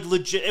 and like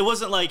legit. It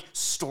wasn't like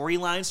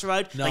storyline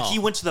survived. No. Like he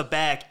went to the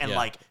back and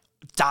like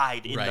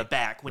died in the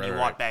back when he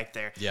walked back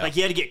there. Yeah. Like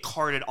he had to get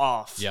carted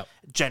off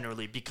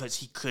generally because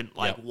he couldn't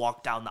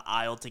walk down the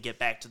aisle to get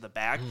back to the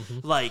back.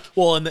 Like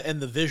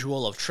and the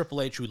visual of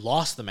Triple H who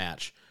lost the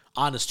match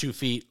on his 2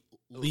 feet.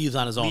 Leaves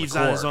on his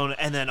own,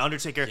 and then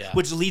Undertaker,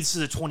 which leads to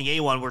the 28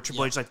 one where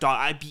Triple H is like, dog,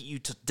 I beat you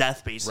to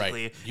death,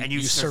 basically, and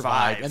you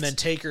survived. And then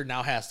Taker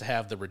now has to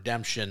have the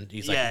redemption.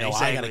 He's like, no,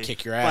 exactly. I gotta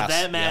kick your ass. But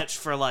that match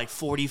for like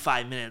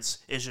 45 minutes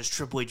is just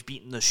Triple H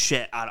beating the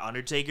shit out of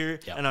Undertaker,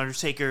 and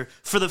Undertaker,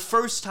 for the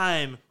first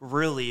time,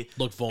 really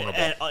looked vulnerable.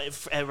 At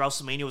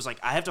WrestleMania was like,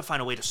 I have to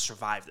find a way to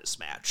survive this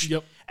match.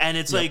 Yep. And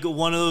it's like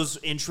one of those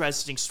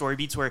interesting story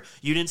beats where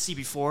you didn't see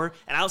before,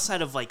 and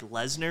outside of like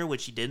Lesnar,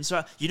 which he didn't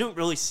survive, you don't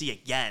really see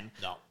again.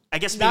 No. I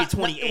guess maybe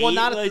 28.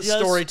 Not at the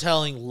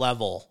storytelling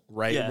level,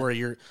 right? Yeah. Where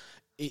you're,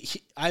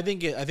 I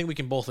think we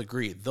can both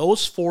agree.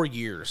 Those 4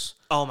 years,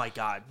 oh my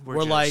God,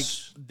 were like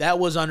that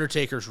was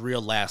Undertaker's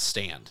real last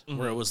stand.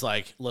 Where it was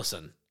like,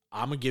 listen,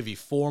 I'm gonna give you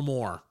 4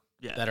 more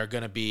that are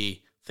gonna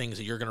be things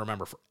that you're gonna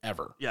remember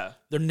forever. Yeah,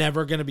 they're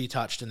never gonna be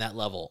touched in that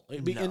level.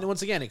 No. And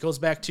once again, it goes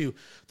back to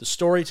the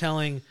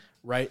storytelling,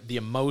 right? The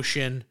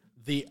emotion,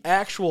 the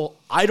actual.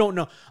 I don't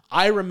know.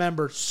 I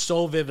remember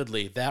so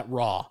vividly that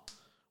Raw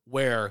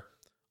where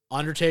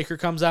Undertaker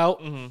comes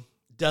out,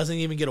 doesn't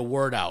even get a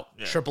word out.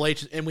 Yeah. Triple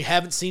H, and we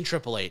haven't seen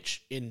Triple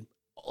H in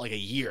like a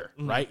year,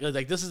 right?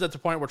 Like this is at the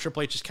point where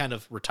Triple H is kind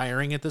of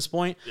retiring at this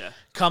point. Yeah.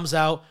 Comes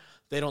out,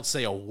 they don't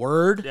say a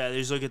word. Yeah, they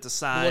just look at the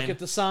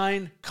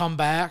sign. Come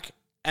back,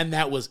 and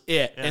that was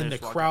it. Yeah, and the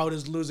crowd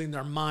is losing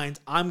their minds.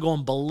 I'm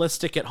going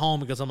ballistic at home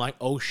because I'm like,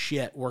 oh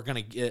shit, we're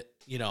gonna get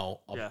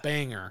a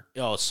banger.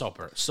 Oh, it's so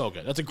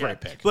good. That's a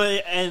great pick.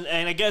 But and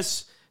I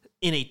guess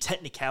in a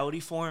technicality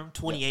form,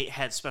 28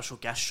 had special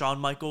guest Shawn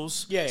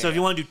Michaels. Yeah. So if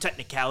you want to do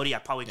technicality, I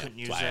probably couldn't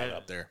use that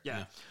up there.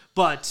 Yeah.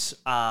 But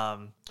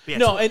no,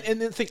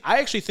 and the thing, I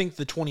actually think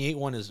the 28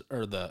 one is,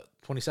 or the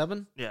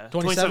 27. Yeah,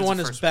 27 one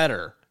is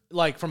better.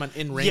 Like from an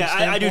in-ring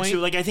standpoint. I do too.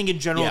 Like I think in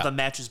general the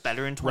match is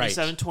better in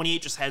 27. Right.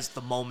 28 just has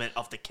the moment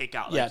of the kick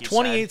out. Yeah,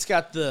 28's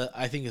got the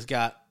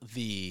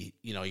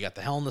you got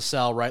the Hell in the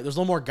Cell, right? There's a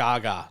little more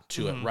gaga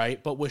to it,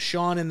 right? But with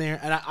Shawn in there,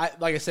 and I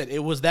like I said,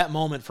 it was that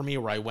moment for me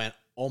where I went,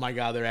 oh my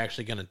God, they're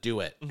actually going to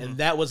do it. And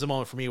that was the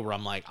moment for me where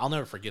I'm like, I'll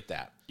never forget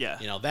that. Yeah.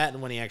 That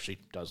and when he actually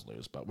does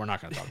lose, but we're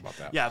not going to talk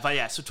about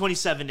that. So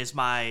 27 is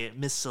my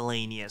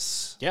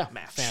miscellaneous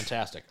match.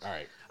 Fantastic.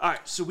 All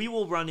right, so we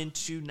will run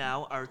into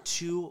now our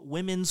 2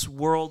 women's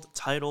world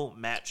title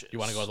matches. You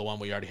want to go to the one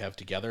we already have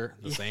together,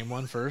 the same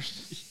one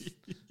first?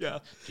 Yeah.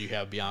 Do you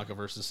have Bianca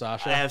versus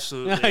Sasha?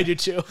 Absolutely. I do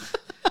too.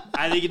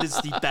 I think it is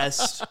the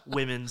best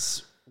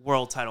women's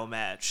world title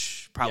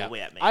match probably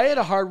at Mania. I had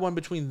a hard one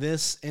between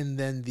this and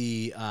then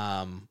the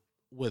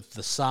with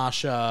the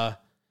Sasha.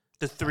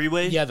 The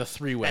 3-way? Yeah, the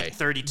 3-way. At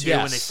 32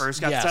 when they first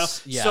got the title.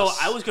 Yes. So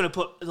I was going to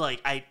put,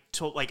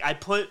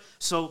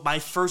 my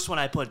first one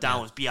I put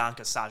down was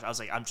Bianca Sasha. I was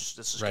like,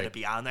 this is going to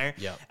be on there.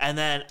 Yeah. And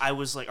then I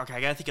was like, okay,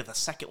 I got to think of the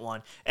second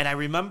one. And I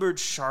remembered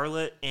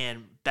Charlotte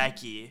and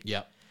Becky.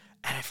 Yep.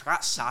 And I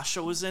forgot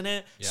Sasha was in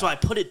it. Yeah. So I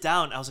put it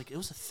down. I was like, it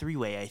was a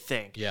 3-way, I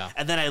think. Yeah.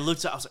 And then I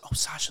looked up, I was like, oh,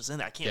 Sasha's in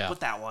there. I can't put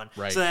that one.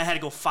 Right. So then I had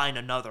to go find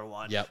another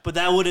one. Yep. But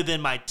that would have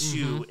been my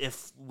 2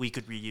 if we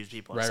could reuse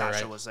people and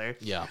Sasha was there.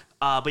 Yeah.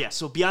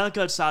 So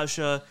Bianca and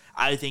Sasha,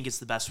 I think it's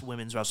the best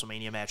women's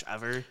WrestleMania match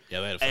ever.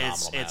 Yeah, they had a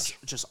phenomenal match.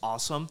 It's just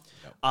awesome.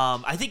 Yep.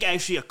 I think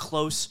actually a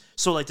close,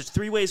 so like the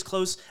 3-way is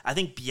close. I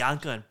think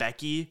Bianca and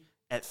Becky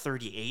at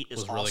 38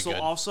 is also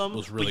awesome.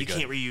 Was really but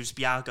you can't reuse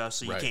Bianca,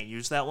 so you can't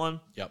use that one.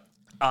 Yep.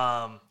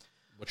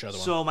 Which other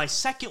one? So my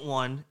second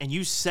one, and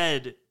you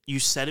said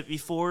it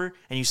before,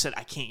 and you said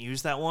I can't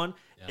use that one,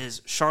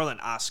 is Charlotte and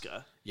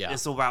Asuka. Yeah.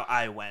 It's the route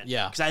I went.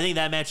 Yeah. Because I think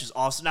that match is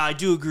awesome. Now, I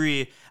do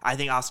agree. I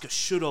think Asuka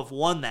should have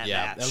won that match.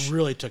 Yeah, that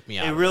really took me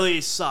out. It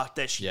really sucked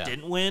that she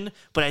didn't win,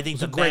 but I think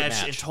the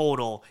match in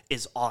total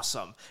is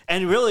awesome.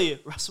 And really,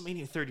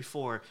 WrestleMania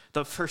 34,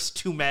 the first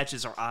 2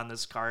 matches are on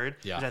this card,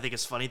 which I think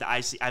is funny.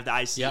 I have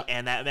the IC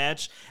and that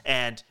match,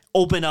 and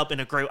open up in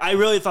a great. I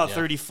really thought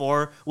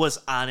 34 was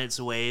on its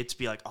way to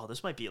be like, oh,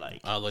 this might be like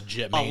a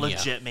legit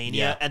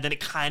Mania. And then it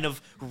kind of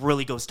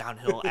really goes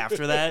downhill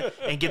after that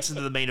and gets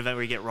into the main event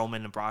where you get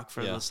Roman and Brock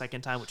for the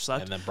second time, which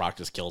sucked. And then Brock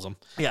just kills him.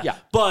 Yeah.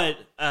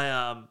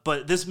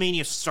 But this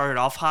Mania started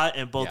off hot,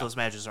 and both those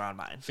matches are on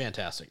mine.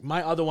 Fantastic.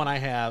 My other one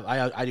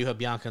I do have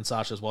Bianca and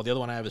Sasha as well. The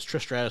other one I have is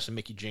Trish Stratus and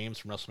Mickie James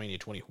from WrestleMania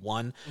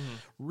 21.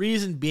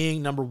 Reason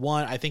being, number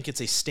one, I think it's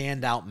a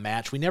standout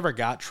match. We never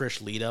got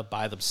Trish Lita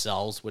by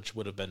themselves, which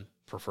would have been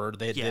preferred.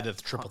 They did a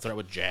triple threat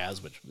with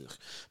Jazz,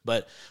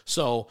 but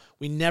so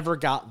we never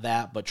got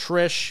that. But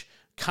Trish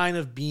kind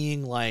of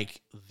being like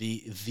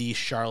the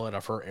Charlotte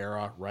of her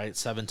era, right?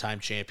 7-time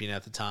champion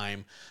at the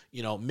time.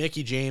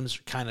 Mickie James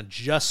kind of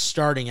just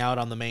starting out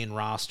on the main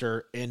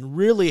roster and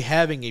really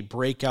having a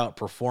breakout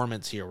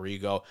performance here where you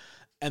go,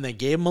 and they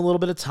gave him a little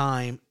bit of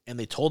time and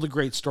they told a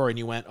great story and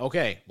you went,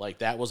 okay, like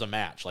that was a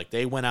match. Like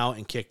they went out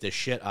and kicked the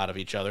shit out of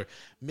each other.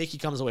 Mickie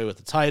comes away with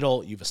the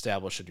title. You've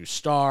established a new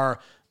star.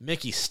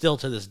 Mickey's still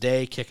to this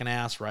day kicking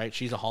ass, right?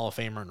 She's a Hall of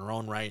Famer in her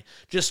own right.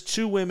 Just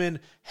 2 women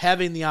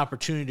having the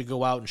opportunity to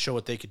go out and show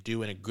what they could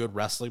do in a good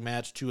wrestling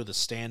match. 2 of the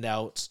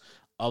standouts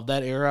of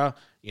that era,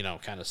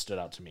 kind of stood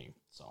out to me.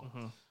 So,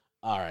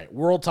 All right,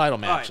 world title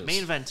matches. All right,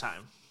 main event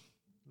time.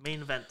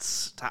 Main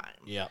events time.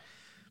 Yeah.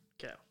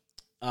 Okay.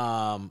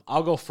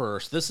 I'll go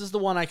first. This is the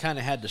one I kind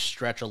of had to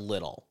stretch a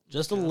little,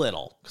 just a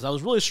little, because I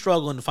was really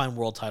struggling to find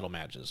world title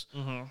matches.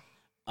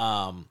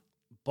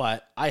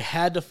 But I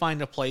had to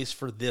find a place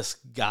for this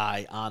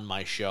guy on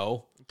my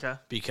show. Okay.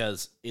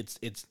 Because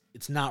it's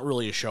not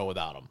really a show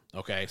without him.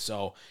 Okay.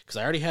 So, because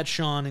I already had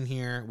Shawn in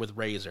here with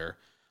Razor.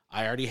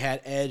 I already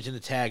had Edge in the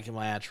tag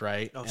match,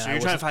 right? Oh, so you're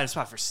trying to find a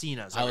spot for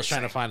Cena. I was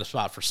trying to find a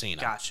spot for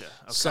Cena. Gotcha. Okay.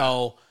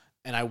 So,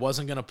 and I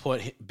wasn't going to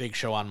put Big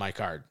Show on my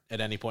card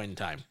at any point in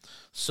time.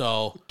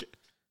 So,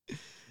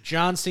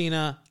 John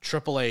Cena,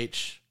 Triple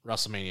H,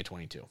 WrestleMania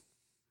 22.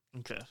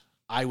 Okay.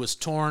 I was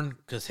torn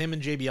because him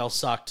and JBL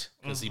sucked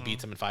because he beat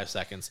them in 5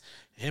 seconds.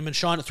 Him and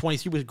Shawn at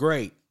 23 was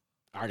great.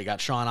 I already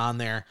got Shawn on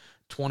there.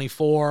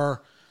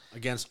 24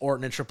 against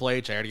Orton and Triple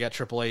H. I already got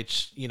Triple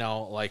H,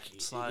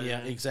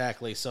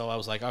 exactly. So I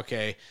was like,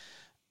 okay.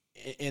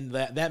 And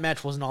that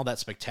match wasn't all that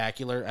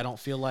spectacular, I don't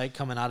feel like,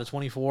 coming out of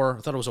 24. I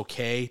thought it was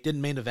okay.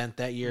 Didn't main event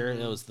that year.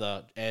 It was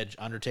the Edge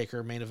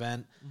Undertaker main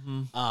event.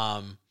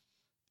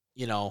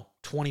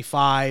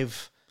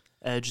 25.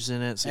 Edge is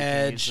in it. So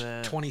Edge.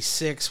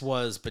 26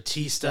 was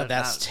Batista.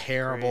 That's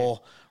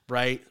terrible,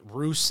 right?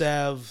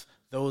 Rusev.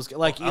 Those I'm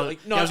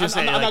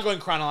not going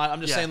chronological.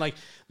 I'm just saying like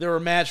there were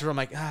matches where I'm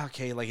like,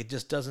 okay, like it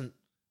just doesn't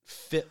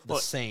fit the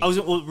same.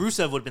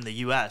 Rusev would have been the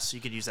U.S. So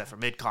you could use that for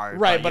mid card,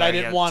 right? But I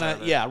didn't want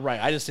to. Yeah, right.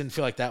 I just didn't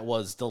feel like that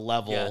was the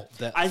level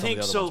that I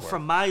think. So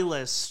from my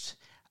list,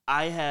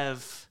 I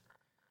have,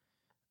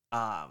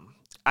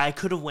 I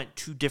could have went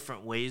 2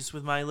 different ways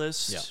with my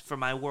list for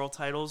my world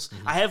titles.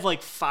 Mm-hmm. I have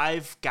like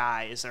 5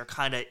 guys that are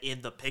kind of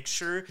in the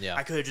picture. Yeah.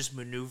 I could have just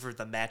maneuvered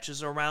the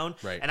matches around,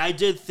 right? And I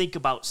did think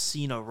about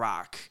Cena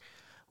Rock.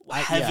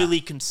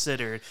 Heavily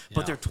considered,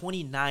 but their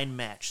 29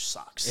 match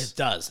sucks. It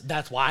does.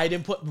 That's why I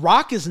didn't put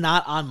Rock is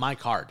not on my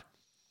card.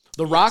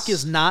 The Rock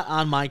is not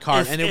on my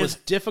card, and it was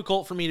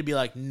difficult for me to be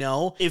like,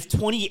 no. If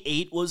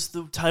 28 was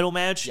the title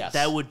match,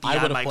 that would be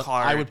on my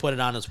card. I would put it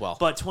on as well.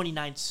 But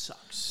 29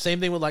 sucks.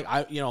 Same thing with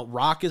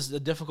Rock is a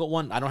difficult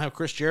one. I don't have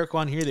Chris Jericho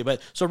on here either, but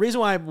so the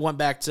reason why I went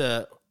back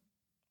to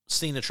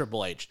Cena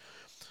Triple H,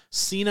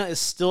 Cena is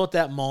still at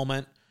that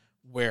moment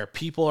where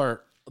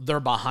they're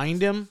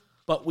behind him.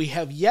 But we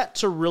have yet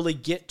to really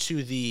get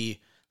to the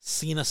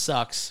Cena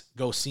sucks,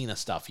 go Cena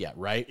stuff yet,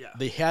 right? Yeah.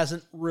 They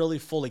hasn't really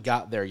fully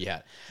got there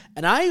yet.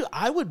 And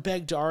I would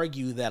beg to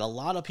argue that a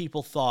lot of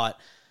people thought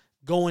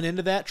going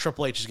into that,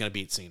 Triple H is going to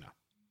beat Cena.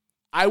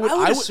 I would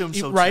assume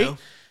so, right? Too.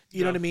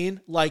 You know what I mean?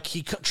 Like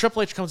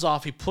Triple H comes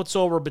off, he puts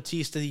over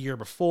Batista the year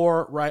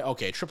before, right?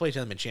 Okay, Triple H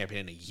hasn't been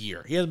champion in a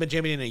year. He hasn't been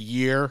champion in a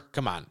year.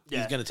 Come on,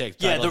 he's going to take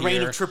the title the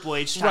reign here. of Triple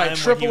H time. Right,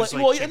 Triple H.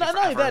 Well, not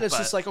only that, it's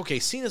just like, okay,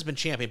 Cena's been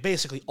champion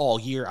basically all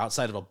year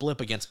outside of a blip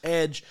against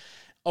Edge.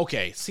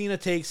 Okay, Cena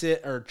takes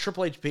it, or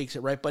Triple H takes it,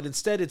 right? But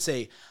instead,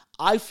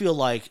 I feel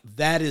like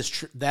that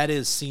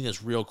is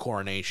Cena's real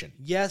coronation.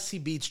 Yes, he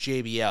beats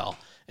JBL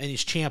and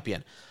he's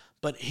champion.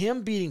 But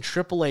him beating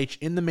Triple H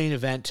in the main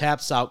event,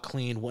 taps out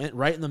clean, went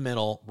right in the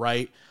middle,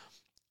 right?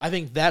 I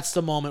think that's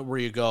the moment where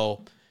you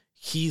go,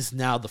 he's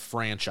now the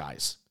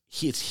franchise.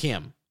 It's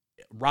him.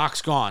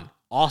 Rock's gone.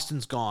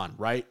 Austin's gone,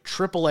 right?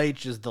 Triple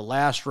H is the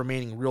last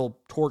remaining real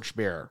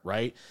torchbearer,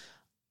 right?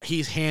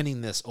 He's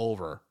handing this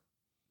over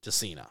to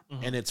Cena.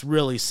 Mm-hmm. And it's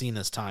really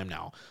Cena's time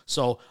now.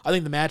 So I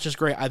think the match is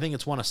great. I think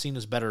it's one of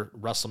Cena's better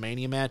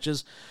WrestleMania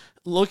matches.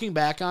 Looking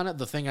back on it,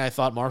 the thing I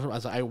thought more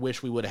was I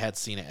wish we would have had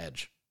Cena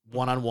Edge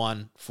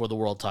one-on-one for the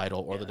world title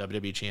or the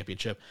WWE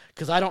Championship,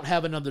 because I don't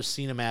have another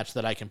Cena match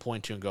that I can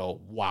point to and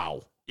go,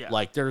 wow. Yeah.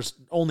 Like, there's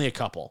only a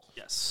couple.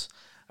 Yes.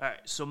 All right,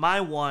 so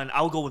my one,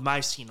 I'll go with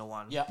my Cena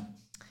one. Yeah.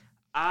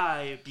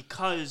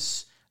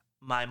 Because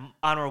my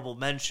honorable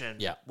mention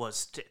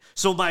was...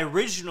 so my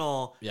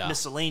original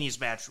miscellaneous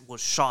match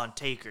was Shawn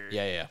Taker.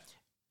 Yeah.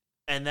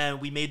 And then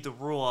we made the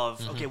rule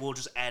of, okay, we'll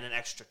just add an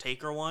extra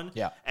Taker one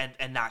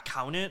and not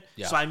count it.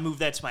 Yeah. So I moved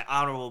that to my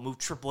honorable, moved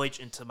Triple H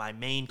into my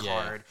main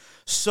card.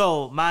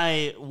 So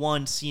my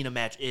one Cena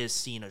match is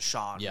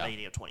Cena-Shawn,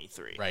 Mania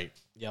 23. Right.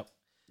 Yep.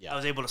 I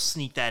was able to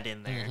sneak that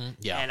in there. Mm-hmm.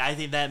 Yeah. And I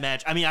think that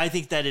match, I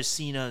think that is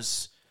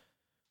Cena's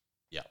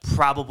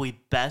probably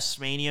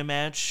best Mania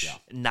match. Yeah.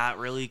 Not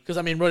really. Because,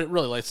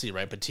 really, let's see,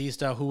 right?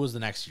 Batista, who was the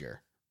next year?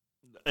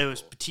 It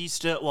was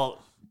Batista.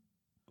 Well,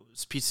 it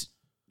was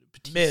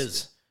Batista.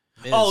 Miz.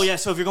 Oh, yeah,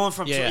 so if you're going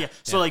from...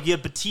 So, like, you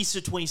have Batista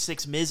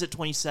 26, Miz at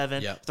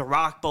 27, The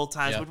Rock both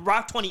times, with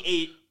Rock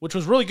 28... Which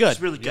was really good.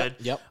 Was really good.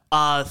 Yep.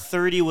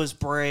 30 was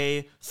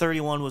Bray,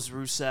 31 was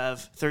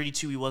Rusev,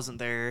 32 he wasn't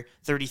there,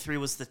 33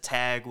 was the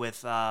tag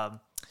with...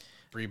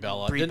 Brie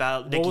Bella. Nikki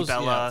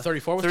Bella.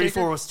 34 was 34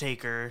 Taker? was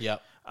Taker.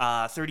 Yep.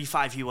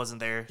 35 he wasn't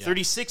there. Yep.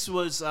 36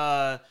 was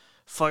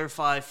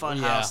Firefly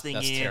Funhouse thingy.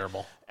 That's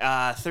terrible.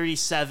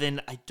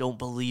 37, I don't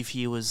believe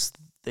he was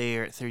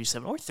there at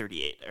 37 or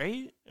 38,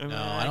 right? No,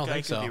 I don't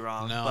think so. I could be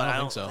wrong. No, but I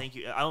don't think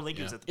so. I don't think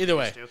he was at the either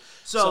way. Too.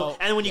 So,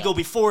 and when you go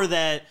before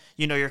that,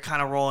 you're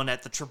kind of rolling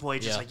at the Triple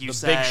H, just like you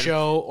said. Big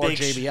Show or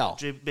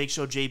JBL. Big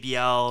Show,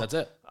 JBL. That's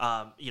it.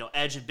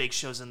 Edge and Big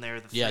Show's in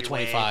there. The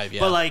 25. Yeah.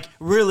 But like,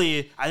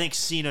 really, I think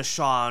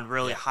Cena-Shawn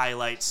really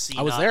highlights Cena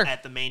I was there.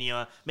 at the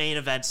Mania main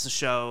events. The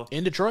show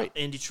in Detroit.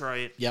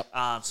 Yep.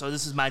 So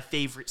this is my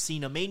favorite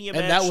Cena Mania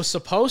match. And that was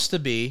supposed to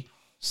be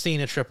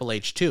Cena Triple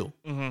H too.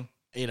 Mm-hmm.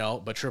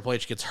 But Triple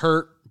H gets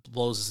hurt,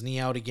 blows his knee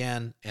out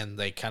again, and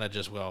they kind of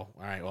just go, all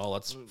right, well,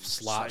 let's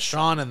slot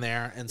Shawn in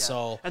there. And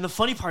and the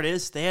funny part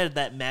is they had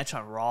that match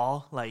on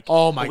Raw like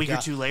a week or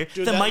two later.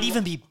 Dude, that might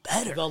even be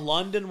better. The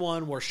London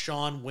one where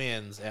Shawn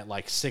wins at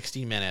like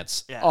 60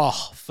 minutes. Yeah.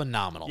 Oh,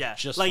 phenomenal. Yeah.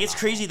 Just like phenomenal. It's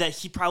crazy that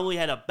he probably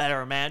had a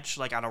better match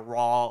like on a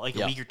Raw like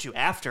a week or two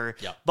after.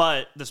 Yep.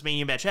 But this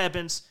Mania match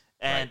happens,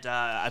 and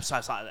I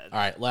saw that. All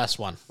right, last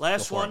one.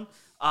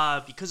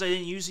 Because I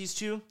didn't use these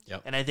two,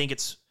 and I think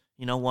it's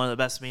one of the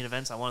best main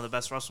events on one of the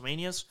best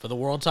WrestleManias. For the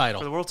world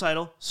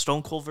title.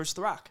 Stone Cold versus The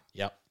Rock.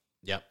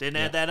 Yep. Didn't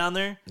add that on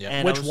there.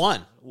 Yeah. Which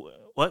one?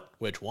 What?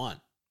 Which one?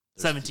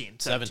 17.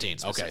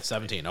 Okay,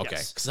 17. Okay.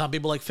 Yes. Some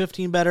people like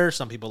 15 better.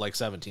 Some people like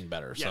 17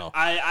 better. Yeah, so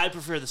I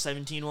prefer the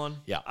 17 one.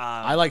 Yeah.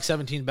 I like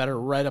 17 better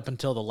right up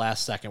until the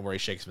last second where he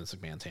shakes Vince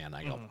McMahon's hand.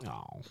 I go,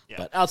 oh. Yeah.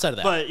 But outside of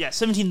that. But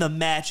 17, the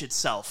match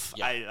itself,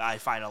 I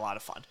find a lot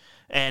of fun.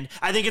 And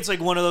I think it's like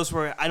one of those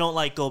where I don't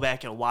like go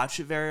back and watch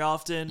it very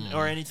often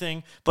or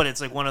anything, but it's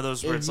like one of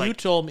those where it's like you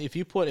told me if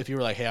you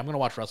were like, hey, I'm gonna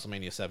watch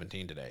WrestleMania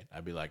 17 today,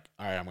 I'd be like,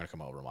 all right, I'm gonna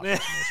come over and watch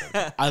WrestleMania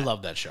 17. I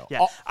love that show.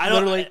 Yeah,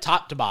 literally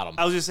top to bottom.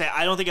 I was gonna say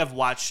I don't think I've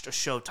watched a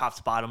show top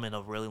to bottom in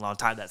a really long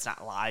time that's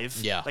not live.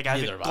 Yeah, like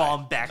I've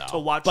gone back to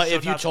watch. But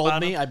if you told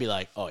me, I'd be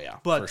like, oh yeah,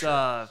 but for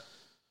sure.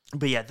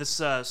 But yeah, this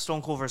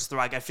Stone Cold versus The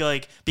Rock, I feel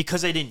like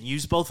because I didn't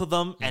use both of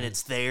them and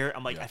it's there,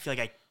 I'm like, I feel like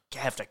I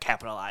have to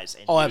capitalize.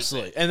 And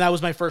absolutely. And that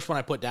was my first one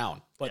I put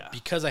down. But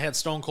because I had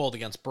Stone Cold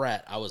against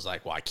Brett, I was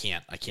like, well, I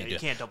can't do it. You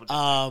can't double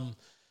dip.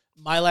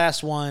 My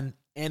last one,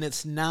 and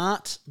it's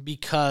not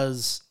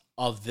because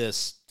of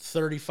this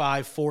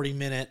 35,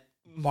 40-minute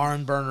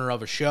barn burner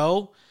of a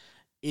show.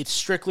 It's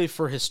strictly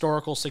for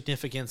historical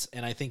significance,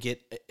 and I think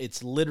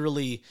it's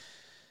literally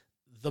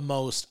the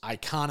most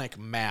iconic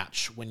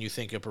match when you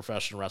think of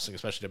professional wrestling,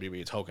 especially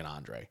WWE. It's Hogan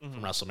Andre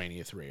from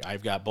WrestleMania 3.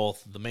 I've got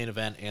both the main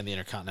event and the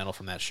Intercontinental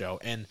from that show.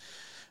 And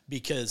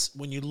because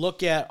when you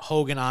look at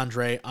Hogan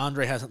Andre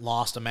hasn't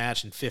lost a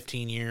match in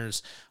 15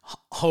 years.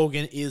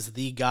 Hogan is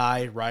the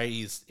guy, right?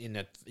 He's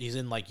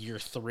in like year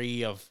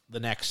 3 of the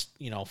next,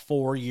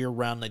 4-year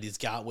run that he's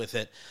got with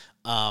it.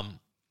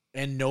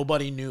 And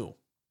nobody knew.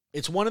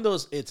 It's one of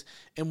those,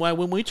 and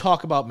when we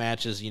talk about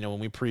matches, when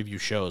we preview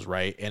shows,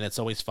 right? And it's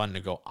always fun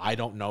to go, I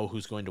don't know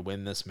who's going to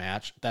win this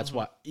match. That's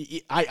why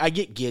I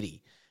get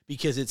giddy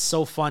because it's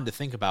so fun to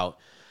think about.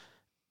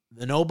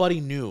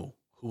 Nobody knew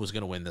who was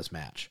going to win this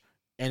match.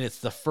 And it's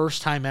the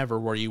first time ever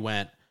where you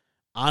went,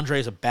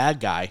 Andre's a bad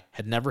guy,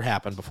 had never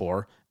happened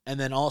before. And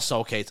then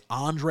also, okay, it's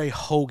Andre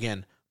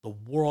Hogan, the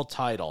world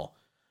title.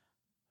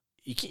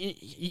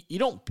 You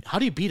don't, how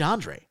do you beat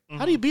Andre?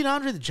 How do you beat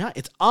Andre the Giant?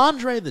 It's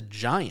Andre the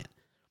Giant.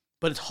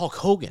 But it's Hulk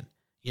Hogan,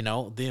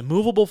 the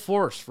immovable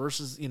force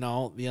versus,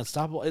 the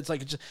unstoppable. It's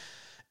like,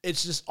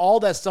 it's just all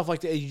that stuff like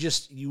that.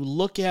 You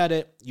look at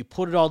it, you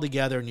put it all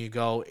together and you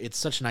go, it's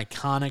such an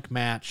iconic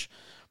match.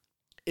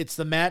 It's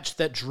the match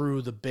that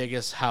drew the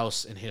biggest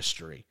house in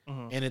history.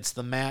 And it's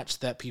the match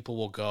that people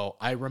will go,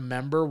 I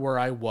remember where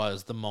I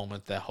was the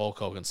moment that Hulk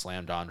Hogan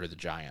slammed Andre the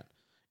Giant.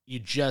 You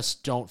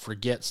just don't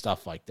forget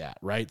stuff like that,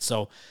 right?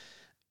 So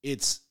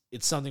it's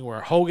something where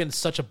Hogan's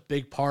such a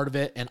big part of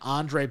it. And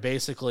Andre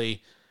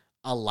basically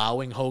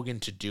allowing Hogan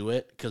to do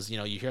it, because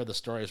you hear the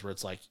stories where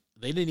it's like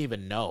they didn't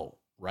even know,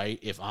 right,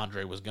 if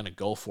Andre was going to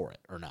go for it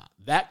or not.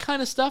 That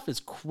kind of stuff is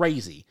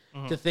crazy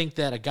to think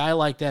that a guy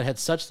like that had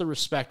such the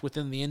respect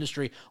within the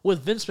industry with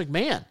Vince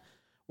McMahon,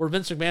 where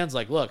Vince McMahon's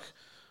like, look,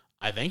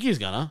 I think he's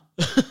gonna.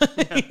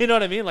 You know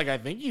what I mean? Like, I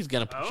think he's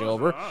gonna push you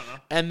over.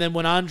 And then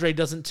when Andre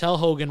doesn't tell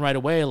Hogan right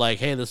away, like,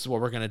 hey, this is what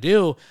we're gonna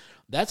do,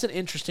 that's an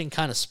interesting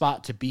kind of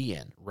spot to be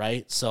in,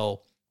 right?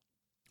 So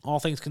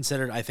all things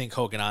considered, I think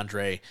Hogan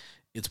Andre,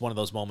 it's one of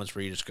those moments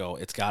where you just go,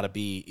 it's got to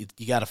be,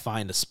 you got to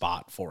find a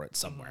spot for it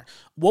somewhere.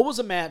 What was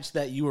a match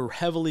that you were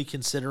heavily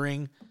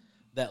considering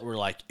that were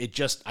like, I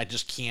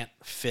just can't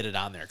fit it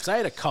on there? Because I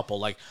had a couple,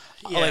 like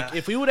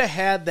if we would have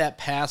had that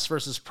past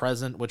versus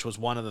present, which was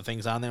one of the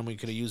things on there, and we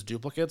could have used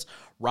duplicates,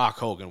 Rock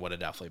Hogan would have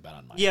definitely been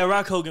on mine. Yeah,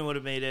 Rock Hogan would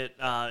have made it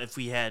if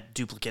we had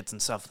duplicates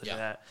and stuff like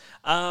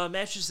that.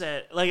 Matches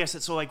that, like I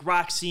said, so like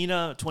Rock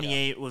Cena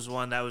 28 was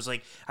one that was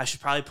like, I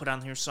should probably put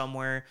on here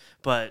somewhere,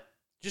 but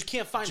just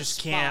can't find a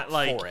spot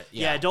for it.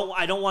 Yeah, I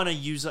don't want to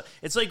use it.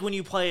 It's like when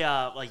you play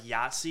like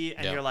Yahtzee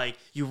and you're like,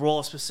 you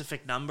roll a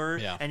specific number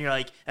and you're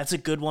like, that's a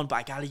good one, but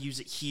I got to use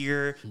it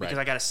here because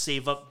I got to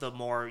save up the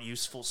more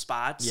useful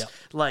spots. Yep.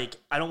 Like,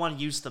 I don't want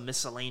to use the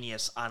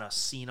miscellaneous on a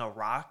Cena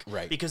Rock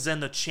because then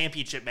the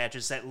championship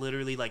matches that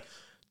literally like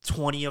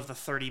 20 of the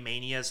 30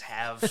 Manias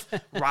have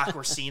Rock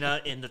or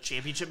Cena in the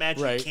championship match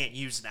you can't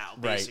use now,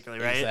 basically,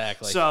 right?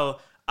 Exactly. So,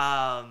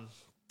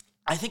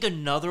 I think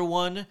another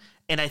one,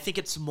 and I think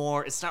it's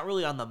not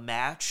really on the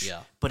match,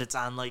 but it's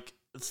on like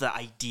the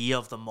idea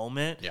of the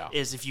moment,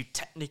 is if you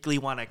technically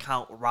want to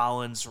count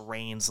Rollins,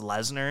 Reigns,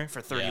 Lesnar for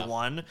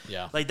 31.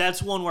 Yeah. Like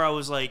that's one where I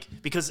was like,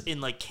 because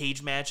in like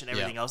cage match and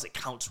everything else, it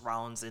counts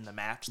Rollins in the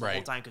match the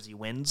whole time because he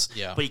wins,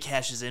 but he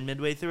cashes in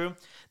midway through.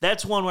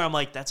 That's one where I'm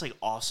like, that's like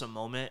awesome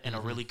moment and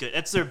a really good,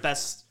 that's their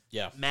best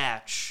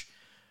match.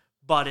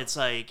 But it's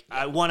like,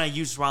 one, I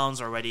used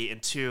Rollins already,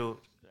 and two,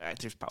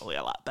 there's probably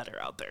a lot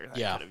better out there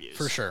that I could have used.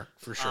 For sure.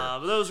 But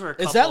those were a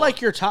couple. Is that like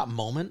your top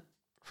moment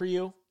for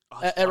you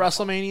at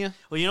WrestleMania?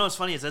 Well, you know what's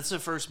funny is that's the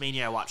first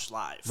Mania I watched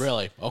live.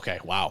 Really? Okay.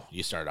 Wow.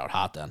 You started out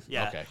hot then.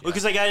 Yeah. Okay.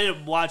 Because like I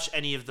didn't watch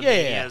any of the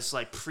Manias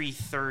like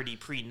pre-30,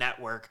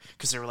 pre-network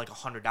because they were like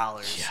 $100.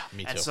 Yeah,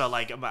 me too. And so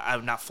like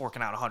I'm not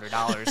forking out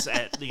 $100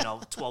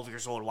 at 12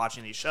 years old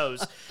watching these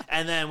shows.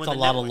 And then when it's a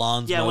lot of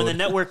lawns. Yeah, when the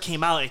network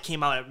came out, it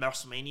came out at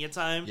WrestleMania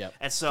time. Yep.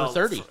 And so for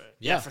 30.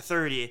 For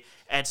 30.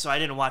 And so I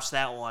didn't watch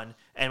that one.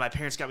 And my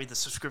parents got me the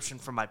subscription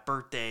for my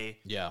birthday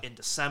in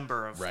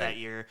December of that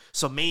year.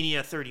 So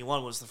Mania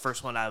 31 was the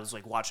first one I was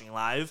like watching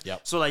live.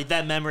 Yep. So like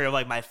that memory of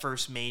like my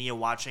first Mania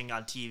watching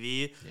on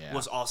TV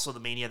was also the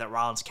Mania that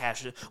Rollins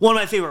cashes. One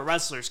of my favorite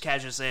wrestlers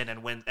cashes in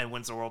and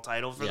wins the world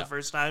title for the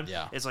first time.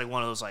 Yeah. It's like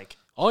one of those like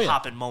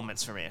popping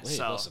moments for me. Wait,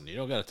 listen, you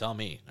don't got to tell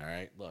me. All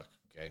right, look,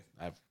 okay,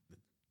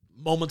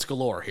 moments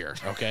galore here,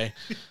 okay?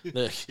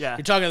 Yeah.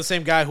 You're talking to the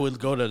same guy who would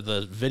go to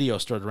the video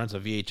store to rent a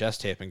VHS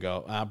tape and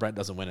go, Brett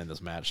doesn't win in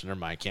this match. Never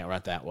mind, can't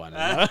rent that one.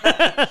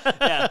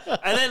 Yeah.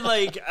 And then,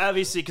 like,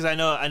 obviously, because I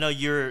know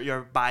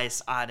you're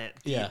biased on it.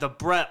 The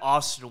Brett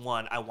Austin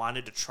one, I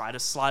wanted to try to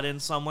slot in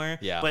somewhere.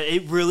 Yeah. But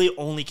it really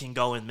only can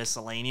go in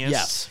miscellaneous.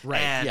 Yes,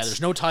 right. And,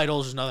 there's no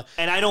titles. There's nothing.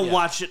 And I don't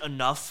watch it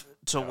enough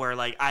to where,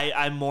 like,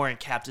 I'm more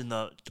encapped in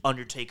the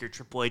Undertaker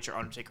Triple H or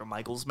Undertaker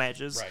Michaels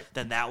matches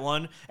than that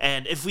one.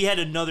 And if we had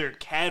another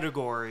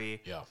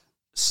category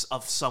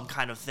of some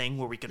kind of thing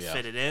where we could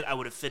fit it in, I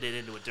would have fit it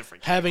into a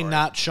different category. Having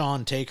not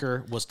Shawn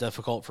Taker was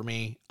difficult for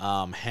me.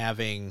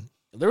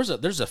 There's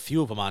a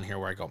few of them on here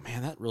where I go,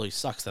 man, that really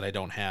sucks that I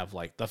don't have,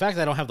 like, the fact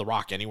that I don't have The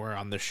Rock anywhere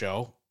on this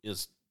show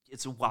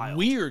it's wild.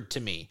 Weird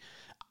to me.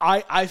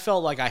 I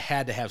felt like I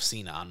had to have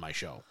Cena on my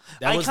show.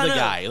 That was the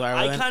guy.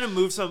 I kind of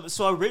moved some.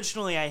 So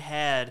originally I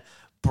had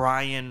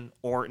Bryan,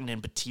 Orton,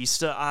 and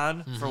Batista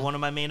on for one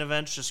of my main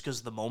events just because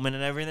of the moment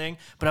and everything.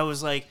 But I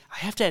was like, I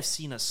have to have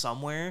Cena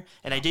somewhere.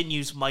 And I didn't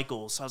use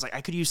Michaels. So I was like,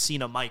 I could use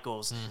Cena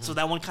Michaels. So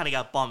that one kind of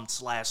got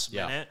bumped last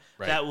minute.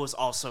 Right. That was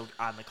also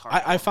on the card.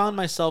 I found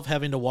myself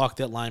having to walk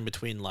that line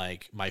between,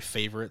 like, my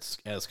favorites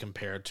as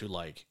compared to,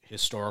 like,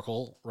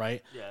 historical,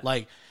 right? Yeah.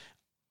 Like,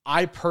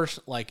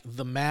 like,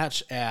 the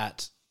match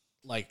at...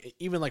 like,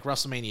 even like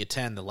WrestleMania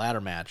 10, the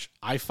ladder match,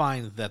 I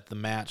find that the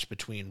match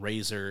between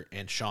Razor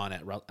and Shawn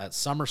at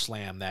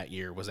SummerSlam that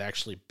year was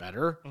actually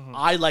better.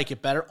 I like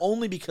it better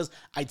only because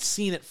I'd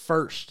seen it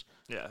first.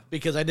 Yeah.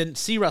 Because I didn't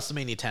see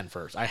WrestleMania 10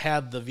 first. I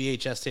had the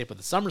VHS tape of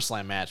the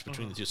SummerSlam match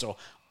between the two. So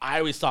I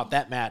always thought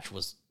that match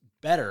was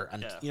better.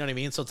 And you know what I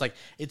mean? So it's like,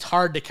 it's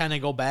hard to kind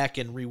of go back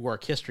and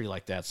rework history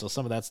like that. So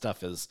some of that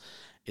stuff is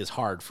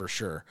hard for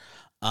sure.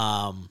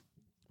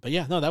 But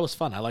yeah, no, that was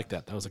fun. I like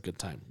that. That was a good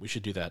time. We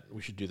should do that.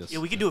 We should do this. Yeah,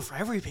 we could do it for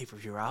every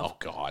pay-per-view, Rob. Oh,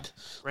 God.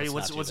 Right?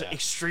 What's it?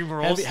 Extreme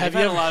Rules? Have you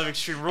had a lot of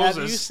Extreme Rules.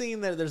 Have you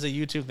seen that there's a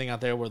YouTube thing out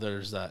there where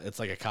there's it's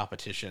like a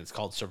competition. It's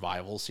called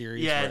Survival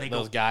Series. Yeah, and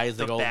those guys,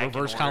 they go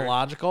reverse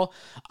chronological.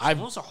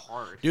 Those are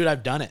hard. Dude,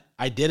 I've done it.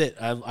 I did it.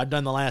 I've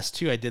done the last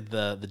two. I did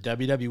the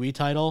WWE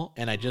title,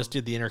 and I just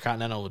did the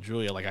Intercontinental with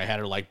Julia. Like, I had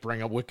her, like,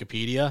 bring up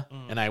Wikipedia,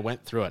 and I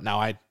went through it.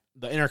 Now,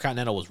 the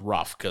Intercontinental was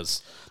rough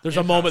because there's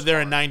a moment there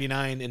in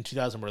 99 and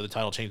 2000 where the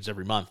title changes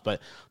every month. But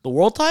the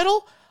world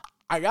title,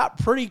 I got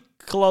pretty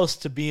close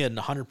to being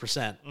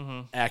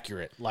 100%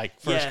 accurate, like,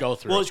 first go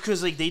through. Well, it's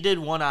because, like, they did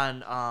one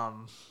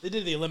on... They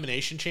did the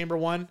Elimination Chamber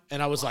one,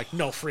 and I was like,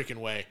 no freaking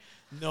way.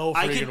 No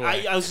freaking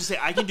way. I was gonna say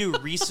I can do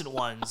recent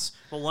ones,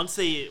 but once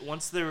they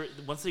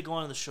go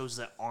on the shows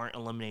that aren't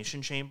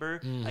Elimination Chamber,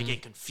 I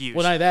get confused.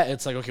 Well, not that,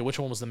 it's like, okay, which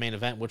one was the main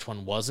event, which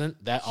one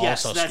wasn't? That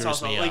also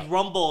screws me up. Like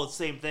Rumble,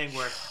 same thing.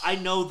 Where I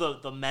know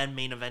the men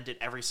main evented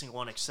every single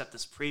one except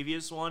this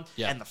previous one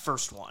and the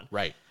first one.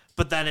 Right.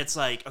 But then it's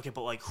like, okay,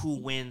 but like who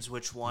wins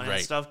which one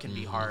and stuff can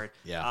be hard.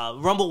 Yeah.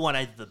 Rumble one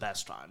I did the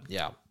best on.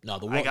 Yeah. No,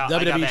 the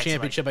WWE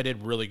Championship I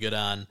did really good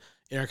on.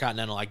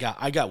 Intercontinental, I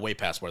got way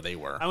past where they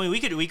were. I mean, we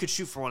could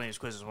shoot for one of these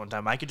quizzes one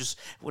time. I could just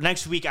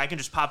next week I can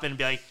just pop in and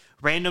be like,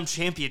 random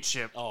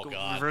championship. Oh,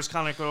 God. Reverse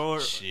chronological.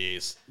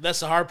 Jeez,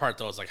 that's the hard part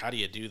though. Is like, how do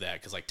you do that?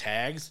 Because, like,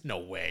 tags, no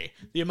way.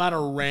 The amount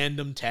of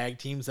random tag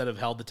teams that have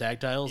held the tag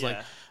titles,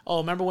 like, oh,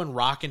 remember when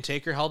Rock and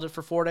Taker held it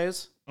for 4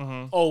 days?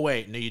 Oh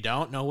wait, no, you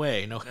don't. No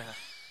way, no.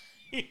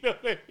 You know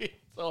what I mean?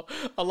 So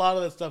a lot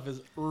of that stuff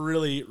is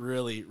really,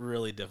 really,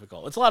 really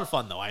difficult. It's a lot of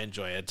fun though. I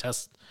enjoy it.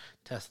 Test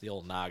the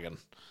old noggin.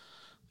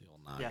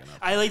 Yeah,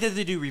 I like that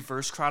they do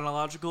reverse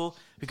chronological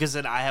because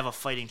then I have a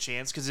fighting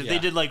chance. Because if they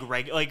did like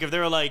if they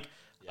were like,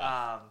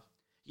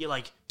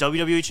 like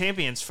WWE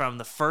champions from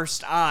the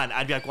first on,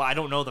 I'd be like, well, I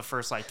don't know the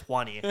first like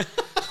 20.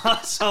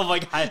 So I'm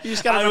like, you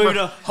just gotta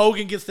remember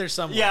Hogan gets there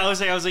somewhere. Yeah, I was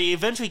like,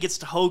 eventually gets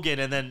to Hogan,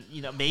 and then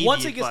maybe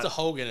once it gets to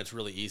Hogan, it's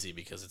really easy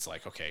because it's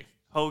like, okay,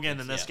 Hogan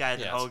and this guy,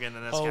 then Hogan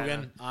and this guy,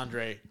 Hogan,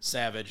 Andre,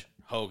 Savage,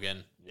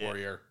 Hogan,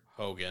 Warrior,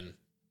 Hogan.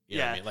 You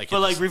know what I mean?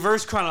 But like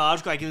reverse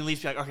chronological, I can at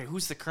least be like, okay,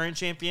 who's the current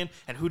champion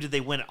and who did they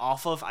win it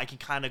off of? I can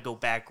kind of go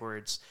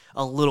backwards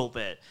a little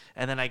bit,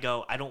 and then I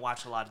don't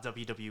watch a lot of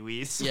WWE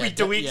week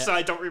to week, so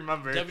I don't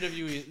remember.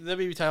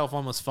 WWE title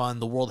one was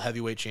fun. The World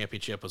Heavyweight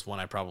Championship was one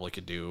I probably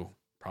could do,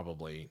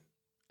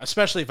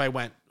 especially if I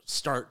went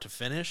start to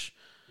finish.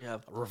 Yeah,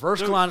 reverse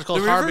chronological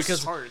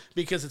is hard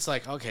because it's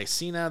like, okay,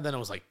 Cena, then it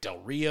was like Del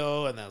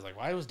Rio, and then I was like,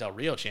 why was Del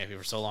Rio champion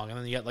for so long? And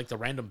then you got like the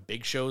random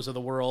big shows of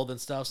the world and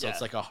stuff, so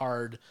it's like a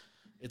hard.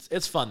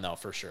 It's fun though,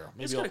 for sure.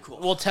 Maybe cool.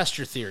 We'll test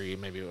your theory.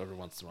 Maybe every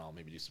once in a while,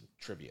 maybe do some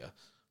trivia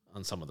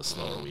on some of the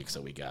slower weeks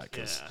that we got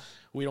because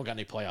we don't got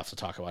any playoffs to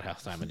talk about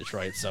halftime in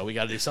Detroit, so we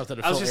got to do something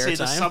to fill airtime. I was gonna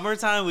say the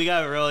summertime we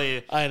got to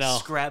really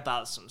scrap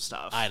out some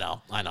stuff. I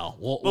know.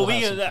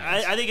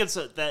 I think it's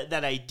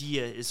that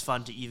idea is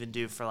fun to even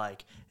do for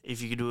like.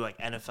 If you could do like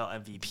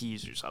NFL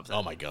MVPs or something.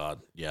 Oh my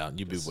God! Yeah,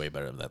 you'd be way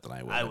better at that than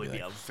I would. I would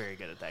be very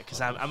good at that because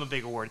I'm a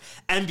big award.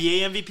 NBA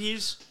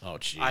MVPs. Oh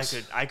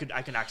jeez. I could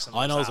knock some. All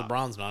I know is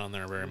LeBron's not on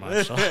there very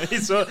much.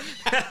 So.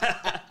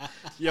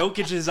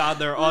 Jokic is on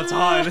there all the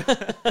time.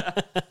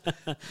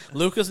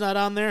 Luca's not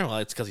on there? Well,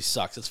 it's because he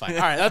sucks. It's fine.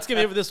 All right, that's going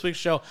to be it for this week's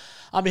show.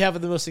 On behalf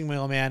of the Missing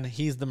Mailman,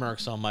 he's the Merc,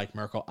 so Mike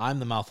Merkel. I'm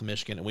the Mouth of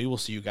Michigan, and we will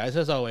see you guys,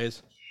 as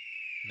always,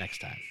 next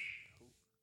time.